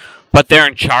technology, but they're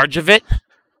in charge of it.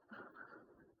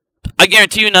 I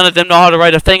guarantee you none of them know how to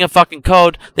write a thing of fucking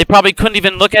code. They probably couldn't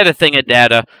even look at a thing of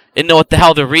data and know what the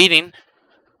hell they're reading.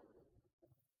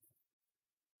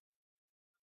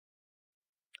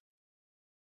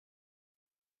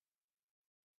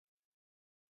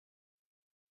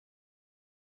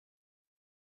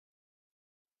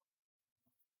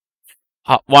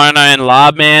 Why aren't I in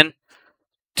Lob, man?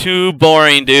 Too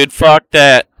boring, dude. Fuck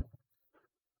that.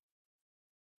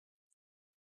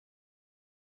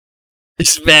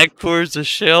 Is Magpour's a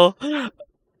shill?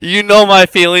 You know my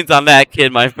feelings on that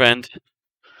kid, my friend.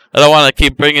 I don't want to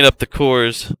keep bringing up the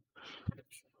cores.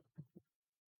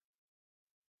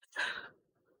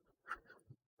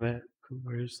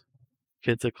 Magpour's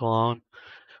kid's a clown.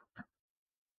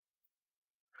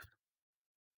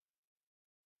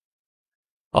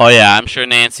 Oh yeah, I'm sure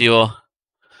Nancy will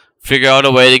figure out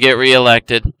a way to get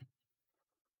reelected.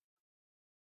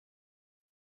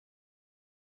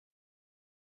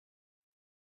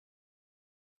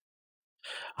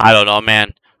 I don't know,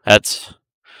 man. It's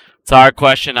a hard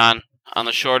question on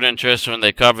the short interest when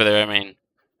they cover there. I mean,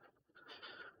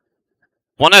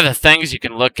 one of the things you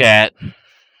can look at.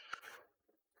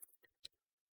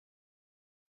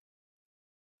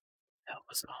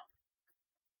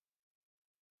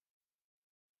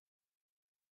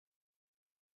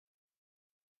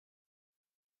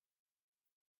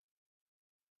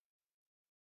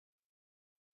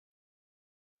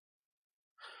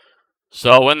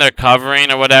 So when they're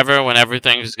covering or whatever, when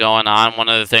everything's going on, one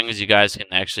of the things you guys can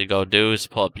actually go do is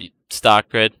pull up stock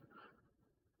grid,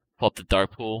 pull up the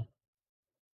dark pool,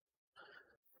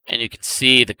 and you can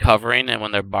see the covering and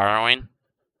when they're borrowing.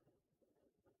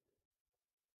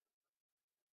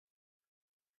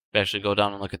 You actually go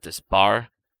down and look at this bar.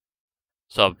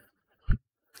 So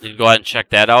you can go ahead and check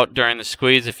that out during the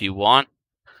squeeze if you want.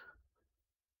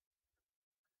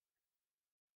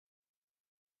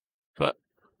 But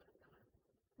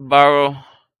borrow,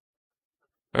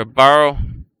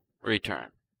 return.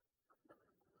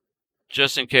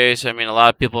 Just in case, I mean, a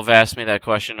lot of people have asked me that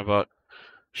question about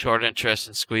short interest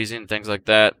and squeezing and things like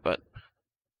that, but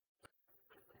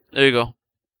there you go.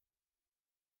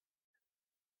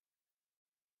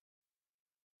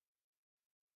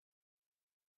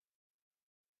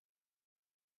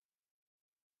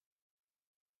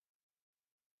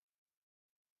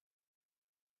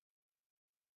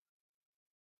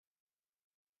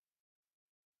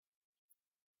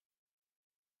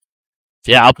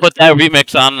 Yeah, I'll put that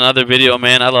remix on another video,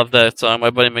 man. I love that song.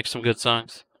 My buddy makes some good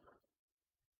songs.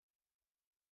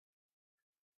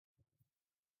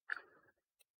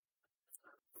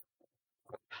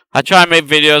 I try and make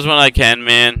videos when I can,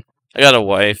 man. I got a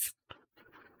wife.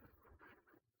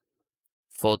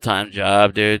 Full-time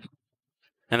job, dude.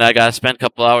 And I gotta spend a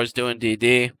couple hours doing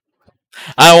DD.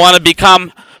 I don't want to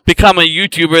become a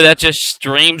YouTuber that just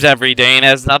streams every day and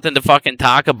has nothing to fucking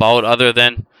talk about other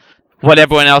than what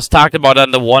everyone else talked about on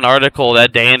the one article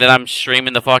that day, and then I'm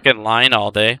streaming the fucking line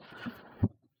all day.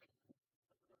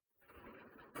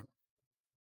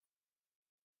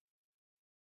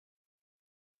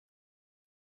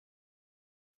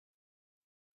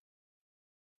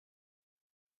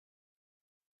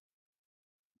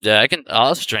 Yeah,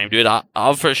 I'll stream, dude.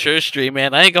 I'll for sure stream,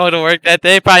 man. I ain't going to work that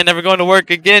day. Probably never going to work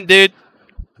again, dude.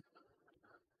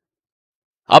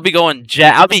 I'll be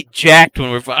jacked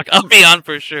when I'll be on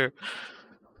for sure.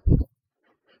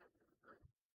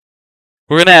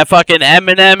 We're gonna have fucking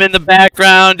Eminem in the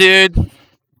background, dude.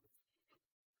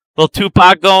 Little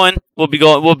Tupac going. We'll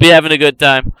be having a good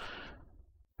time.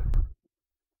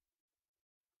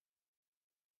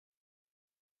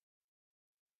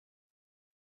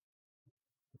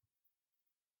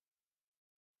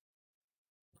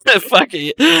 Fuck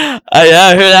it.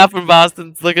 I heard out from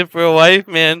Boston's looking for a wife,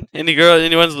 man.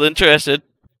 Anyone's interested.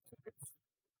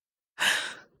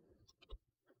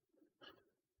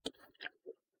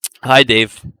 Hi,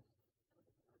 Dave.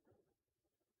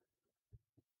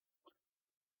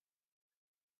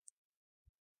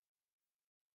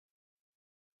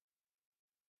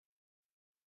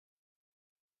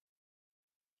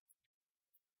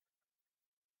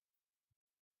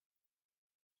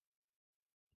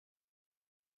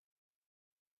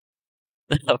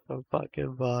 From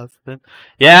fucking Boston.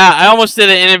 Yeah, I almost did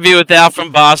an interview with Al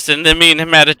from Boston. Then me and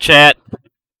him had a chat.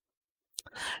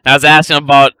 I was asking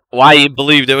about why he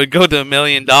believed it would go to $1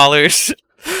 million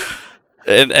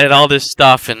and all this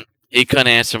stuff, and he couldn't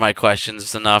answer my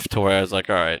questions enough to where I was like,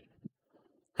 all right.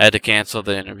 I had to cancel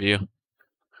the interview.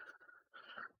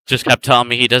 Just kept telling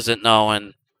me he doesn't know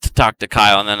and to talk to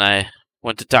Kyle, and then I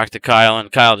went to talk to Kyle, and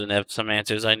Kyle didn't have some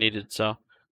answers I needed, so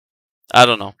I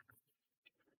don't know.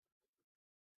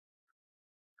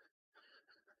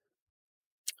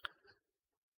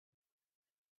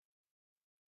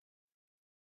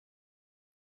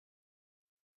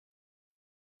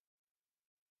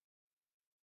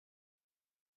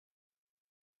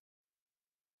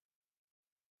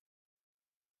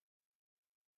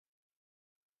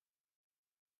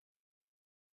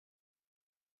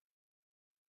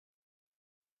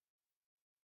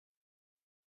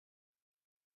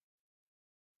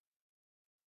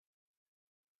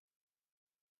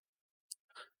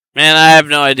 Man, I have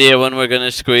no idea when we're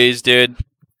gonna squeeze, dude.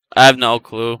 I have no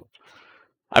clue.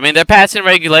 I mean, they're passing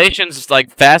regulations like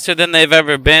faster than they've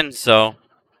ever been, so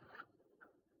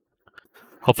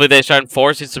hopefully they start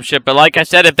enforcing some shit. But like I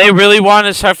said, if they really want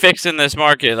to start fixing this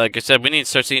market, like I said, we need to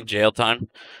start seeing jail time.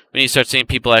 We need to start seeing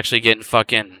people actually getting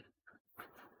fucking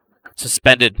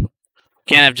suspended.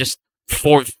 Can't have just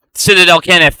Citadel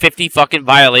can't have 50 fucking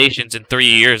violations in 3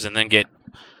 years and then get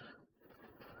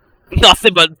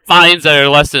nothing but fines that are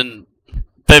less than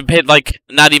They've paid like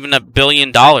not even $1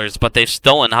 billion, but they've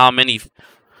stolen how many?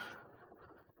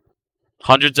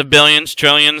 Hundreds of billions,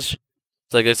 trillions.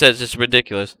 Like I said, it's just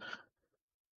ridiculous.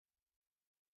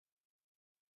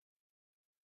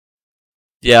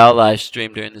 Yeah, I'll live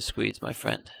stream during the squeeze, my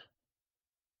friend.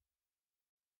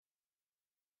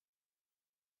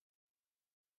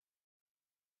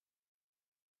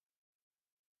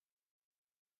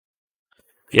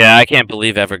 Yeah, I can't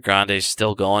believe Evergrande's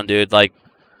still going, dude. Like,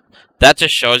 that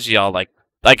just shows y'all, like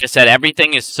I said,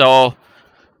 everything is so.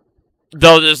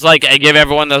 Though there's like, I give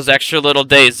everyone those extra little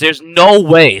days. There's no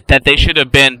way that they should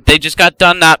have been. They just got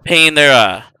done not paying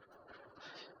their,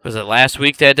 was it last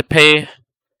week they had to pay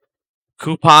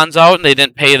coupons out and they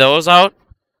didn't pay those out?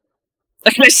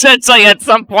 Like I said, it's like at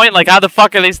some point, like, how the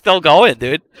fuck are they still going,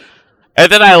 dude?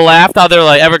 And then I laughed how they're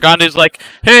like, Evergrande's like,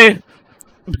 hey,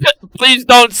 please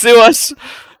don't sue us.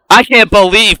 I can't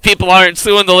believe people aren't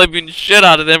suing the living shit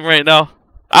out of them right now.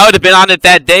 I would have been on it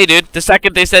that day, dude. The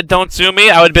second they said don't sue me,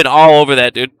 I would have been all over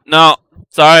that, dude. No,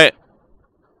 sorry.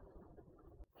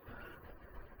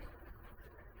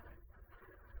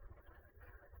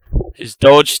 Is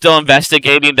Doge still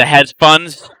investigating the hedge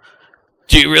funds?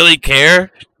 Do you really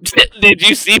care? Did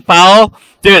you see Powell?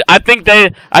 Dude, I think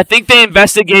they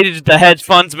investigated the hedge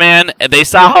funds, man, and they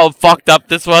saw how fucked up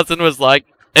this was and was like,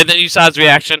 and then you saw his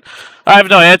reaction. I have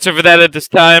no answer for that at this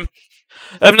time.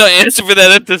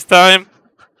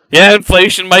 Yeah,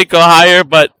 inflation might go higher,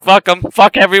 but fuck them.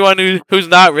 Fuck everyone who's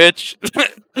not rich.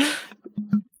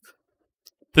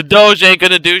 The Doge ain't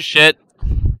gonna do shit.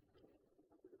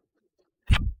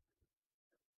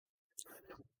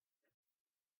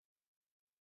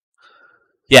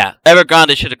 Yeah,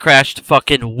 Evergrande should have crashed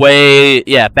fucking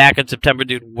back in September,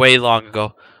 dude, way long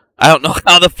ago. I don't know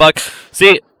how the fuck.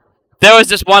 See, there was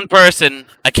this one person,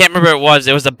 I can't remember who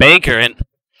it was a banker, and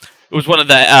it was one of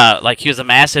the, he was a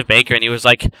massive banker, and he was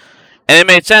like, and it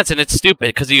made sense, and it's stupid,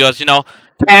 because he goes,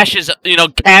 cash is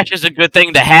a good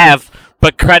thing to have,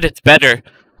 but credit's better.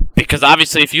 Because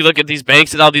obviously, if you look at these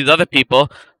banks and all these other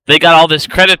people, they got all this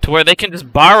credit to where they can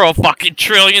just borrow fucking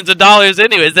trillions of dollars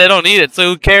anyways. They don't need it, so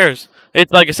who cares?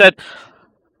 It's like I said,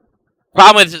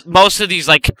 problem is most of these,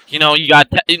 you got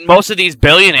most of these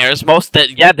billionaires,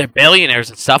 they're billionaires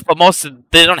and stuff, but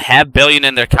they don't have billion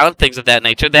in their account, things of that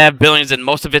nature. They have billions, and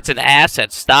most of it's in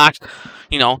assets, stocks,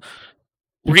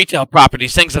 retail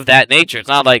properties, things of that nature. It's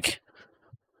not like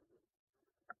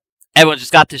everyone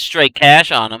just got this straight cash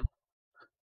on them.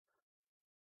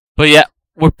 But yeah,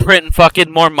 we're printing fucking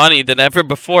more money than ever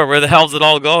before. Where the hell's it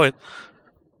all going?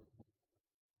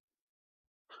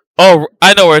 Oh,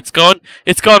 I know where it's going.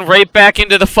 It's going right back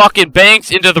into the fucking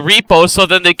banks, into the repos, so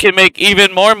then they can make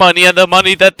even more money on the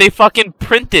money that they fucking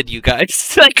printed, you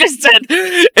guys. Like I said,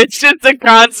 it's just a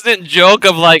constant joke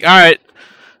of like, alright,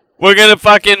 we're gonna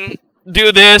fucking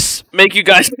do this, make you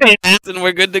guys pay this, and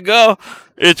we're good to go.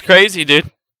 It's crazy, dude.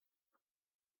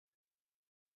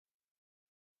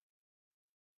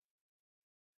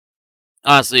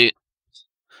 Honestly,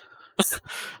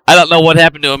 I don't know what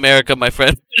happened to America, my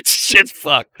friend. It's shit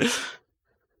fucked.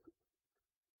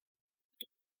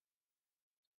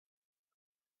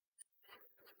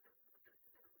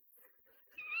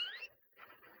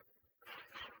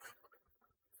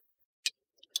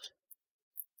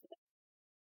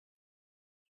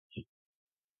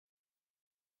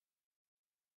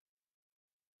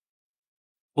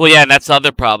 Well, yeah, and that's the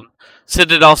other problem.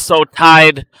 Citadel's so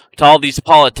tied to all these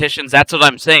politicians. That's what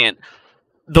I'm saying.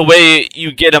 The way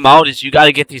you get them out is you got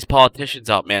to get these politicians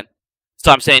out, man.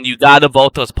 So I'm saying you got to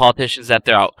vote those politicians that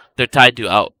they're tied to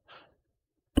out.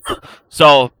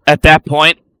 So at that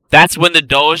point, that's when the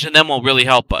Doge and them will really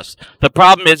help us. The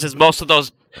problem is most of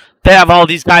those, they have all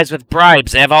these guys with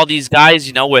bribes. They have all these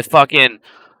guys, with fucking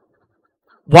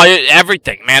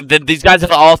everything, man. These guys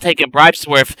have all taken bribes to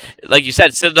where, if, like you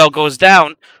said, Citadel goes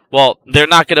down, well, they're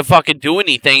not going to fucking do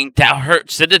anything to hurt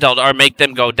Citadel or make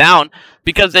them go down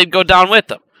because they'd go down with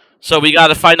them. So we got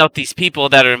to find out these people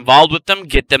that are involved with them,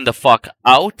 get them the fuck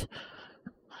out.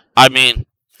 I mean,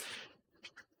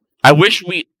 I wish,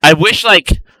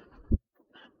 like,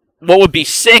 what would be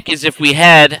sick is if we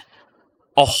had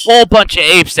a whole bunch of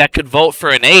apes that could vote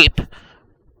for an ape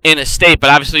in a state, but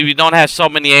obviously we don't have so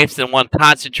many apes in one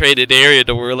concentrated area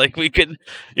to where, like, we could,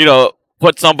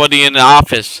 put somebody in the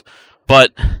office.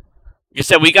 But, like I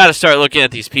said, we got to start looking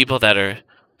at these people that are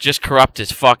just corrupt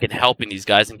as fuck and helping these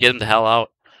guys and get them the hell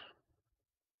out.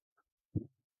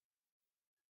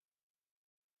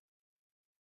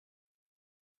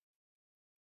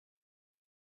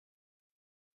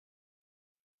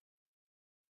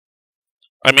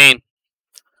 I mean,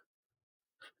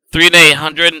 3 to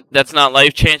 800, that's not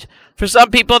life change. For some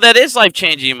people, that is life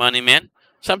changing money, man.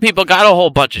 Some people got a whole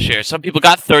bunch of shares. Some people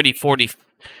got 30, 40,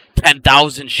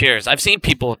 10,000 shares. I've seen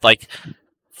people with like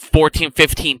 14,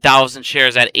 15,000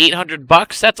 shares at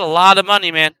 $800. That's a lot of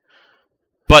money, man.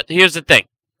 But here's the thing.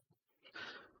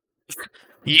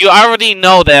 You already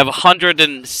know they have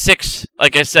 106,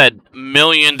 like I said,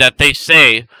 million that they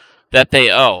say that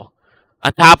they owe.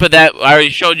 On top of that, I already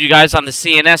showed you guys on the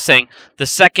CNS thing, the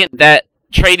second that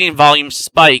trading volume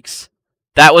spikes,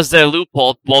 that was their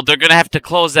loophole. Well, they're going to have to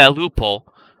close that loophole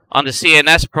on the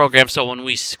CNS program, so when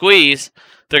we squeeze,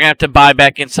 they're going to have to buy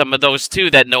back in some of those too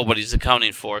that nobody's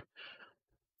accounting for.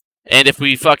 And if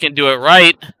we fucking do it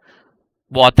right,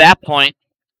 well, at that point,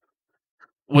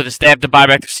 with a stab to buy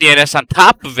back the CNS on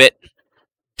top of it,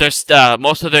 there's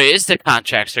most of their ISDA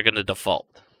contracts are going to default.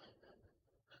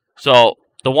 So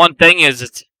the one thing is,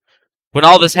 it's when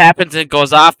all this happens and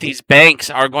goes off, these banks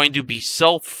are going to be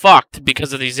so fucked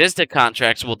because of these ISDA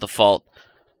contracts will default.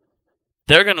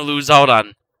 They're going to lose out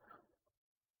on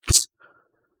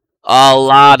a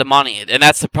lot of money, and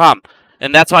that's the problem.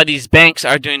 And that's why these banks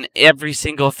are doing every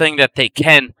single thing that they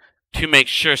can to make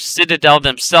sure Citadel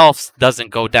themselves doesn't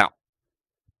go down.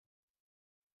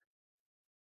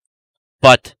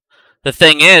 But the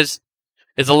thing is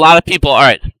a lot of people,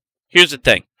 alright, here's the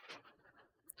thing.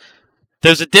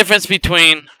 There's a difference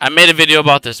between, I made a video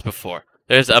about this before.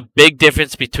 There's a big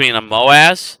difference between a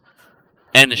MOAS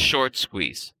and a short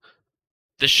squeeze.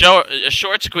 A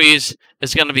short squeeze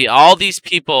is going to be all these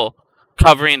people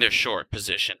covering their short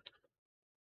position.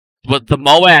 What the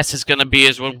MOAS is going to be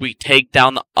is when we take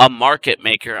down a market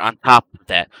maker on top of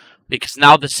that. Because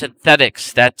now the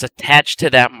synthetics that's attached to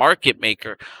that market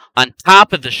maker on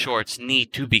top of the shorts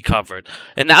need to be covered.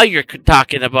 And now you're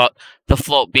talking about the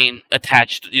float being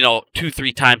attached,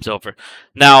 2-3 times over.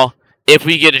 Now, if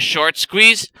we get a short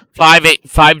squeeze, 5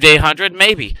 day 100,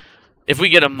 maybe. If we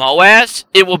get a MOAS,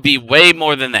 it will be way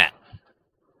more than that.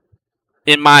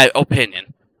 In my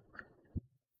opinion.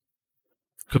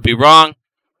 Could be wrong,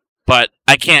 but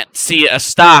I can't see a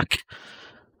stock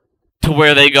to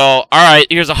where they go, alright,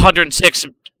 here's 106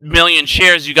 million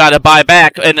shares you got to buy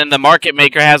back, and then the market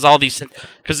maker has all these,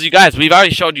 because you guys, we've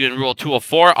already showed you in Rule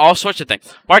 204, all sorts of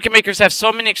things. Market makers have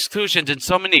so many exclusions and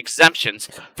so many exemptions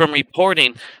from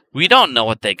reporting, we don't know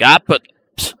what they got, but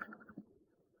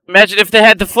imagine if they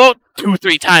had to float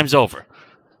 2-3 times over.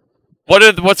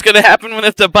 What's going to happen when they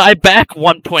have to buy back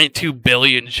 1.2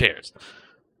 billion shares?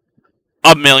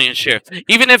 A million shares.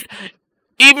 Even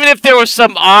if there was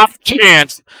some off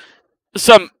chance,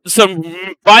 some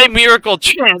by miracle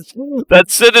chance that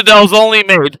Citadel's only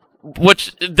made,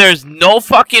 which there's no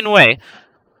fucking way,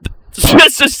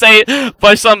 just to say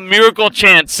by some miracle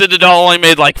chance Citadel only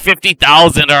made like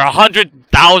 50,000 or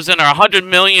 100,000 or 100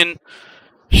 million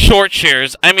short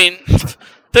shares. I mean,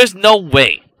 there's no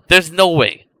way. There's no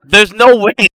way. There's no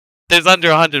way there's under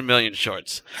 100 million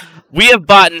shorts. We have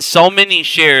bought in so many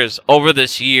shares over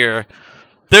this year.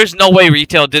 There's no way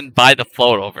retail didn't buy the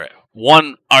float over it.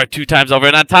 1 or 2 times over.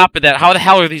 And on top of that, how the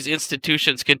hell are these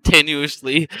institutions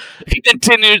continuously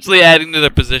adding to their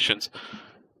positions?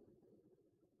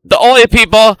 The only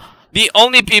people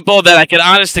that I can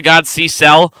honest to God see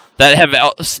sell that have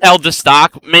held the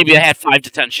stock, maybe I had 5 to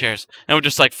 10 shares. And we're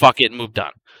just like, fuck it, and moved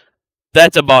on.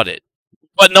 That's about it.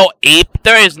 But no ape.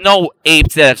 There is no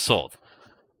apes that have sold.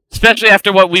 Especially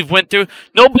after what we've went through.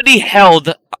 Nobody held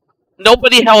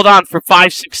on for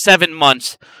 5, 6, 7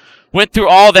 months. Went through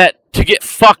all that to get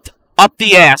fucked up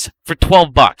the ass for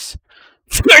 $12.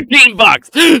 $13,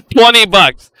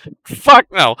 $20.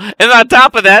 Fuck no. And on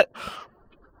top of that,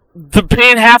 the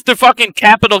paying half their fucking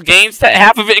capital gains,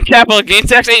 half of it in capital gains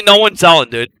tax, ain't no one selling,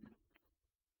 dude.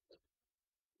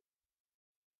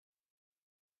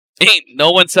 Ain't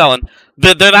no one selling.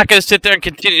 They're not gonna sit there and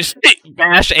continue to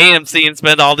bash AMC and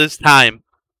spend all this time.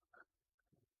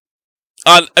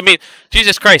 I mean,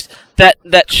 Jesus Christ,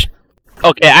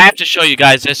 okay, I have to show you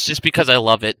guys this just because I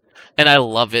love it. And I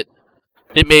love it.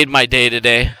 It made my day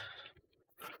today.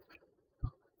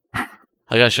 I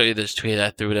gotta show you this tweet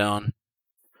I threw down.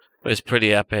 It was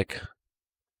pretty epic.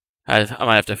 I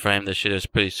might have to frame this shit. It's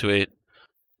pretty sweet.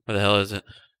 Where the hell is it?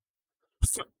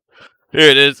 Here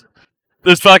it is.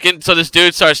 So this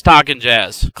dude starts talking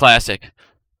jazz. Classic.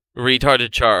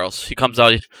 Retarded Charles. He comes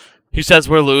out, he says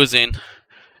we're losing.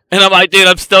 And I'm like, dude,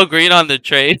 I'm still green on the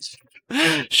trades.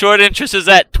 Short interest is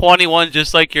at 21,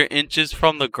 just like your inches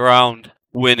from the ground.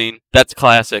 Winning. That's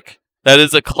classic. That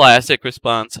is a classic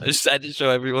response. I just had to show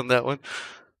everyone that one.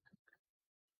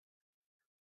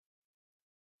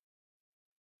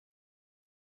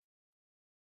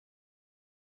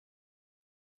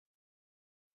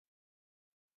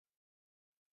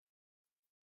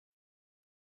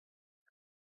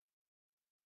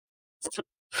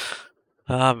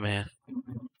 Oh man.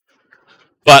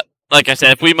 But like I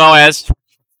said, if we Moaz,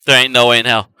 there ain't no way in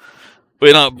hell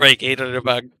we don't break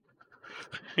 $800.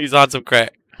 He's on some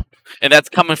crack, and that's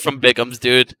coming from Bigums,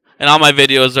 dude. And all my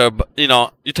videos are,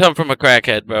 you tell him from a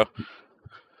crackhead, bro.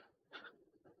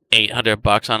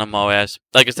 $800 on a Moaz.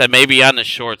 Like I said, maybe on the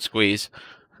short squeeze,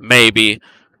 maybe,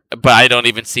 but I don't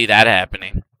even see that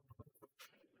happening.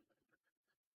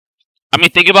 I mean,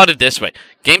 think about it this way: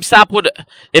 GameStop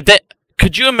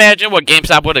could you imagine what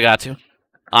GameStop would have got to?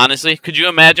 Honestly, could you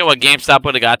imagine what GameStop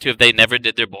would have got to if they never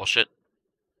did their bullshit?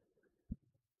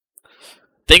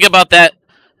 Think about that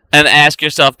and ask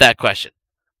yourself that question.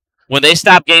 When they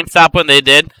stopped GameStop when they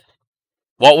did,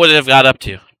 what would it have got up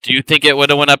to? Do you think it would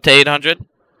have went up to 800?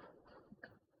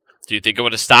 Do you think it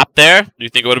would have stopped there? Do you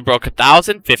think it would have broke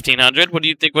 1,000, 1,500? What do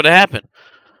you think would have happened?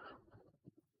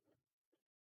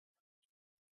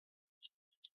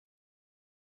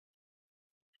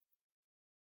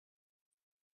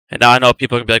 And now I know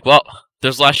people can be like, well,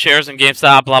 there's less shares in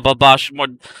GameStop, blah, blah, blah. More.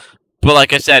 But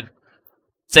like I said,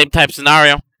 same type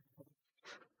scenario.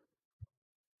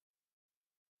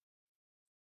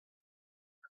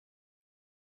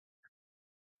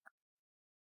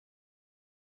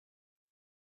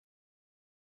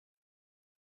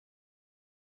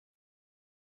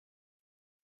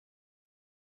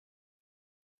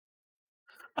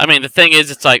 I mean, the thing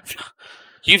is, it's like,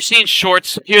 you've seen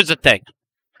shorts. Here's the thing.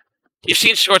 You've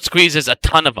seen short squeezes, a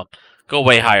ton of them, go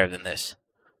way higher than this.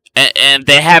 And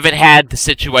they haven't had the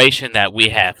situation that we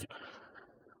have.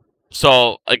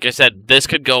 So, like I said, this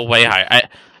could go way higher.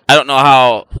 I don't know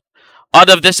how...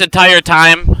 Out of this entire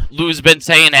time, Lou's been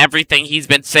saying everything he's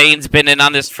been saying. He's been in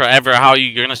on this forever. How are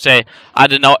you going to say, I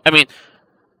don't know. I mean,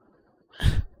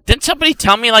 didn't somebody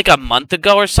tell me like a month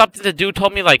ago or something? The dude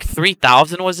told me like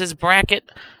 3,000 was his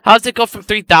bracket. How does it go from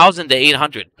 3,000 to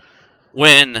 800?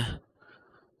 When...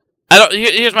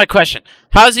 Here's my question.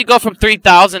 How does he go from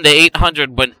 3,000 to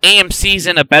 800 when AMC's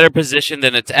in a better position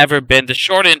than it's ever been? The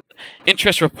short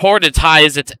interest report is high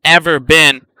as it's ever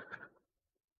been.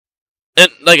 And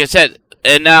like I said,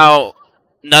 and now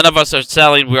none of us are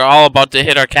selling. We're all about to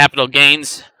hit our capital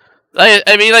gains. I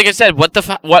mean, like I said, what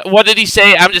did he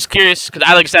say? I'm just curious because,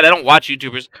 like I said, I don't watch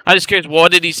YouTubers. I'm just curious.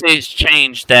 What did he say has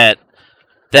changed that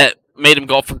made him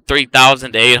go from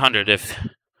 3,000 to 800? If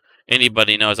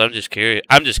anybody knows, I'm just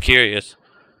curious.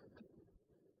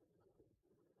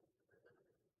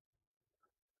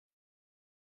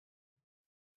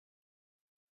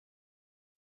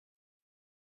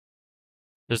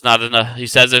 There's not enough. He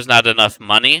says there's not enough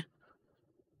money.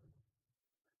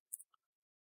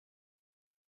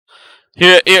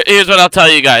 Here's what I'll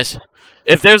tell you guys.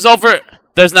 If there's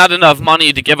not enough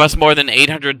money to give us more than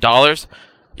 $800,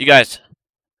 you guys.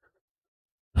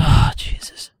 Oh,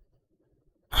 Jesus.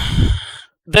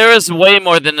 There is way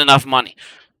more than enough money.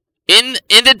 In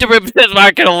the derivatives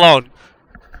market alone,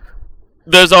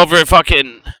 there's over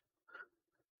fucking,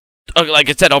 like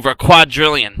I said, over a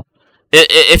quadrillion.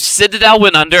 If Citadel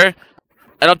went under,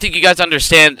 I don't think you guys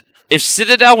understand. If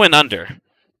Citadel went under,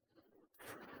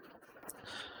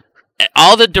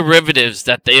 all the derivatives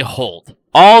that they hold,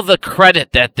 all the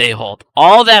credit that they hold,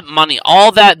 all that money,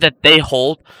 all that they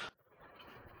hold,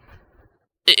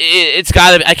 it's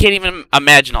gotta be, I can't even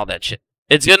imagine all that shit.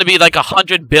 It's gonna be like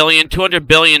 $100 billion, $200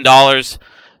 billion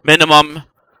minimum.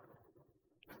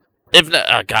 If not,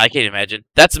 oh God, I can't imagine.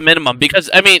 That's minimum because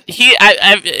I mean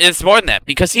it's more than that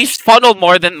because he's funneled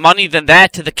more money than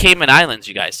that to the Cayman Islands,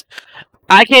 you guys.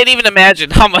 I can't even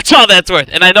imagine how much all that's worth.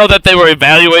 And I know that they were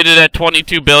evaluated at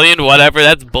 $22 billion, whatever.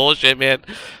 That's bullshit, man.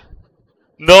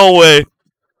 No way.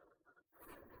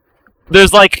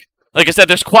 There's like I said,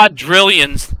 there's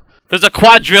quadrillions. There's a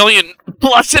quadrillion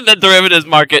plus in the derivatives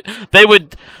market. They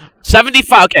would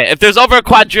 75. Okay, if there's over a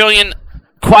quadrillion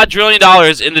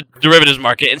dollars in the derivatives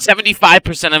market, and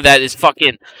 75% of that is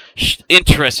fucking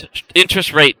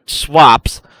interest rate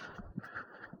swaps,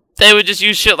 they would just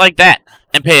use shit like that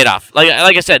and pay it off. Like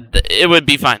I said, it would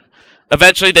be fine.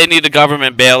 Eventually, they need a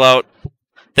government bailout.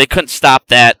 They couldn't stop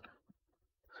that.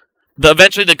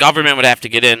 Eventually, the government would have to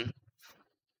get in.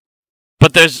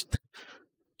 But there's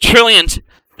trillions.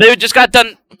 They just got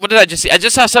done. What did I just see? I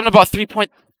just saw something about How did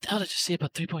I just see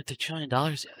about $3.3 trillion the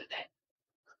other day?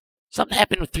 Something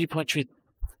happened with 3.3. What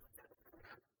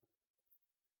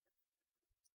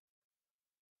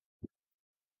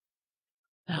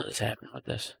the hell is happening with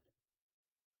this?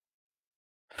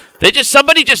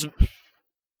 Somebody just.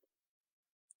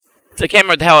 I can't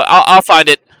remember the hell. I'll find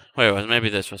it. Where was? Maybe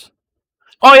this was.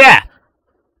 Oh yeah,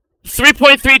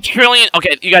 3.3 trillion.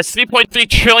 Okay, you guys, $3.3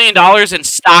 trillion in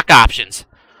stock options.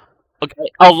 okay,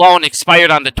 alone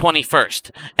expired on the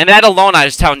 21st. And that alone, I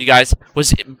was telling you guys,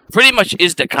 was pretty much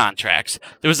is the contracts.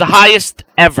 It was the highest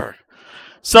ever.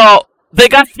 So they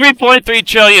got 3.3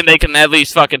 trillion they can at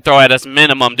least fucking throw at us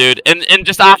minimum, dude. And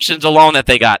just options alone that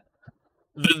they got.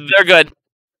 They're good.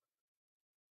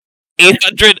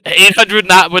 800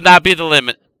 would not be the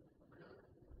limit.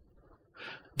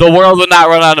 The world would not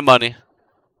run out of money.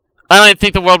 I don't even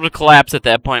think the world would collapse at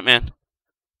that point, man.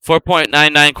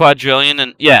 4.99 quadrillion,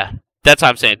 and yeah, that's what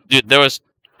I'm saying. Dude, there was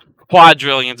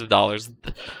quadrillions of dollars.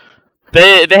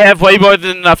 They have way more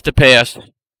than enough to pay us.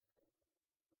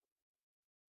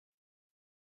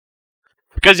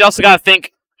 Because you also gotta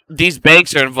think these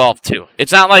banks are involved too.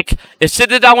 It's not like if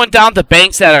Citadel went down, the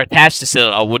banks that are attached to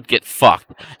Citadel would get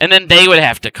fucked. And then they would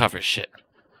have to cover shit.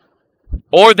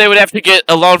 Or they would have to get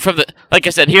a loan from the... Like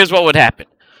I said, here's what would happen.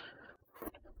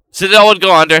 Citadel would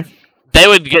go under. They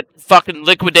would get fucking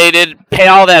liquidated, pay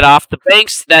all that off. The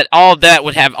banks that all of that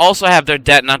would have also have their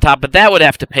debt, and on top of that would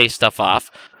have to pay stuff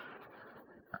off.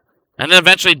 And then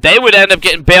eventually they would end up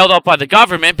getting bailed out by the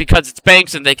government because it's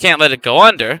banks and they can't let it go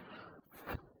under.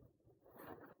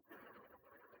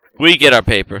 We get our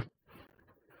paper.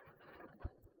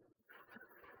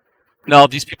 No,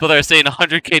 these people that are saying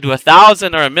 100K to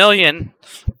 1,000 or 1,000,000.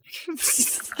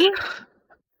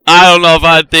 I don't know if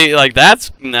I'd think like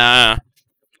that's nah.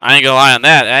 I ain't gonna lie on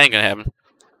that. That ain't gonna happen.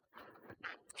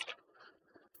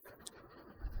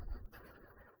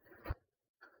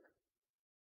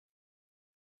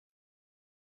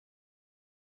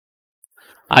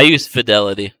 I use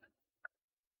Fidelity.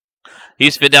 I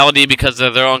use Fidelity because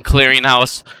they're their own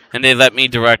clearinghouse, and they let me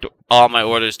direct all my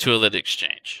orders to a lit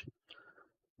exchange.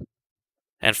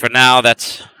 And for now,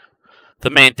 that's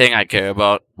the main thing I care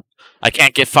about. I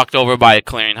can't get fucked over by a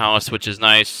clearinghouse, which is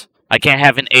nice. I can't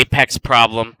have an Apex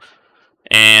problem.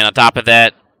 And on top of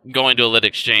that, going to a lit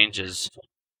exchange is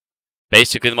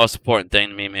basically the most important thing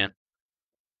to me, man.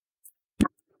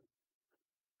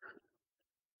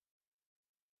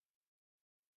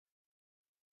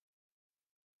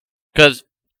 Because,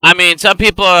 I mean, some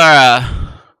people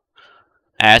are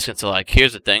asking, so, like,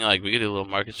 here's the thing. Like, we could do a little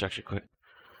market structure quick.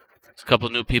 There's a couple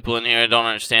new people in here that don't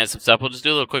understand some stuff. We'll just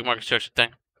do a little quick market structure thing.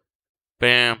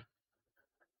 Bam.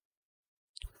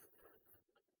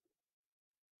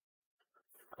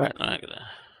 Alright, now I'm gonna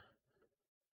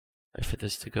wait for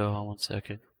this to go. 1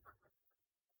 second.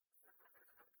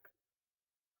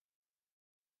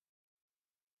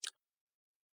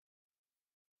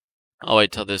 I'll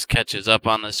wait till this catches up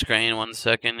on the screen. 1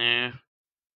 second here.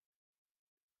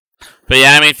 But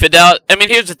yeah, I mean,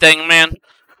 here's the thing, man.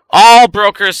 All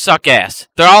brokers suck ass.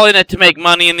 They're all in it to make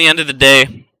money in the end of the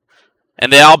day.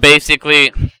 And they all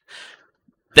basically,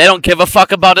 they don't give a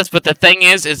fuck about us. But the thing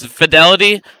is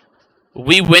Fidelity,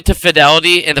 we went to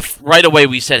Fidelity and right away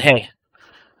we said, hey,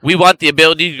 we want the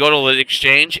ability to go to lit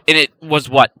exchange. And it was,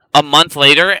 what, a month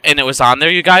later and it was on there,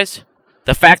 you guys?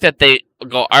 The fact that they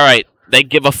go, all right, they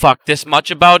give a fuck this much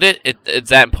about it.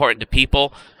 It's that important to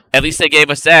people. At least they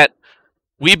gave us that.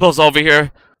 Weeble's over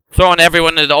here throwing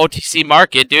everyone into the OTC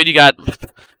market, dude. You got,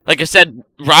 like I said,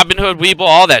 Robinhood, Weeble,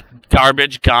 all that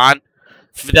garbage gone.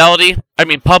 Fidelity, I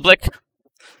mean, Public's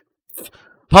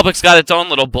got its own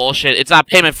little bullshit. It's not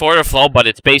payment for order flow, but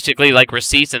it's basically like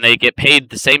receipts, and they get paid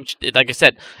the same. Like I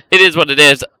said, it is what it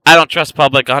is. I don't trust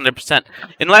Public 100%.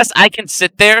 Unless I can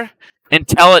sit there and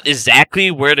tell it exactly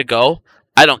where to go,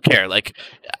 I don't care. Like,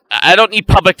 I don't need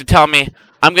Public to tell me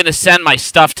I'm going to send my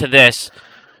stuff to this.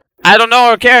 I don't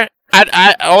know or care.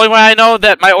 Only way I know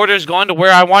that my order is going to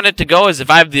where I want it to go is if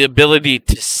I have the ability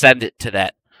to send it to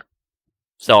that.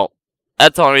 So,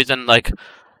 that's the only reason, like,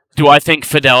 do I think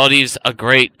Fidelity's a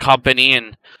great company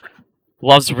and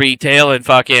loves retail and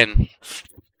fucking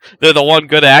they're the one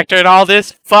good actor in all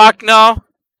this? Fuck no.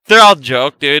 They're all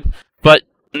joke, dude. But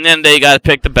then they gotta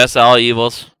pick the best of all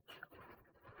evils.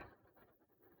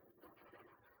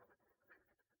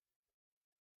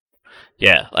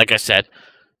 Yeah, like I said,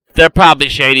 they're probably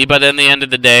shady, but in the end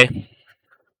of the day,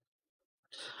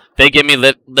 they get me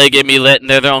lit, and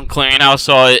they're their own clearinghouse,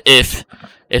 so if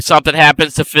something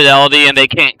happens to Fidelity and they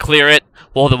can't clear it,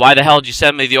 well, then why the hell did you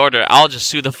send me the order? I'll just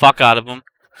sue the fuck out of them.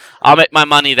 I'll make my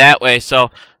money that way,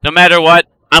 so no matter what,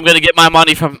 I'm going to get my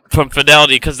money from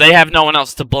Fidelity, because they have no one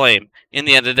else to blame in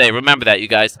the end of the day. Remember that, you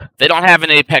guys. They don't have an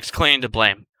Apex clearing to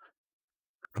blame.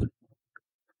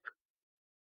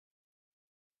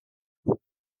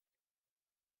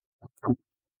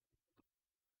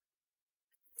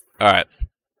 Alright.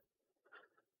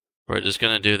 We're just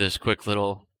going to do this quick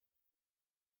little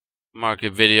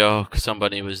market video because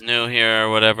somebody was new here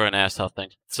or whatever and asked how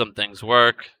some things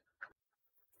work.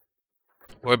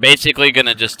 We're basically going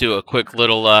to just do a quick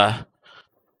little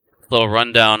little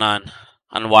rundown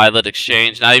on why lit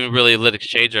exchange, not even really lit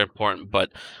exchange are important,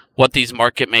 but what these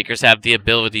market makers have the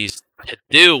abilities to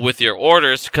do with your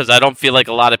orders, because I don't feel like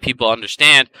a lot of people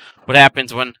understand what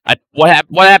happens when what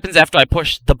happens after I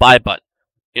push the buy button.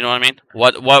 You know what I mean?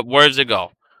 Where does it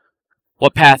go?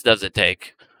 What path does it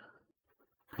take?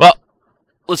 Well,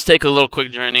 let's take a little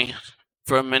quick journey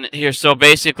for a minute here. So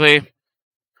basically,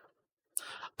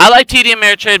 I like TD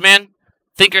Ameritrade, man.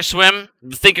 Thinkorswim,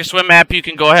 the Thinkorswim app, you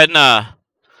can go ahead and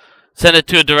send it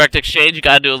to a direct exchange. You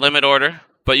gotta do a limit order,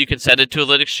 but you can send it to a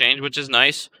lit exchange, which is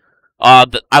nice.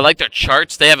 I like their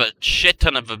charts. They have a shit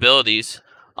ton of abilities.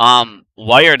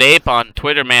 Wired Ape on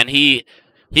Twitter, man, he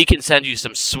can send you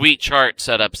some sweet chart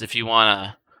setups if you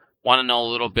wanna know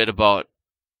a little bit about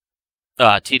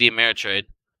TD Ameritrade.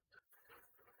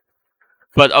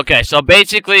 But okay, so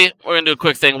basically, we're gonna do a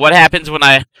quick thing. What happens when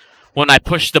I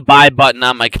push the buy button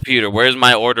on my computer? Where does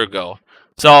my order go?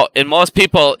 So, in most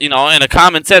people, in a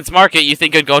common sense market, you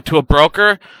think it'd go to a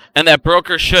broker, and that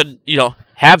broker should,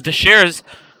 have the shares.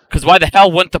 Because why the hell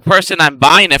wouldn't the person I'm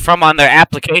buying it from on their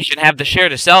application have the share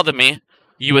to sell to me?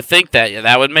 You would think that. Yeah,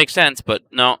 that would make sense, but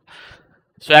no.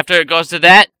 So after it goes to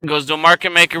that, it goes to a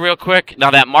market maker real quick. Now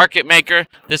that market maker,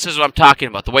 this is what I'm talking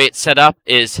about. The way it's set up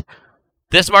is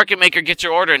this market maker gets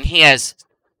your order, and he has,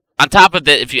 on top of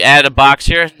it, if you add a box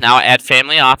here, now add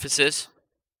family offices.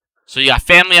 So you got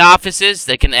family offices.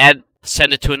 They can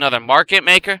send it to another market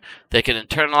maker. They can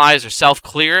internalize or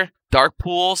self-clear dark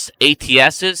pools,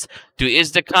 ATSs, do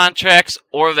ISDA contracts,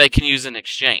 or they can use an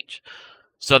exchange.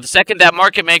 So the second that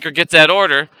market maker gets that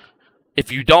order,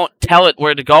 if you don't tell it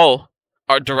where to go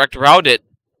or direct route it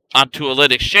onto a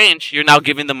lit exchange, you're now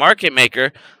giving the market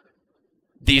maker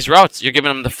these routes. You're giving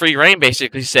them the free reign,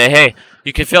 basically. Say, hey,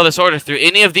 you can fill this order through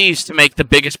any of these to make the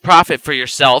biggest profit for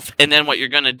yourself. And then what you're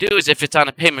going to do is, if it's on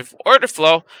a payment for order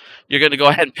flow, you're going to go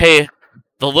ahead and pay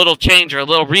the little change or a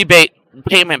little rebate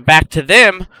payment back to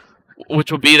them,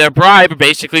 which will be their bribe,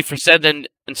 basically, for sending,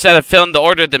 instead of filling the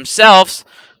order themselves,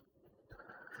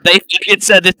 they can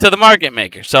send it to the market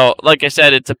maker. So, like I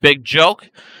said, it's a big joke.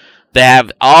 They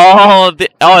have all of the...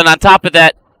 Oh, and on top of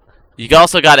that, you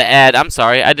also got to add... I'm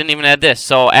sorry, I didn't even add this.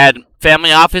 So, add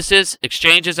family offices,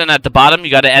 exchanges, and at the bottom,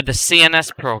 you got to add the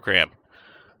CNS program.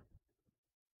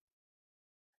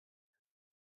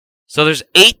 So, there's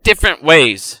 8 different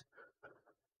ways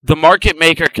the market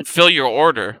maker can fill your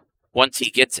order once he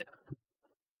gets it.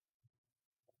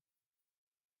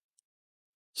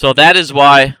 So that is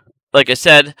why, like I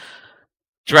said,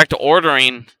 direct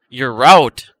ordering your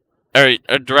route, or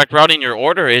direct routing your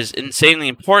order is insanely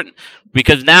important,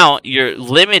 because now you're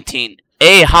limiting,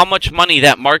 how much money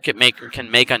that market maker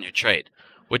can make on your trade.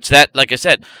 Which that, like I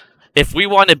said, if we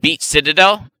want to beat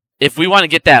Citadel, if we want to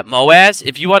get that MOAS,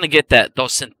 if you want to get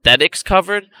those synthetics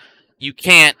covered, we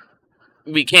can't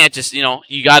just,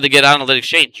 you got to get on a lit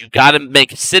exchange. You got to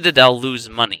make Citadel lose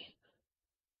money.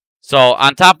 So,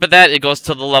 on top of that, it goes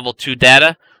to the level 2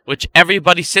 data, which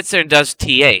everybody sits there and does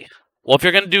TA. Well, if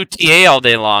you're going to do TA all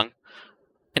day long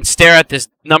and stare at this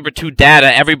number 2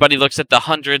 data, everybody looks at the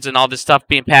hundreds and all this stuff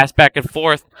being passed back and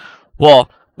forth. Well,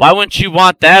 why wouldn't you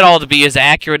want that all to be as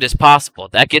accurate as possible?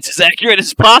 That gets as accurate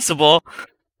as possible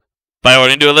by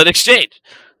ordering to a lit exchange.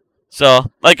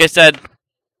 So, like I said,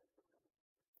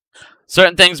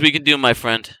 certain things we can do, my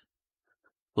friend.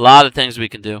 A lot of things we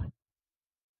can do.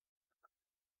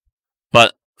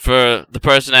 But for the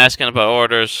person asking about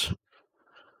orders,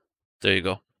 there you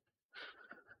go.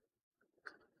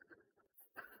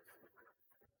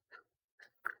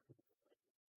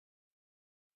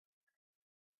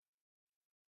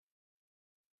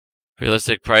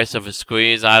 Realistic price of a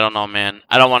squeeze? I don't know, man.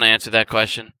 I don't want to answer that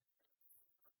question.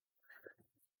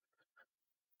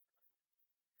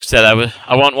 Said I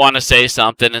wouldn't want to say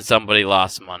something and somebody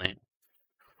lost money.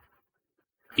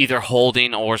 Either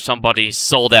holding or somebody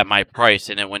sold at my price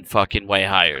and it went fucking way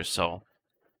higher, so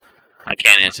I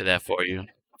can't answer that for you.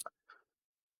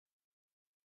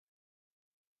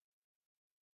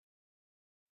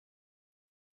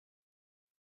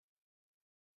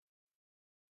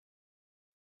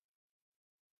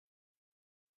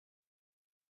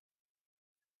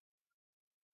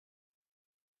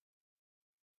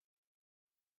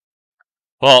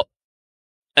 Well,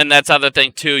 and that's the other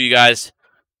thing too, you guys.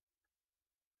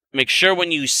 Make sure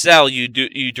when you sell, you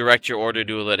direct your order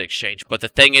to a lit exchange. But the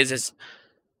thing is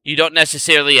you don't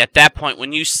necessarily, at that point,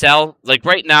 when you sell, like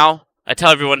right now, I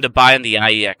tell everyone to buy in the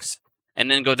IEX, and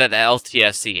then go to the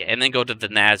LTSE, and then go to the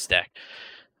NASDAQ.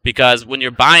 Because when you're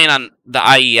buying on the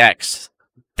IEX,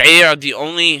 they are the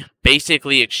only,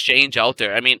 basically, exchange out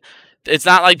there. I mean, it's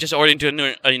not like just ordering to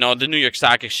the New York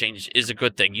Stock Exchange is a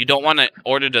good thing. You don't want to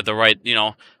order to the right,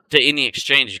 to any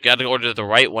exchange. You got to order the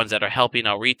right ones that are helping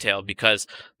out retail, because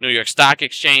New York Stock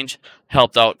Exchange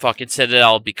helped out fucking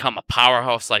Citadel become a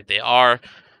powerhouse like they are.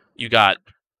 You got,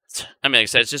 I mean, like I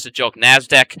said, it's just a joke.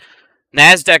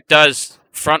 Nasdaq does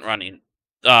front running,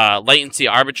 latency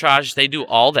arbitrage. They do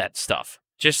all that stuff,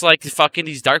 just like fucking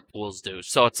these dark pools do.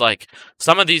 So it's like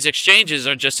some of these exchanges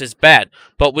are just as bad.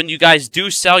 But when you guys do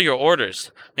sell your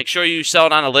orders, make sure you sell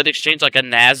it on a lit exchange like a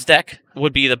Nasdaq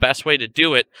would be the best way to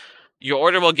do it. Your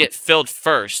order will get filled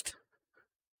first.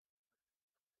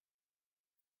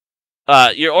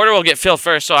 Your order will get filled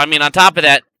first. So I mean, on top of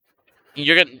that,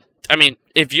 you're gonna. I mean,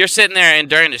 if you're sitting there and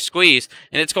during the squeeze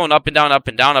and it's going up and down, up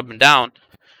and down, up and down,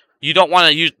 you don't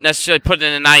want to necessarily put it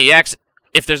in an IEX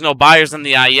if there's no buyers on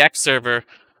the IEX server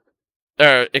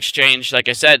or exchange. Like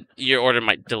I said, your order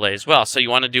might delay as well. So you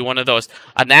want to do one of those.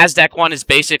 A Nasdaq one is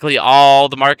basically all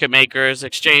the market makers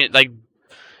exchange. Like,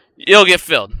 it'll get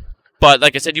filled. But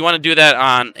like I said, you want to do that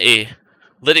on a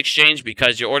lit exchange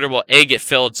because your order will get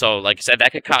filled. So like I said,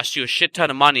 that could cost you a shit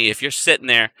ton of money if you're sitting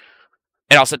there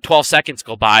and also 12 seconds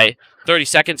go by, 30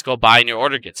 seconds go by, and your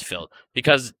order gets filled.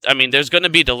 Because, I mean, there's going to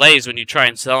be delays when you try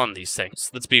and sell on these things.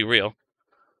 Let's be real.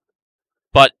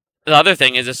 But the other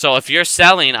thing is, so if you're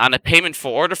selling on a payment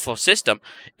for order flow system,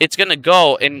 it's going to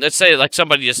go, and let's say, like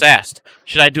somebody just asked,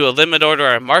 should I do a limit order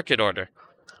or a market order?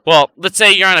 Well, let's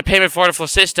say you're on a payment for order flow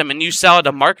system and you sell at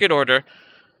a market order.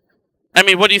 I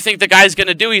mean, what do you think the guy's going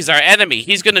to do? He's our enemy.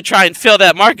 He's going to try and fill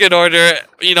that market order.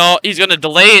 You know, he's going to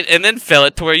delay it and then fill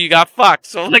it to where you got fucked.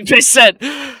 So like they said,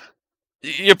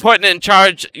 you're putting it in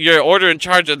charge, your order in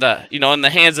charge of the, you know, in the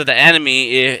hands of the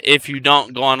enemy if you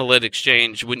don't go on a lit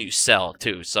exchange when you sell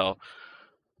too. So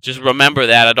just remember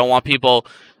that. I don't want people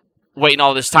waiting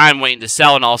all this time waiting to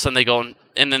sell, and all of a sudden they go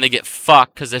and then they get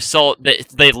fucked because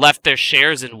they left their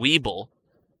shares in Webull.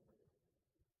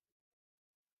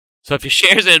 So if your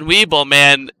shares are in Webull,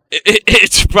 man,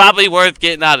 it's probably worth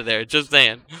getting out of there. Just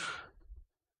saying.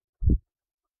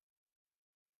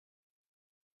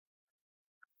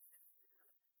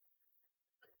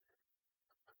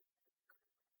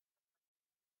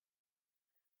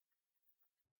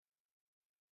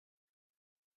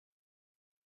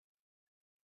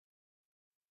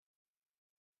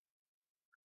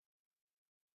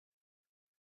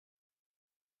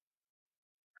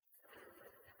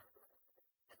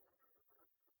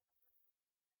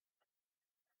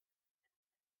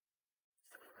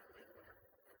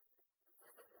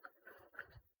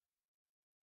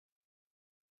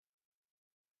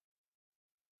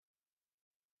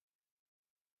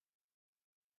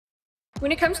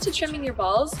 When it comes to trimming your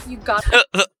balls, you got.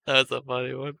 That's a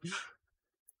funny one.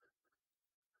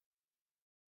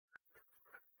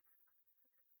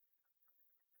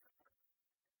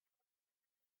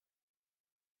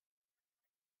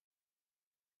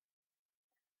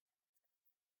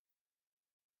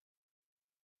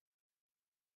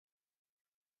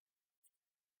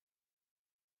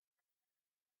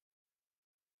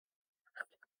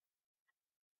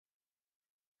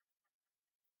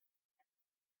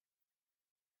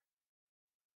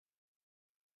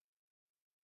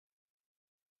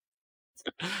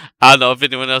 I don't know if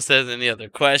anyone else has any other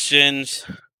questions.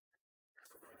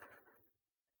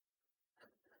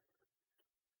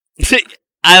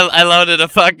 I loaded a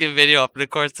fucking video up, and of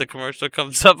course the commercial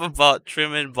comes up about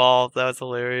trimming balls. That was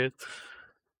hilarious.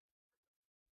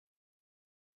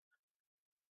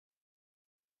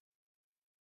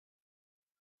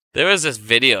 There was this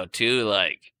video too,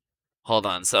 like, hold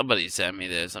on, somebody sent me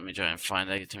this. Let me try and find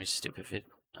it. Give me stupid video.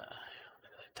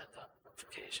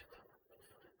 Notification.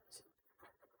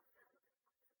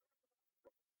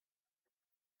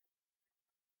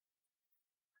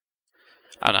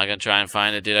 I'm not gonna try and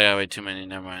find it, dude. I got way too many.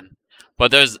 Never mind.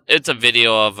 But it's a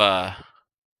video of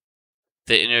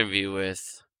the interview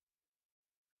with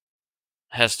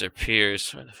Hester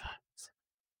Peirce. Where the fuck?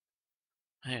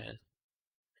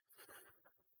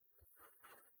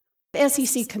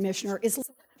 SEC commissioner is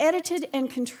edited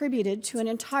and contributed to an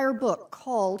entire book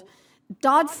called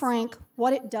Dodd-Frank,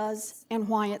 What It Does and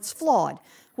Why It's Flawed,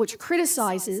 which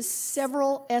criticizes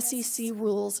several SEC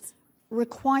rules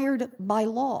required by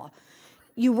law.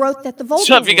 You wrote that the Volcker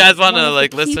So if you guys want to rule,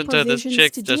 like one of the listen key to this provisions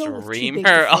chick to just deal with too ream big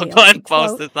to her, I'll fail, go ahead and post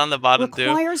quote, this on the bottom too.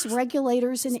 requires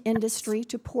regulators and industry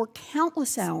to pour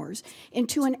countless hours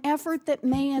into an effort that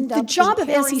may end up. The job of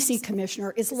SEC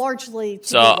commissioner is largely to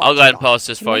So I'll go ahead and post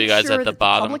this for you guys sure at the that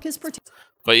bottom. public is protected.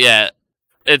 But yeah,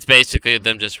 it's basically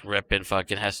them just ripping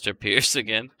fucking Hester Peirce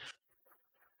again.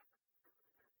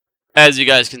 As you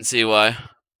guys can see why.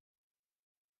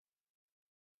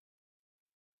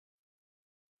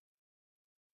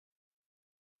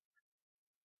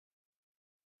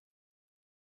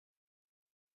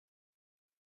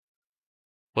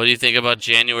 What do you think about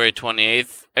January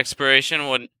 28th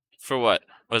expiration? For what?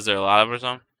 Was there a lot of or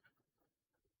something?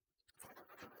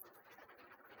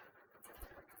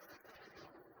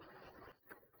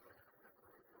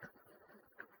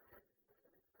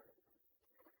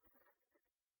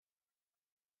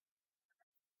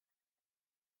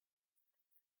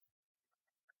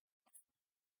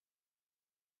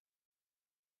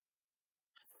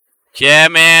 Yeah,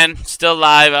 man. Still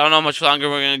live. I don't know how much longer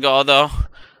we're gonna go though.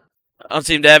 I don't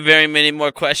seem to have very many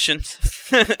more questions.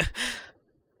 I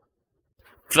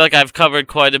feel like I've covered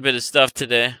quite a bit of stuff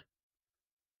today.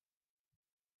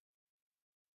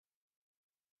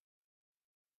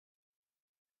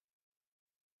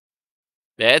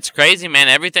 Yeah, it's crazy, man.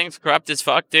 Everything's corrupt as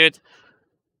fuck, dude.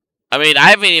 I mean,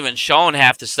 I haven't even shown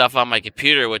half the stuff on my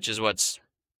computer, which is what's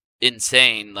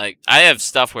insane. Like, I have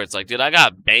stuff where it's like, dude, I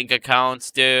got bank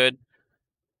accounts, dude.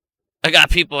 I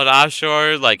got people at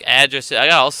offshore, like addresses. I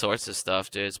got all sorts of stuff,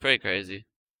 dude. It's pretty crazy.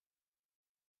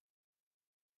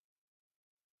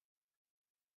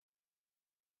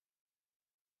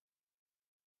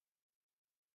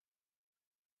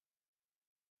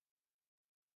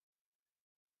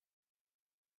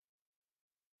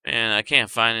 Man, I can't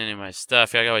find any of my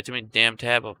stuff. I got way too many damn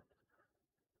tab open.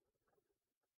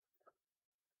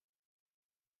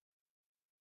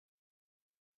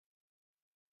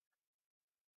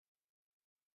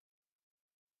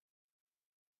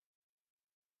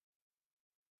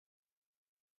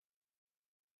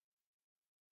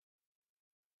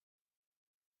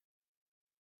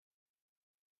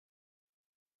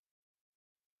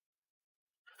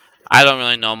 I don't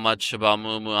really know much about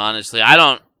Moo Moo, honestly. I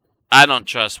don't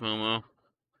trust Moo Moo.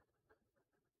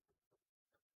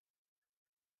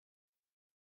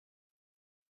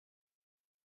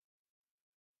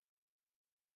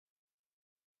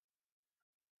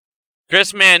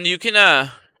 Chris, man, you can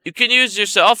use your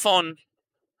cell phone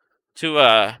to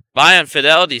buy on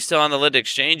Fidelity, still on the lit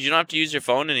exchange. You don't have to use your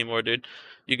phone anymore, dude.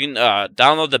 You can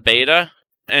download the beta,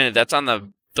 and that's on the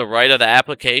right of the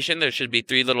application. There should be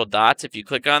 3 little dots. If you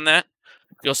click on that,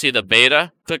 you'll see the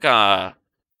beta. Click on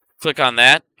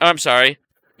that. Oh, I'm sorry.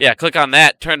 Yeah, click on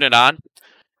that. Turn it on,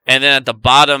 and then at the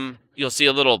bottom you'll see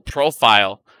a little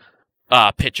profile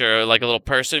picture, like a little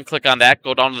person. Click on that.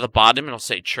 Go down to the bottom, and it'll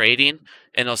say trading,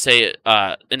 and it'll say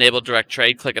enable direct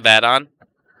trade. Click that on.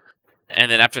 And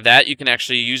then after that, you can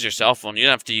actually use your cell phone. You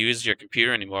don't have to use your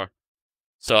computer anymore.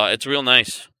 So it's real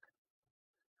nice.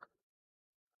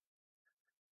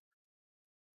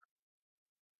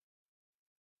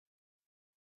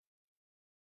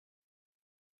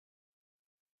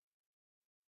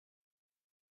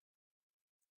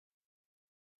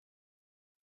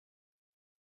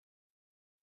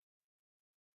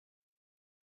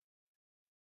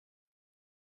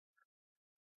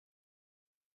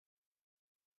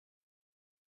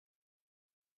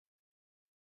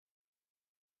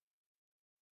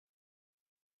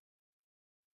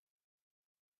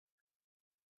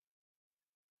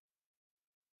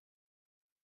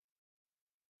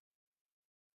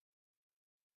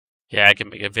 Yeah, I can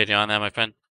make a video on that, my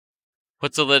friend.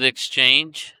 What's a lit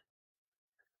exchange?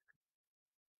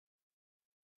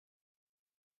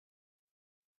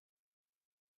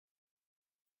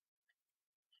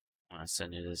 I'll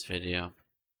send you this video.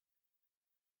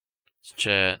 Let's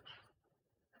chat.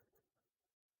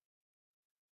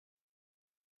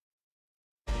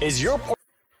 Is your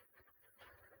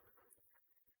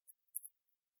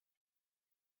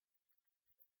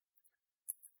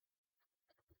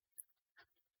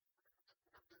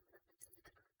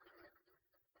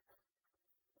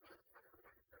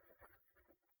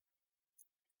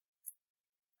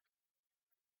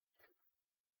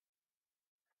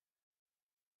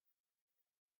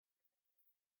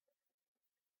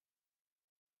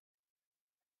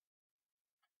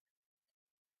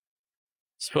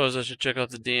Suppose I should check out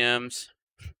the DMs.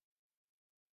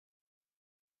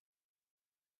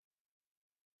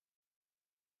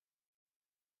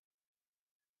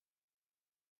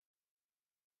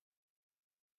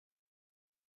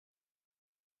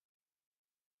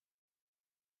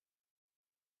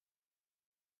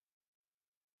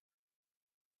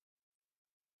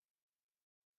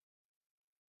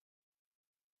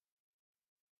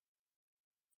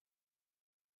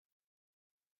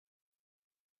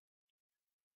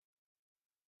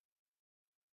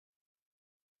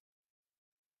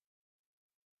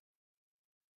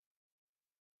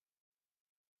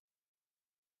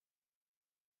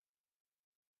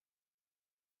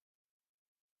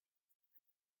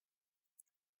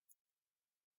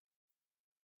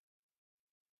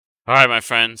 Alright, my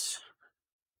friends.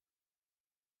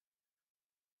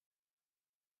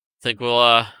 Think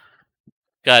we'll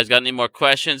Guys, got any more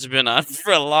questions? Been on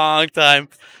for a long time.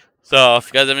 So if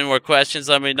you guys have any more questions,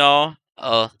 let me know.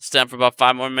 I'll stand for about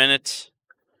 5 more minutes.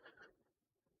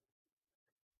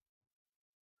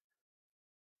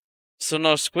 So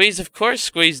no squeeze? Of course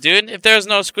squeeze, dude. If there was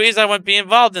no squeeze, I wouldn't be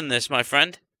involved in this, my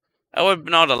friend. I would have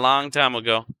been out a long time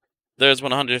ago. There's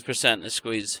 100% a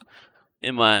squeeze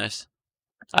in my eyes.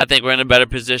 I think we're in a better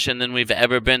position than we've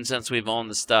ever been since we've owned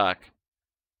the stock.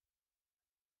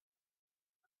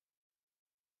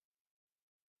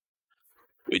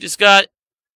 We just got,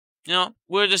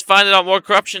 we're just finding out more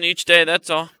corruption each day, that's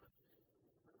all.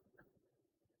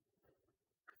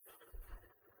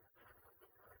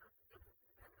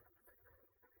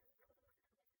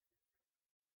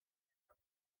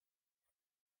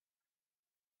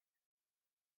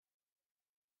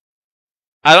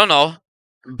 I don't know.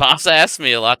 Boss asked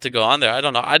me a lot to go on there. I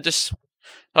don't know. I don't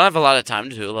have a lot of time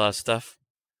to do a lot of stuff.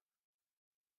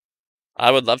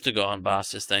 I would love to go on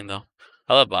Boss's thing, though.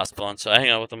 I love Boss Blunt, so I hang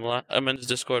out with him a lot. I'm in his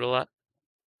Discord a lot.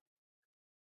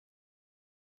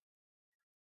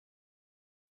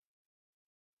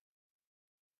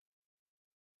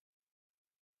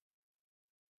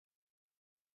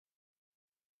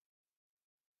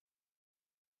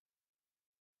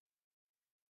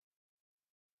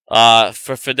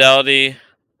 For Fidelity,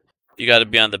 you gotta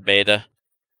be on the beta.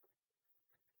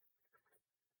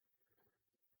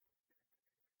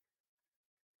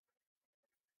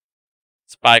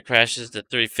 Spy crashes to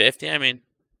 350. I mean,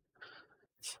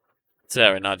 it's that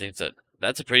right now. I think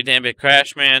that's a pretty damn big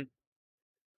crash, man.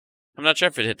 I'm not sure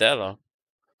if it hit that low.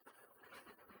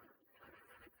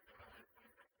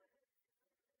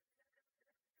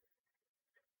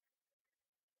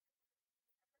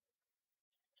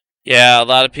 Yeah, a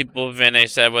lot of people, Vinay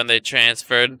said when they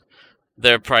transferred,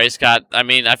 their price got. I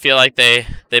mean, I feel like they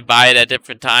buy it at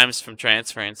different times from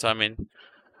transferring. So I mean,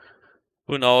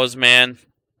 who knows, man?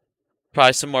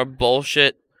 Probably some more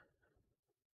bullshit.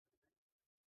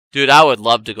 Dude, I would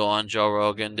love to go on Joe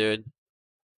Rogan, dude.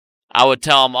 I would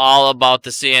tell him all about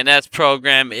the CNS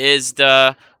program, is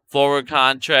the forward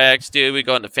contracts, dude. We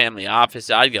go in the family office.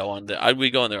 I'd go on there.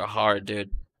 We go in there hard, dude.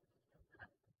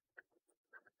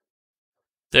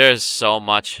 There's so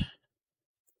much.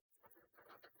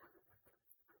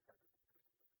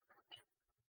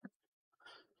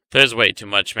 There's way too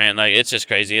much, man. Like, it's just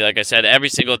crazy. Like I said, every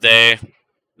single day,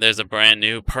 there's a brand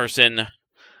new person.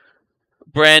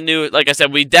 Brand new. Like I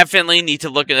said, we definitely need to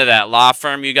look into that law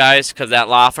firm, you guys, because that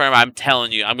law firm, I'm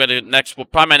telling you, probably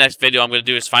my next video I'm going to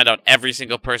do is find out every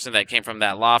single person that came from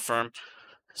that law firm.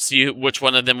 See which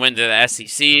one of them went to the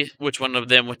SEC, which one of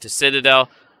them went to Citadel.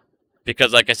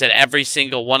 Because, like I said, every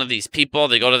single one of these people,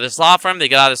 they go to this law firm, they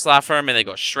get out of this law firm, and they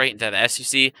go straight into the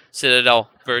SEC,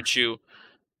 Citadel, Virtue,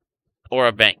 or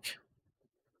a bank.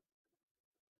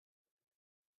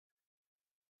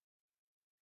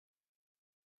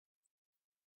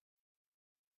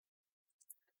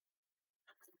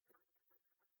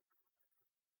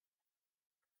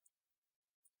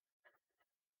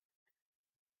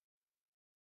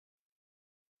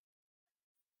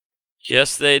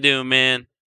 Yes, they do, man.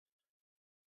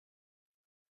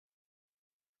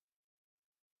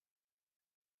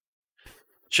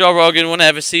 Joe Rogan wouldn't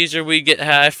have a seizure, we get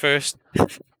high first.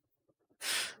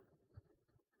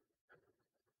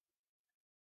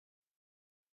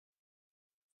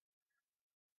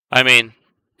 I mean,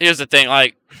 here's the thing,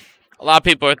 like, a lot of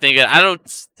people are thinking, I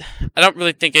don't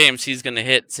really think AMC is gonna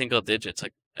hit single digits.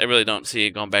 Like, I really don't see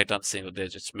it going back down to single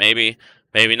digits. Maybe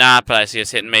not, but I see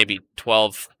us hitting maybe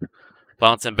 12,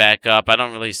 bouncing back up. I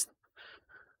don't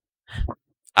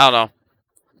know.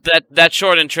 That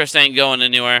short interest ain't going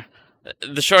anywhere.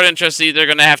 The short interest is either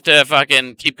gonna have to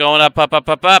fucking keep going up,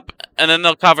 and then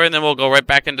they'll cover, and then we'll go right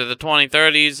back into the 20,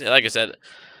 30s. Like I said,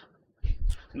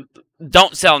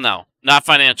 don't sell now. Not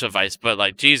financial advice, but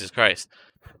like, Jesus Christ.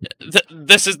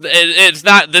 It's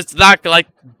not like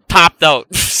topped out,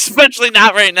 especially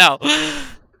not right now.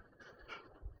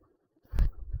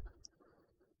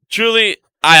 Truly,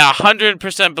 I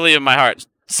 100% believe in my heart.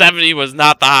 70 was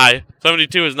not the high.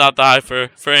 72 is not the high for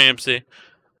AMC.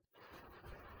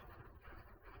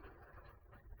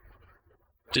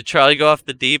 Did Charlie go off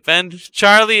the deep end?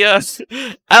 Charlie, I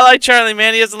like Charlie,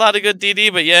 man. He has a lot of good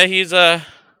DD, but yeah, he's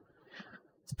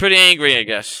pretty angry, I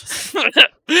guess.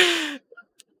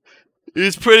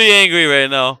 He's pretty angry right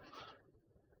now.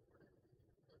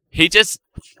 Here's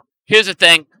the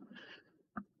thing.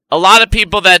 A lot of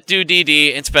people that do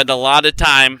DD and spend a lot of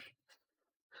time,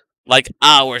 like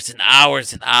hours and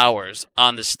hours and hours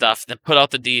on this stuff, then put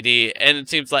out the DD, and it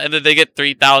seems like, and then they get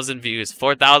 3,000 views,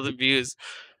 4,000 views.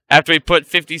 After we put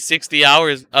 50, 60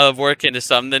 hours of work into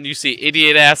something, then you see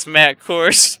idiot-ass Matt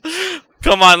Course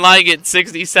come online, get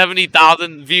 60,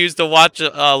 70,000 views to watch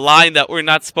a line that we're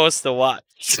not supposed to watch.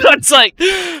 So it's like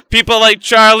people like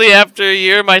Charlie after a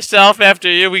year, myself after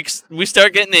a year, we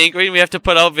start getting angry and we have to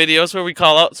put out videos where we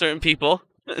call out certain people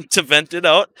to vent it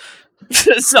out.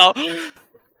 So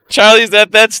Charlie's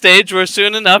at that stage where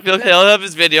soon enough he'll have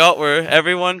his video out where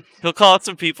he'll call out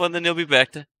some people and then he'll be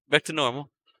back to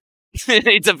normal.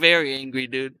 He's a very angry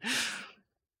dude.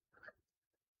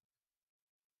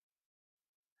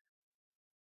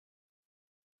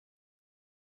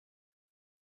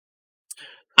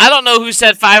 I don't know who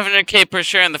said 500K per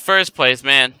share in the first place,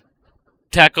 man.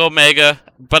 Tech Omega,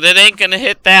 but it ain't gonna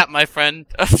hit that, my friend.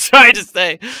 I'm sorry to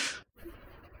say.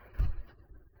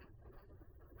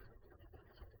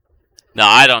 No,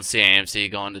 I don't see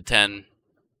AMC going to 10,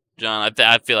 John.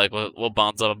 I feel like we'll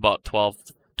bounce up about 12,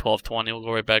 20. We'll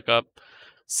go right back up.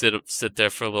 Sit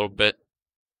there for a little bit.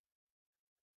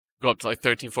 Go up to like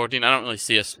 13, 14. I don't really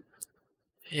see us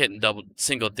hitting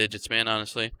single digits, man,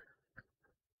 honestly.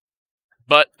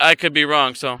 But I could be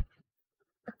wrong, so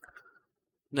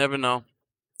never know.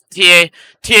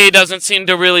 TA doesn't seem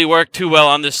to really work too well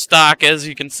on this stock, as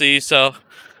you can see, so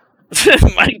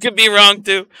I could be wrong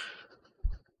too.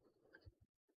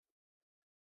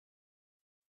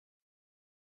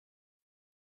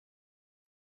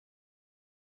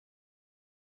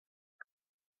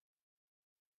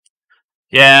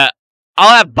 Yeah,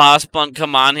 I'll have Boss Blunt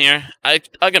come on here. I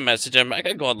can message him. I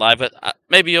can go on live, but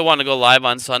maybe you'll want to go live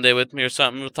on Sunday with me or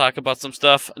something. We'll talk about some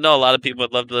stuff. I know a lot of people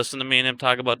would love to listen to me and him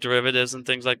talk about derivatives and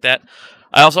things like that.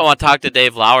 I also want to talk to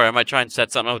Dave Lauer. I might try and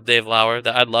set something up with Dave Lauer.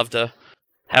 I'd love to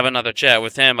have another chat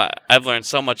with him. I've learned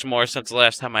so much more since the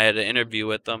last time I had an interview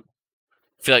with him.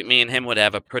 I feel like me and him would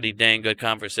have a pretty dang good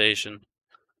conversation.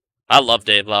 I love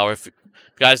Dave Lauer. If you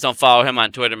guys don't follow him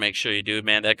on Twitter, make sure you do,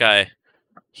 man. That guy...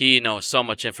 he knows so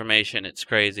much information, it's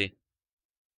crazy.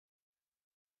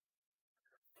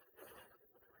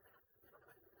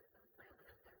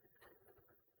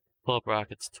 Pull up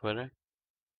Rocket's Twitter.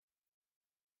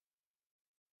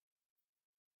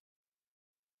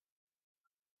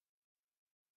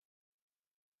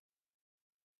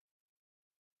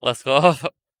 Let's go.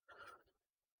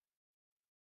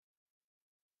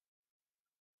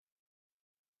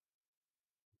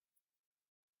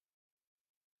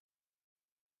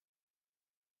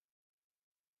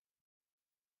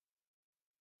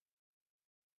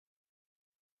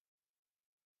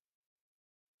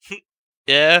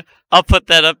 Yeah, I'll put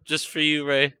that up just for you,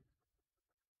 Ray.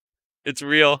 It's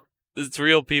real. It's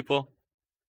real, people.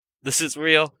 This is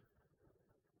real.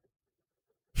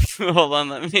 Hold on,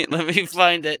 let me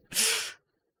find it.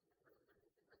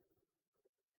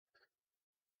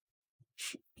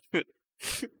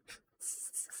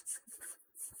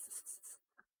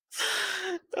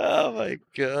 Oh my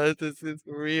god, this is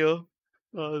real.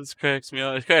 Oh, this cracks me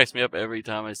up. It cracks me up every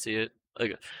time I see it.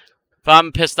 Like, if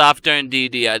I'm pissed off during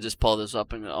DD, I just pull this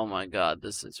up and go, oh my god,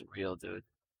 this is real, dude.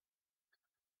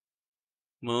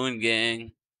 Moon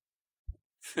Gang.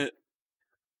 I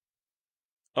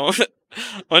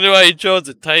wonder why he chose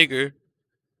a tiger.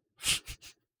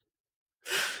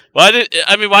 Why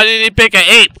didn't he pick an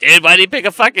ape? Dude? Why did he pick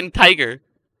a fucking tiger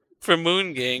for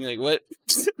Moon Gang? Like, what?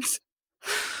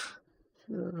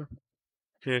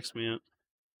 Cracks me up.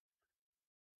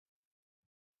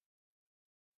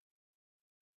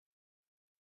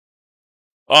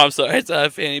 Oh, I'm sorry. It's not a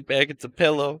fanny pack. It's a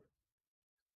pillow.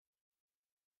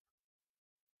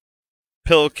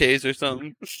 Pillowcase or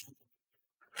something.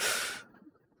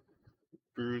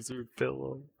 Bruiser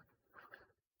pillow.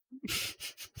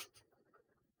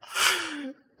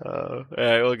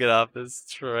 Alright, we'll get off this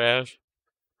trash.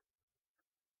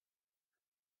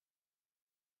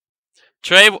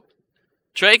 Trey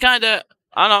kinda,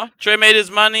 I don't know, Trey made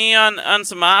his money on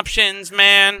some options,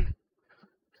 man.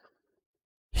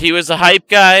 He was a hype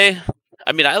guy.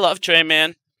 I mean, I love Trey,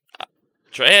 man.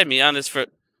 Trey had me on this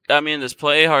this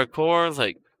play hardcore,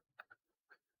 like.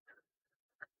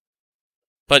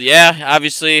 But yeah,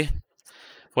 obviously,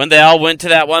 when they all went to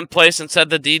that one place and said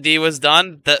the DD was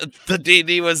done, the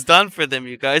DD was done for them,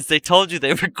 you guys. They told you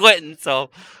they were quitting, so.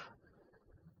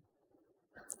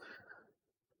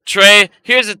 Trey,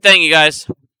 here's the thing, you guys.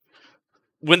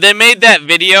 When they made that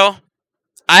video,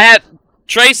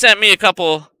 Trey sent me a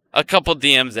couple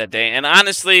DMs that day, and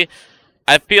honestly,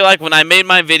 I feel like when I made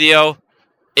my video,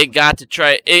 it got to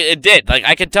Trey. It did. Like,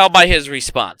 I could tell by his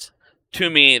response to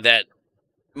me that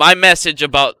my message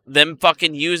about them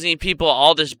fucking using people,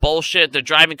 all this bullshit, they're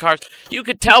driving cars. You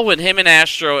could tell when him and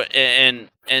Astro and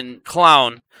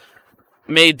Clown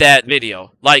made that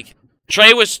video. Like,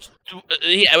 Trey was,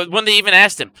 when they even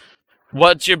asked him,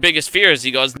 what's your biggest fears?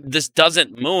 He goes, this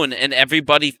doesn't moon, and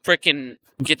everybody freaking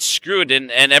gets screwed,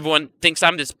 and everyone thinks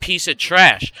I'm this piece of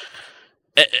trash.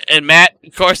 And Matt,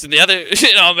 of course, and the other,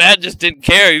 Matt just didn't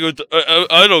care. He goes,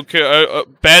 I don't care.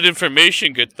 Bad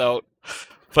information gets out.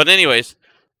 But anyways,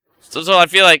 so I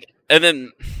feel like, and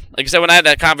then, like I said, when I had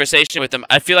that conversation with him,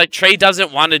 I feel like Trey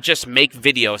doesn't want to just make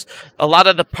videos. A lot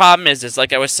of the problem is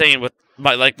like I was saying with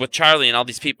Charlie and all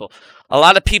these people, a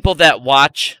lot of people that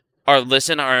watch or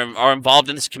listen are involved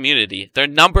in this community. Their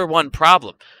number one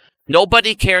problem.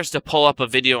 Nobody cares to pull up a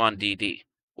video on DD.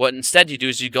 What instead you do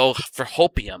is you go for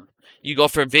hopium. You go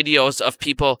for videos of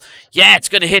people, yeah, it's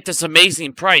going to hit this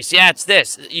amazing price. Yeah, it's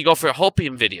this. You go for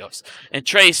hopium videos. And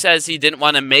Trey says he didn't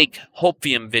want to make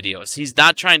hopium videos. He's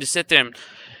not trying to sit there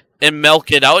and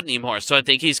milk it out anymore. So I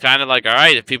think he's kind of like, all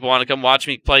right, if people want to come watch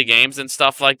me play games and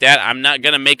stuff like that, I'm not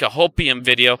going to make a hopium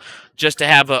video just to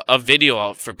have a video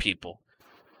out for people.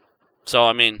 So,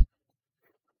 I mean,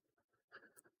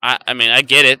 I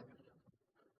get it.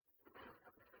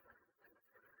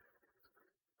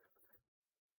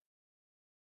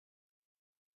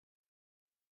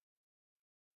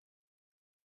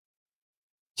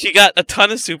 She got a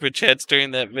ton of super chats during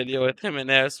that video with him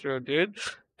and Astro, dude.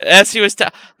 As he was,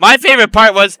 my favorite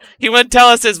part was he wouldn't tell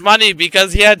us his money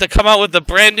because he had to come out with a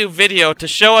brand new video to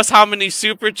show us how many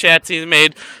super chats he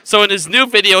made. So in his new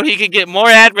video, he could get more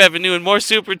ad revenue and more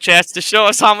super chats to show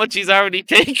us how much he's already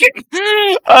taken.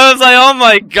 I was like, oh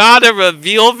my god, a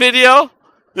reveal video?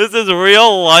 This is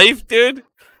real life, dude.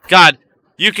 God,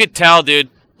 you could tell,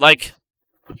 dude. Like,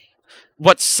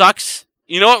 what sucks?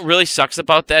 You know what really sucks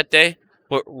about that day?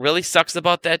 What really sucks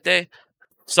about that day?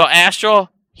 So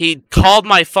Astro, he called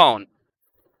my phone,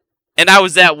 and I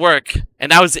was at work,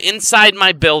 and I was inside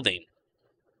my building,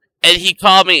 and he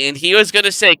called me, and he was going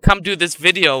to say, come do this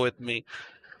video with me.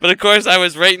 But of course, I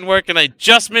was right in work, and I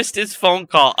just missed his phone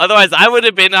call. Otherwise, I would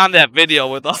have been on that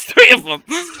video with all three of them.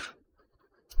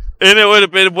 And it would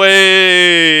have been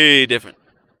way different.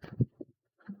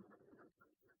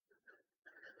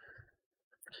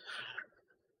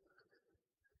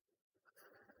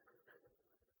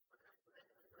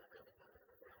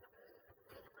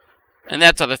 And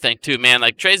that's the other thing too, man.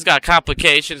 Like Trey's got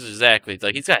complications, exactly.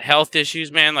 Like he's got health issues,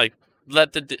 man. Like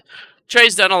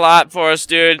Trey's done a lot for us,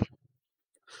 dude.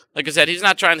 Like I said, he's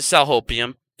not trying to sell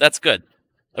hopium. That's good.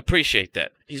 Appreciate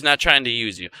that. He's not trying to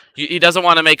use you. He doesn't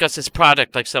want to make us his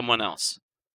product like someone else.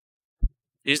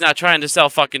 He's not trying to sell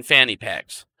fucking fanny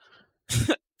packs.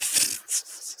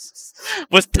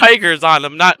 With tigers on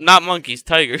them, not monkeys,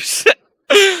 tigers.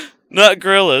 Not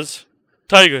gorillas,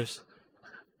 tigers.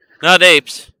 Not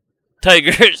apes.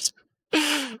 Tigers.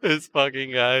 This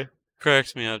fucking guy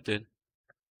cracks me up, dude.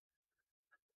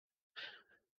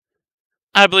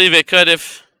 I believe it could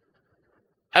hit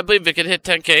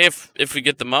 10K if we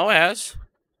get the MOAS.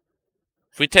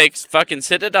 If we take fucking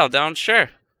Citadel down, sure.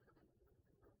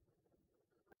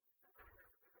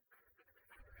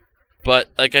 But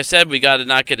like I said, we gotta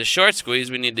not get a short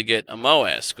squeeze, we need to get a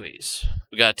MOAS squeeze.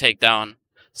 We gotta take down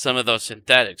some of those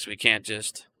synthetics. We can't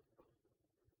just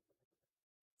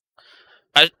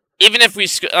even if we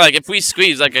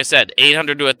squeeze, like I said,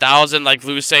 800 to 1,000, like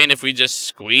Lou's saying, if we just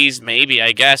squeeze, maybe,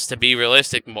 I guess, to be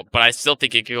realistic, but I still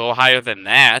think it could go higher than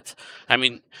that. I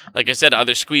mean, like I said,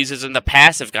 other squeezes in the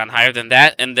past have gone higher than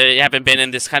that, and they haven't been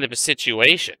in this kind of a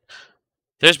situation.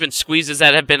 There's been squeezes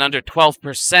that have been under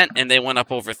 12%, and they went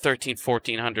up over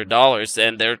 $1,400,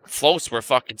 and their floats were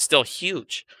fucking still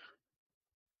huge.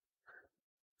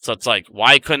 So it's like,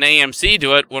 why couldn't AMC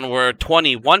do it when we're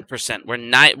 21%?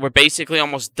 We're basically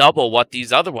almost double what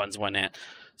these other ones went at.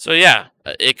 So yeah,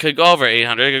 it could go over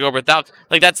 800, it could go over 1,000.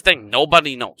 Like that's the thing,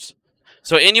 nobody knows.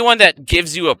 So anyone that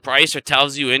gives you a price or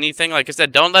tells you anything, like I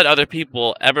said, don't let other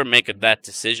people ever make that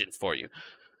decision for you.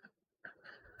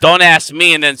 Don't ask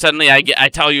me and then suddenly I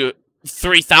tell you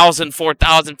 3,000,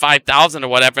 4,000, 5,000 or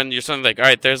whatever, and you're suddenly like, all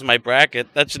right, there's my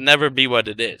bracket. That should never be what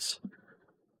it is.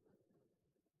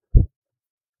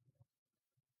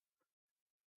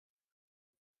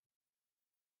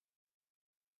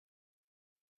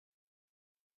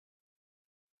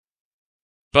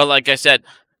 But like I said,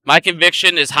 my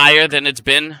conviction is higher than it's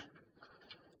been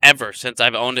ever since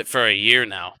I've owned it for a year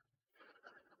now.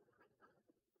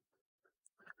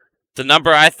 The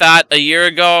number I thought a year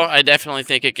ago, I definitely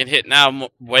think it can hit now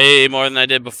way more than I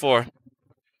did before.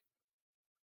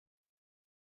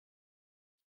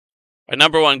 Our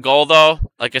number one goal, though,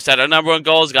 like I said, our number one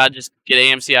goal is got to just get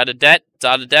AMC out of debt. It's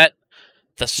out of debt.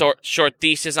 The short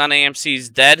thesis on AMC is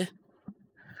dead.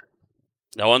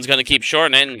 No one's going to keep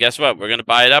shorting it, and guess what? We're going to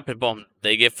buy it up, and boom,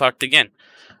 they get fucked again.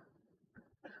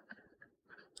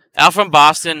 Al from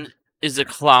Boston is a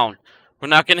clown. We're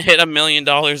not gonna hit $1 million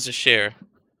a share.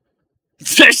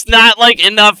 There's not like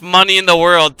enough money in the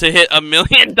world to hit $1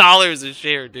 million a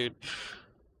share, dude.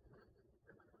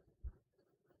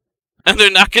 And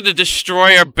they're not gonna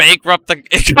destroy or bankrupt the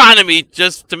economy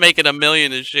just to make it $1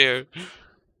 million a share.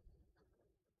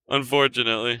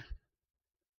 Unfortunately.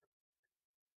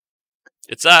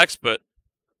 It sucks, but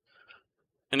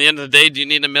in the end of the day, do you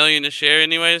need $1 million a share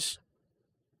anyways?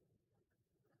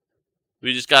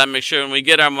 We just gotta make sure when we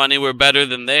get our money, we're better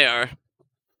than they are.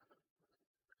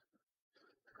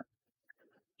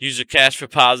 Use your cash for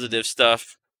positive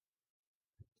stuff.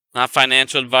 Not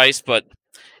financial advice, but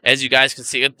as you guys can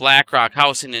see with BlackRock,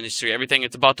 housing industry, everything,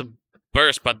 it's about to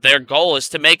burst. But their goal is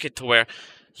to make it to where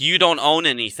you don't own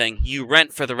anything. You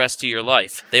rent for the rest of your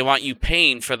life. They want you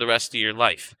paying for the rest of your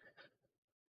life.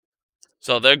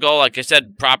 So their goal, like I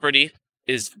said, property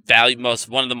is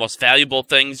one of the most valuable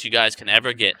things you guys can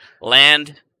ever get.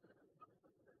 Land,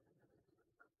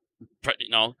 you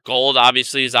know, gold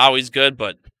obviously is always good,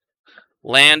 but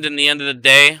land in the end of the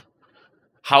day,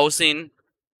 housing,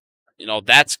 you know,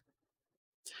 that's,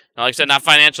 like I said, not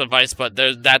financial advice, but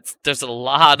there's a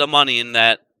lot of money in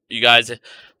that, you guys,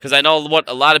 because I know what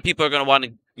a lot of people are going to want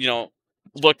to, you know,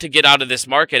 look to get out of this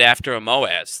market after a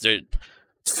MOAS.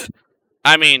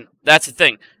 I mean, that's the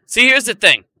thing. See, here's the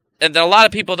thing, and a lot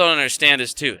of people don't understand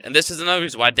this too, and this is another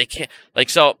reason why they can't, like,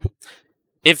 so,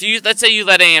 if you, let's say you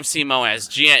let AMC MOAS,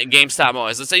 GameStop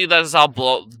MOAS, let's say you let us all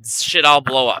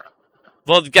blow up.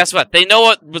 Well, guess what? They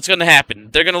know what's going to happen.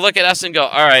 They're going to look at us and go,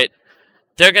 all right,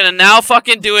 they're going to now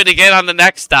fucking do it again on the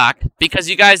next stock, because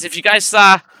you guys, if you guys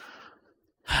saw,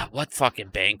 what fucking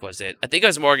bank was it? I think it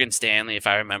was Morgan Stanley, if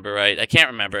I remember right. I can't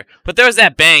remember, but there was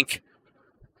that bank.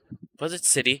 Was it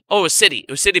Citi? Oh, it was Citi.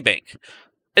 It was Citibank.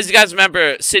 As you guys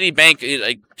remember, Citibank,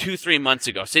 like 2-3 months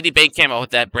ago, Citibank came out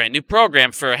with that brand new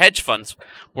program for hedge funds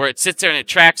where it sits there and it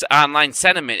tracks online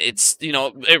sentiment. It's, you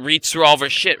know, it reads through all of our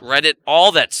shit, Reddit,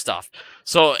 all that stuff.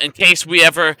 So in case we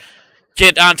ever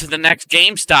get onto the next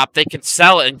GameStop, they can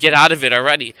sell it and get out of it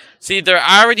already. See, they're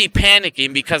already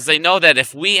panicking because they know that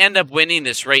if we end up winning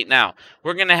this right now,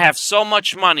 we're going to have so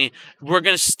much money. We're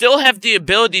going to still have the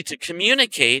ability to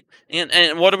communicate.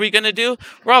 And what are we going to do?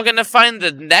 We're all going to find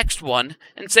the next one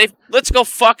and say, let's go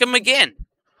fuck them again.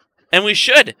 And we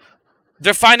should.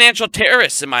 They're financial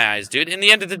terrorists in my eyes, dude. In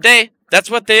the end of the day,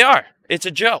 that's what they are. It's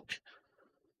a joke.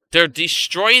 They're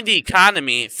destroying the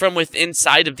economy from within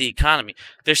inside of the economy.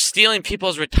 They're stealing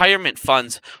people's retirement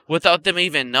funds without them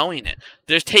even knowing it.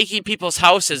 They're taking people's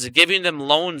houses and giving them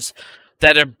loans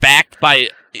that are backed by,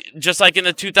 just like in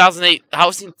the 2008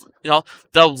 housing, you know,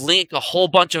 they'll link a whole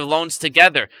bunch of loans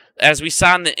together, as we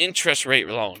saw in the interest rate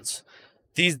loans.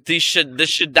 This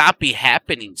should not be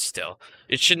happening still.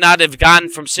 It should not have gone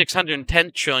from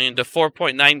 610 trillion to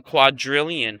 4.9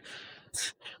 quadrillion.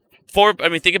 I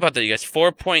mean, think about that, you guys.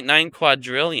 4.9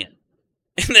 quadrillion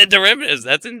in the derivatives.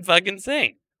 That's fucking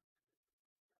insane.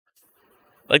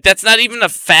 Like, that's not even a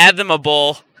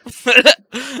fathomable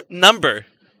number.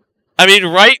 I mean,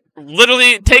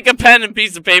 literally take a pen and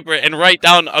piece of paper and write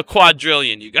down a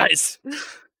quadrillion, you guys.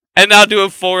 And I'll do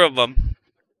 4 of them.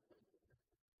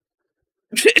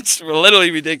 It's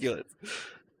literally ridiculous.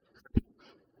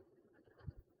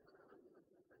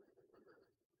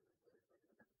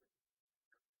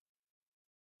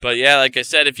 But yeah, like I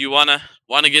said, if you wanna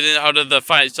get it out of the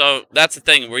fight, so that's the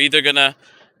thing. We're either gonna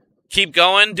keep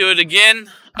going, do it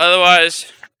again.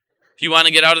 Otherwise, if you want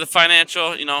to get out of the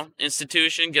financial, you know,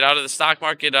 institution, get out of the stock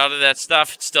market, out of that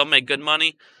stuff, still make good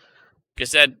money. Like I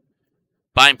said,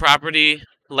 buying property,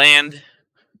 land,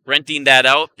 renting that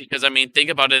out. Because I mean, think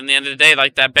about it. In the end of the day,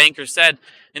 like that banker said,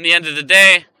 in the end of the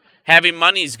day, having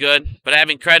money is good, but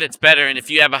having credit's better. And if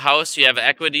you have a house, you have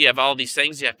equity, you have all these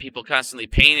things, you have people constantly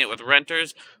paying it with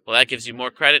renters, well, that gives you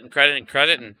more credit and credit and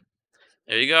credit, and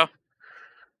there you go.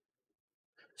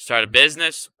 Start a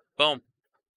business, boom.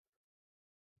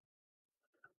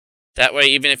 That way,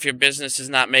 even if your business is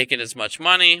not making as much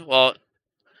money, well,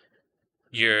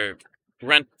 your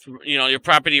rent, you know, your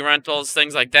property rentals,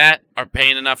 things like that, are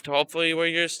paying enough to hopefully where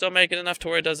you're still making enough to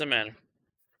where it doesn't matter.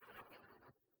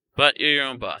 But you're your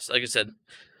own boss. Like I said,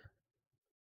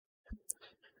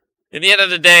 in the end of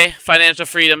the day, financial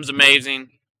freedom's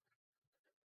amazing.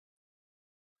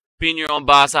 Being your own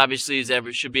boss, obviously,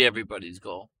 should be everybody's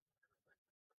goal.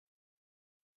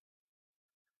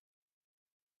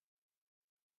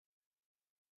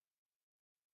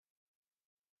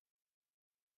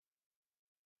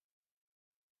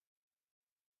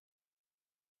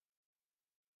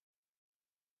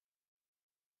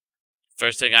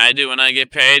 First thing I do when I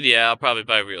get paid, yeah, I'll probably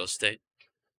buy real estate.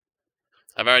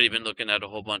 I've already been looking at a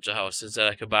whole bunch of houses that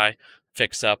I could buy,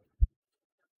 fix up.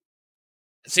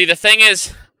 see, the thing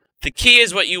is, the key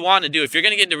is what you want to do. If you're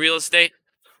going to get into real estate,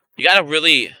 you got to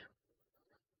really,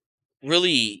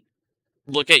 really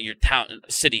look at your town,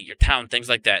 city, your town, things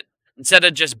like that. Instead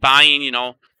of just buying, you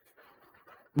know,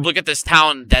 look at this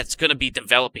town that's going to be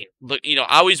developing. Look, you know,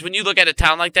 always when you look at a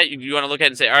town like that, you want to look at it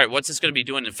and say, all right, what's this going to be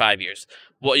doing in 5 years?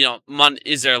 Well, you know,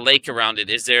 is there a lake around it?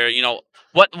 Is there, you know,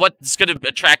 what's going to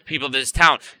attract people to this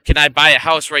town? Can I buy a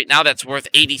house right now that's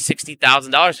worth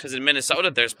 $80,000-$60,000? Because in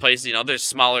Minnesota, there's places, you know, there's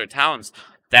smaller towns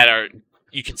that are,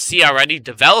 you can see already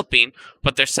developing,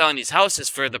 but they're selling these houses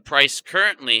for the price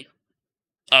currently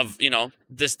of, you know,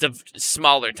 this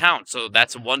smaller town. So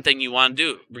that's one thing you want to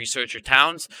do. Research your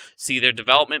towns, see their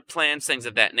development plans, things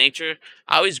of that nature.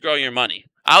 Always grow your money.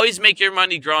 Always make your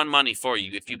money growing money for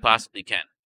you if you possibly can.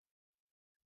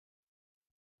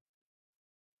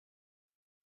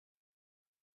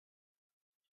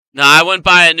 No, I wouldn't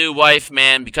buy a new wife,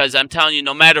 man, because I'm telling you,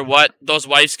 no matter what, those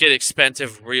wives get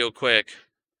expensive real quick.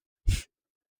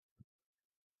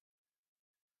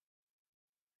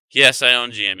 Yes, I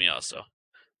own GME also.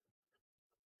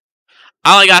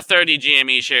 I only got 30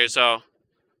 GME shares, so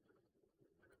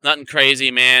nothing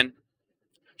crazy, man.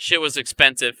 Shit was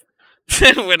expensive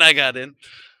when I got in.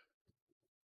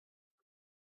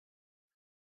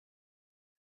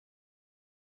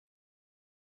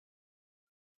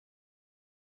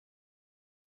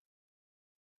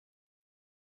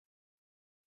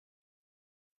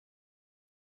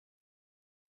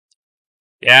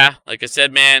 Yeah, like I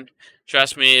said, man,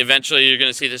 trust me, eventually you're going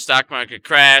to see the stock market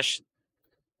crash.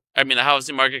 I mean, the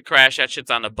housing market crash. That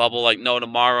shit's on a bubble like no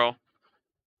tomorrow.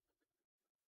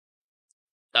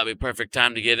 That'll be perfect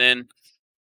time to get in.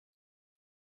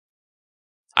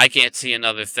 I can't see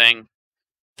another thing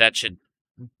that should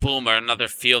boom, or another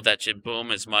field that should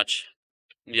boom as much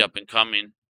in the up and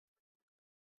coming.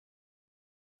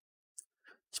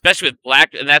 Especially with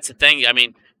Black, and that's the thing. I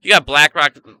mean, you got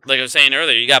BlackRock, like I was saying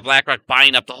earlier, you got BlackRock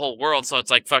buying up the whole world, so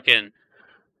it's like fucking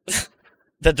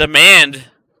the demand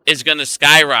is going to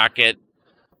skyrocket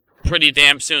pretty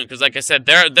damn soon. Because like I said,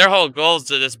 their whole goal is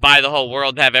to just buy the whole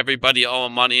world, have everybody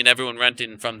owing money and everyone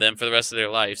renting from them for the rest of their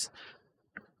lives.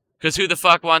 Because who the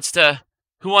fuck wants to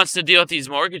deal with these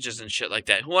mortgages and shit like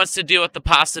that? Who wants to deal with the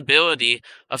possibility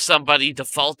of somebody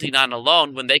defaulting on a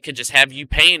loan when they could just have you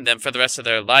paying them for the rest of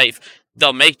their life?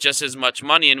 They'll make just as much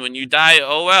money, and when you die,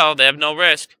 oh well, they have no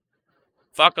risk.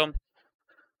 Fuck them.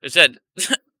 They said,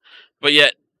 but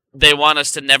yet they want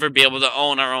us to never be able to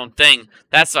own our own thing.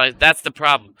 That's the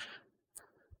problem.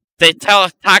 They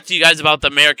talk to you guys about the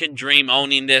American dream,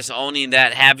 owning this, owning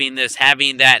that, having this,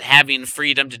 having that, having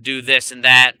freedom to do this and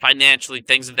that, financially,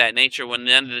 things of that nature, when at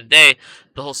the end of the day,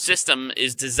 the whole system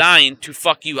is designed to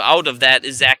fuck you out of that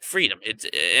exact freedom.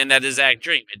 And that exact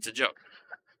dream. It's a joke.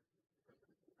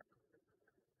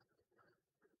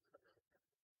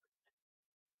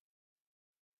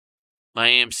 My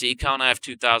AMC account, I have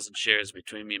 2,000 shares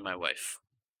between me and my wife.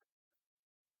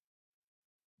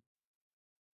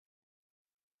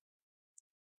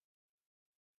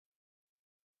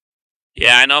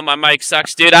 Yeah, I know my mic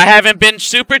sucks, dude. I haven't been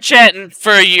super chatting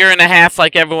for a year and a half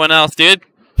like everyone else, dude.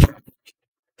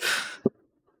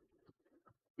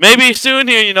 Maybe soon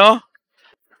here, you know?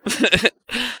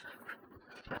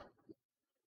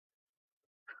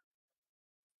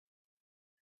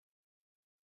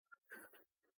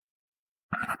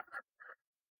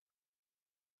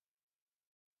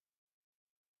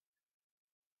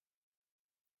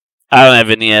 I don't have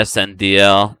any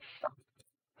SNDL.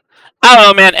 I don't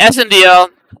know, man. SNDL.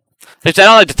 I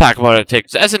don't like to talk about it.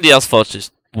 Because SNDL's float's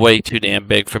just way too damn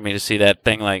big for me to see that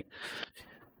thing. Like,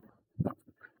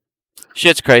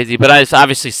 shit's crazy. But I just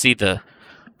obviously see the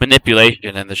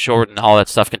manipulation and the short and all that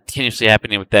stuff continuously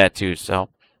happening with that too. So,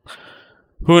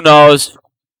 who knows?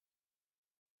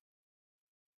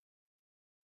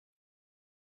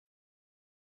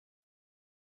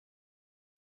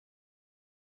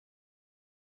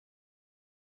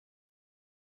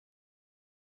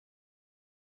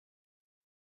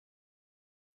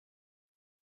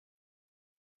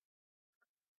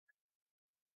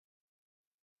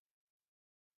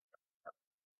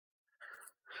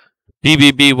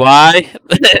 BBBY?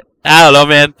 I don't know,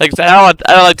 man. Like I said, I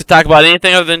don't like to talk about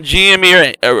anything other than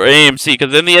GME or AMC,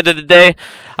 because in the end of the day,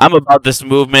 I'm about this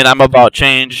movement. I'm about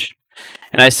change,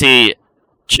 and I see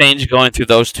change going through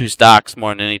those two stocks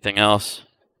more than anything else.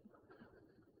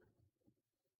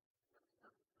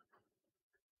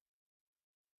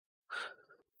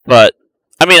 But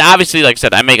I mean, obviously, like I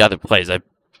said, I make other plays.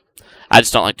 I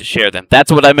just don't like to share them.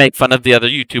 That's what I make fun of the other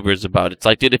YouTubers about. It's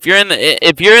like, dude, if you're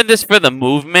in this for the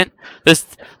movement,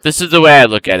 this is the way I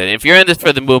look at it. If you're in this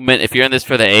for the movement, if you're in this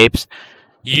for the apes,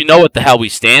 you know what the hell we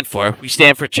stand for. We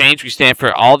stand for change. We stand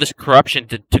for all this corruption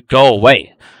to go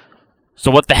away.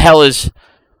 So what the hell is...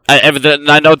 I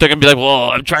know they're going to be like,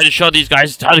 well, I'm trying to show these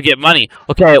guys how to get money.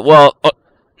 Okay, well,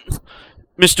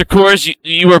 Mr. Coors,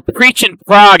 you were preaching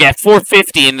Prague at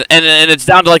 $4.50, and it's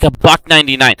down to like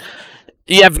 $1.99.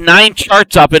 You have 9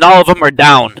 charts up, and all of them are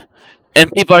down. And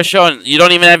people are showing you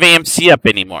don't even have AMC up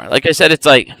anymore. Like I said, it's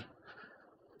like...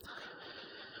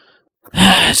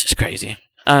 it's just crazy.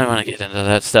 I don't want to get into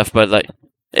that stuff, but like,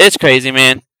 it's crazy,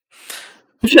 man.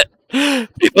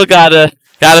 People gotta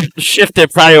shift their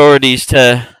priorities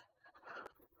to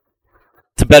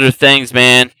better things,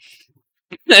 man.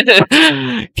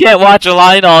 Can't watch a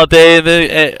line all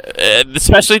day.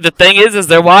 Especially the thing is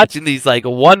they're watching these like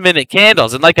 1-minute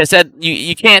candles, and like I said,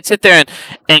 you can't sit there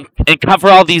and cover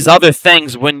all these other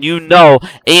things when you know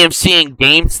AMC and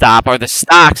GameStop are the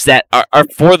stocks that are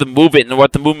for the movement and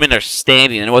what the movement are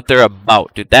standing and what they're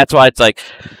about, dude. That's why it's like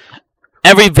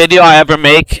every video I ever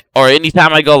make or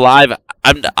anytime I go live,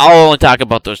 I'll only talk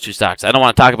about those 2 stocks. I don't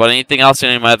want to talk about anything else in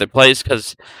any of my other plays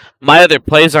because my other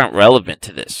plays aren't relevant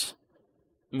to this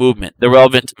movement. They're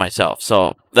relevant to myself.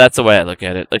 So that's the way I look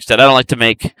at it. Like I said, I don't like to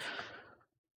make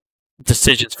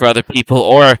decisions for other people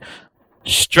or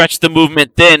stretch the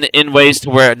movement thin in ways to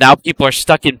where now people are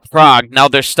stuck in Prague. Now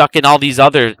they're stuck in all these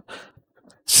other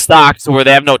stocks where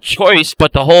they have no choice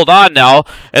but to hold on now,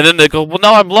 and then they go, well,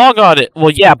 no, I'm long on it.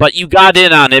 Well, yeah, but you got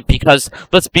in on it because,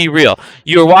 let's be real,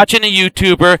 you were watching a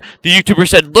YouTuber, the YouTuber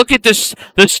said, look at this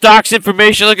stock's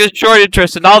information, look at short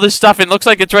interest and all this stuff, and it looks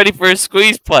like it's ready for a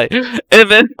squeeze play, and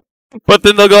then, but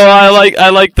then they'll go, I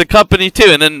like the company too,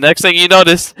 and then next thing you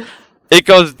notice, it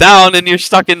goes down and you're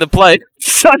stuck in the play.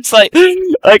 So it's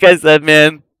like I said,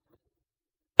 man,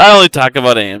 I only talk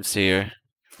about AMC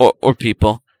or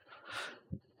people.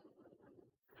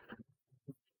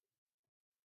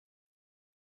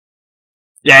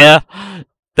 Yeah,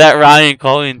 that Ryan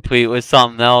Cohen tweet was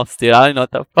something else, dude. I don't know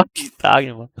what the fuck he's talking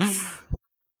about.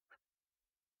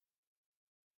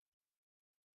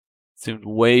 Seemed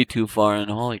way too far in.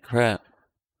 Holy crap.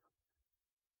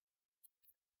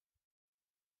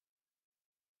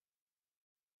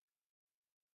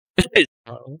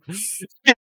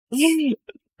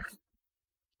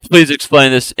 Please explain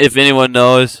this if anyone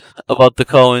knows about the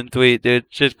Cohen tweet, dude.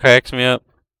 Shit cracks me up.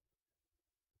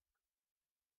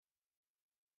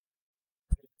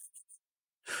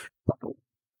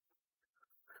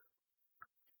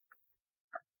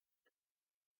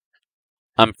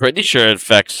 I'm pretty sure it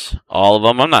affects all of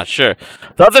them. I'm not sure.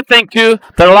 The other thing, too,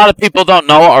 that a lot of people don't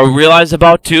know or realize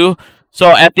about, too, so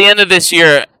at the end of this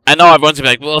year, I know everyone's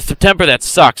going to be like, well, September, that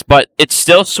sucks, but it's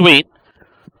still sweet.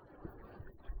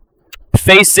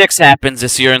 Phase 6 happens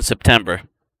this year in September.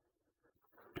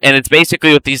 And it's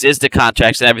basically with these ISDA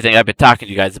contracts and everything I've been talking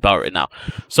to you guys about right now.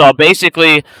 So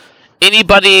basically,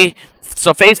 anybody...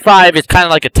 So Phase 5 is kind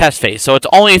of like a test phase. So it's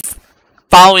only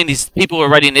following these people who are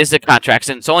writing ISDA contracts,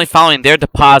 and it's only following their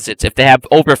deposits if they have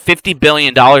over $50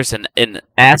 billion in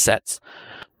assets.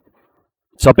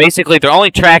 So basically, they're only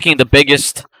tracking the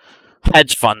biggest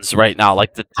hedge funds right now,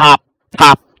 like the top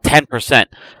 10%.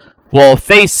 Well,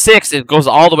 Phase 6, it goes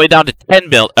all the way down to 10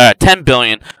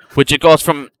 billion, which it goes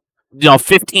from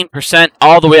 15%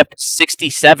 all the way up to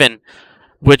 67,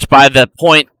 which by the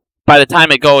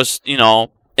time it goes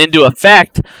into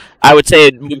effect, I would say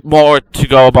more to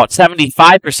go about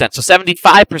 75%. So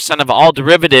 75% of all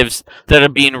derivatives that are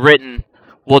being written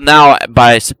will now,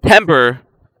 by September,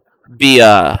 be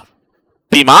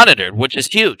monitored, which is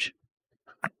huge.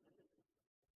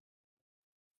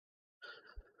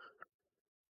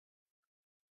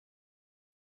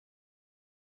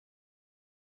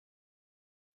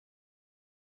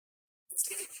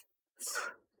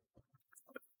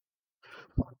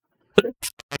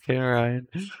 Okay, Ryan.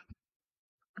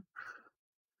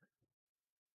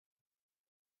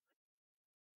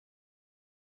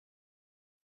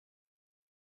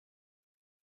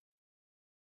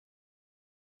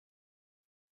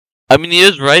 I mean, he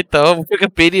is right, though.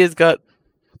 Wikipedia's got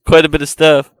quite a bit of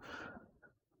stuff.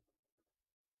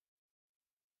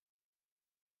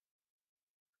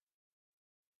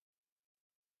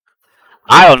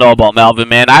 I don't know about Melvin,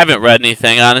 man. I haven't read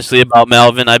anything, honestly, about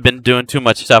Melvin. I've been doing too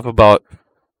much stuff about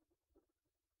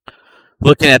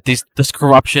looking at this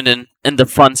corruption and the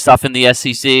fun stuff in the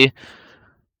SEC.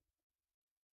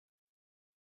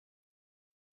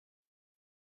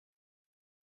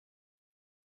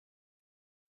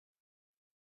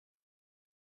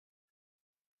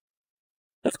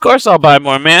 Of course I'll buy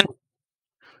more, man.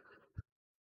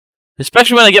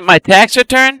 Especially when I get my tax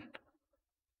return.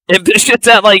 If this shit's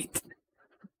at like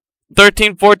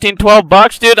 13, 14, 12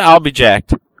 bucks, dude, I'll be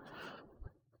jacked.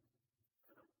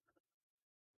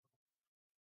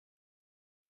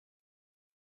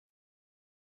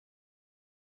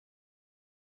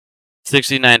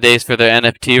 69 days for their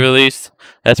NFT release.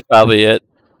 That's probably it.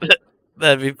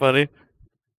 That'd be funny.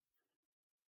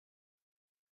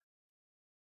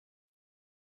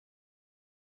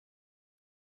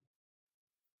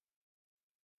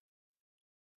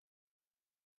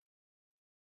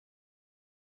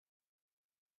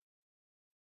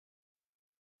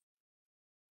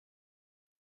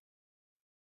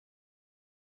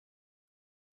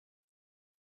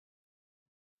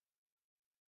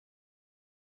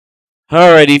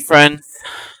 Alrighty, friends.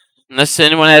 Unless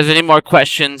anyone has any more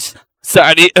questions.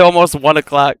 Sorry, almost 1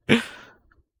 o'clock.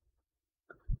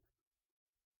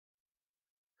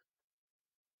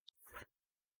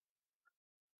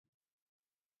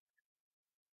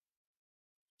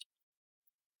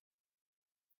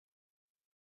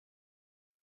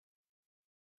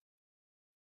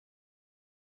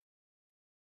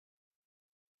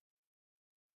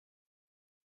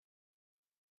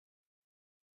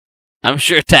 I'm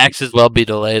sure taxes will be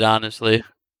delayed, honestly.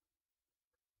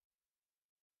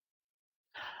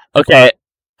 Okay,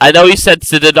 I know he said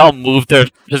Citadel moved their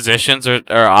positions or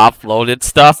offloaded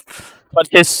stuff, but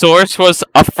his source was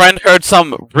a friend heard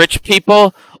some rich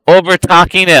people over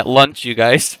talking at lunch, you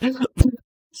guys.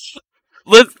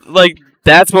 Like,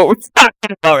 that's what we're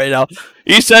talking about right now.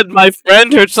 He said my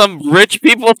friend heard some rich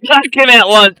people talking at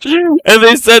lunch, and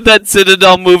they said that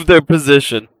Citadel moved their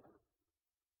position.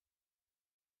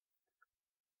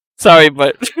 Sorry,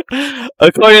 but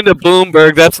according to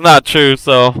Bloomberg, that's not true,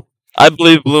 so I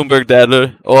believe Bloomberg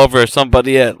data over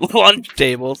somebody at lunch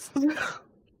tables.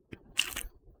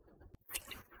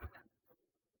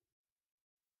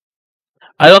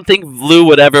 I don't think Lou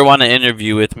would ever want to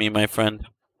interview with me, my friend.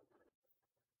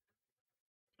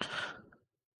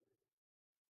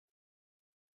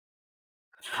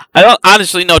 I don't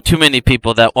honestly know too many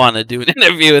people that want to do an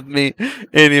interview with me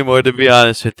anymore, to be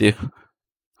honest with you.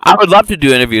 I would love to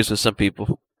do interviews with some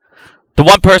people. The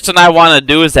one person I want to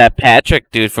do is that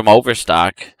Patrick dude from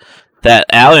Overstock that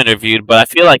Al interviewed, but I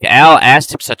feel like Al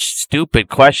asked him such stupid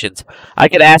questions. I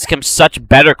could ask him such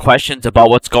better questions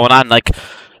about what's going on. Like,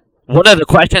 one of the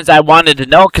questions I wanted to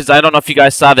know, because I don't know if you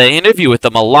guys saw the interview with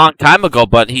him a long time ago,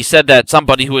 but he said that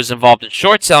somebody who was involved in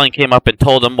short selling came up and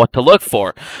told him what to look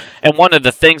for. And one of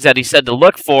the things that he said to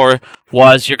look for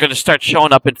was you're going to start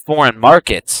showing up in foreign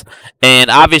markets. And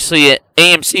obviously,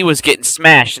 AMC was getting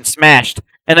smashed and smashed.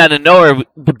 And out of nowhere,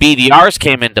 the BDRs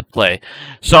came into play.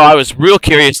 So I was real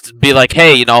curious to be like,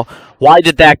 hey, you know, why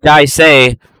did that guy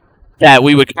say that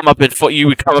we would come up in you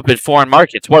would come up in foreign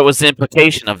markets? What was the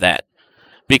implication of that?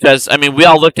 Because, I mean, we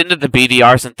all looked into the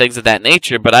BDRs and things of that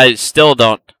nature, but I still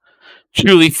don't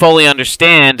truly fully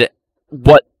understand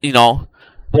what, you know,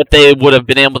 what they would have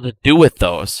been able to do with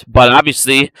those. But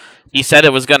obviously, he said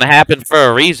it was going to happen for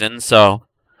a reason, so.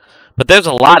 But there's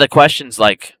a lot of questions,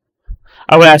 like,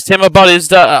 I would ask him about his,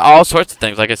 all sorts of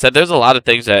things. Like I said, there's a lot of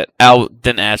things that Al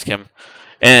didn't ask him.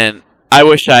 And I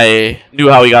wish I knew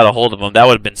how he got a hold of him. That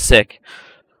would have been sick.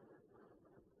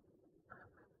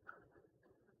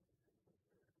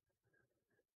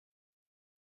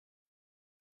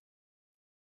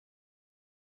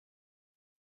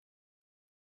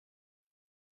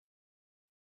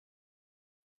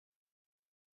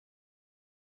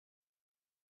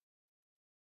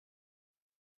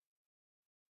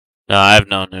 No, I have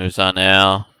no news on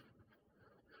Al.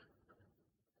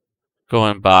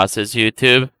 Going Boss's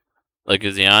YouTube. Like,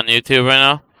 is he on YouTube right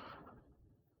now?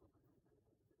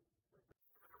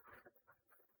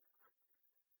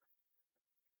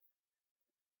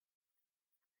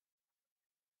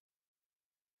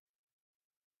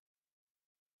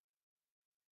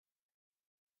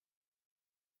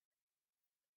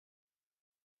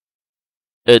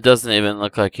 It doesn't even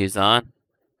look like he's on.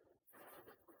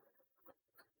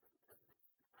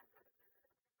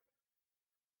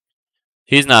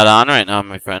 He's not on right now,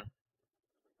 my friend.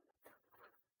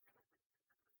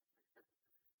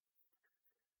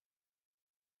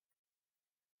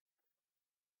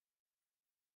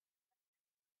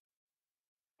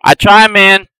 I try,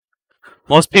 man.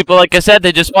 Most people, like I said,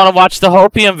 they just want to watch the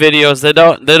Hopium videos. They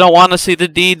don't want to see the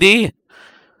DD.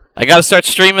 I gotta start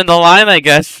streaming the line, I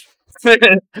guess.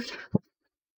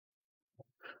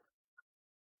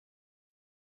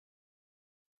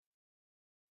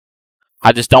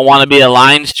 I just don't want to be a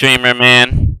line streamer,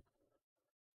 man.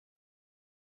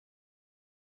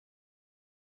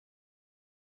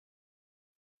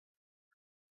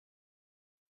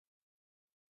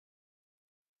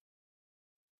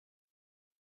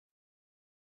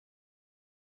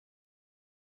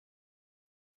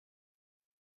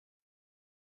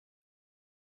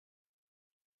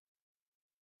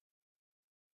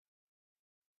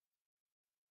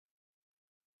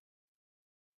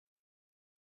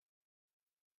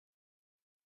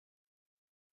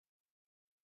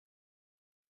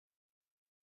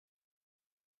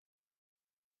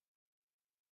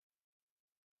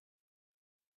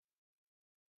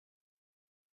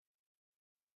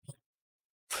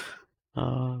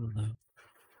 All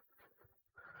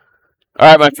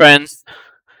right, my friends.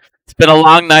 It's been a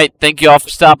long night. Thank you all for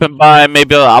stopping by.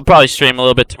 Maybe I'll probably stream a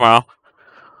little bit tomorrow.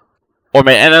 And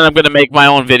then I'm going to make my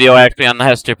own video actually on the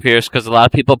Hester Peirce because a lot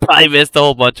of people probably missed a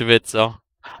whole bunch of it. So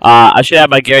I should have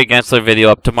my Gary Gensler video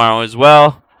up tomorrow as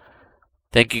well.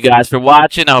 Thank you guys for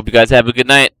watching. I hope you guys have a good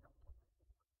night.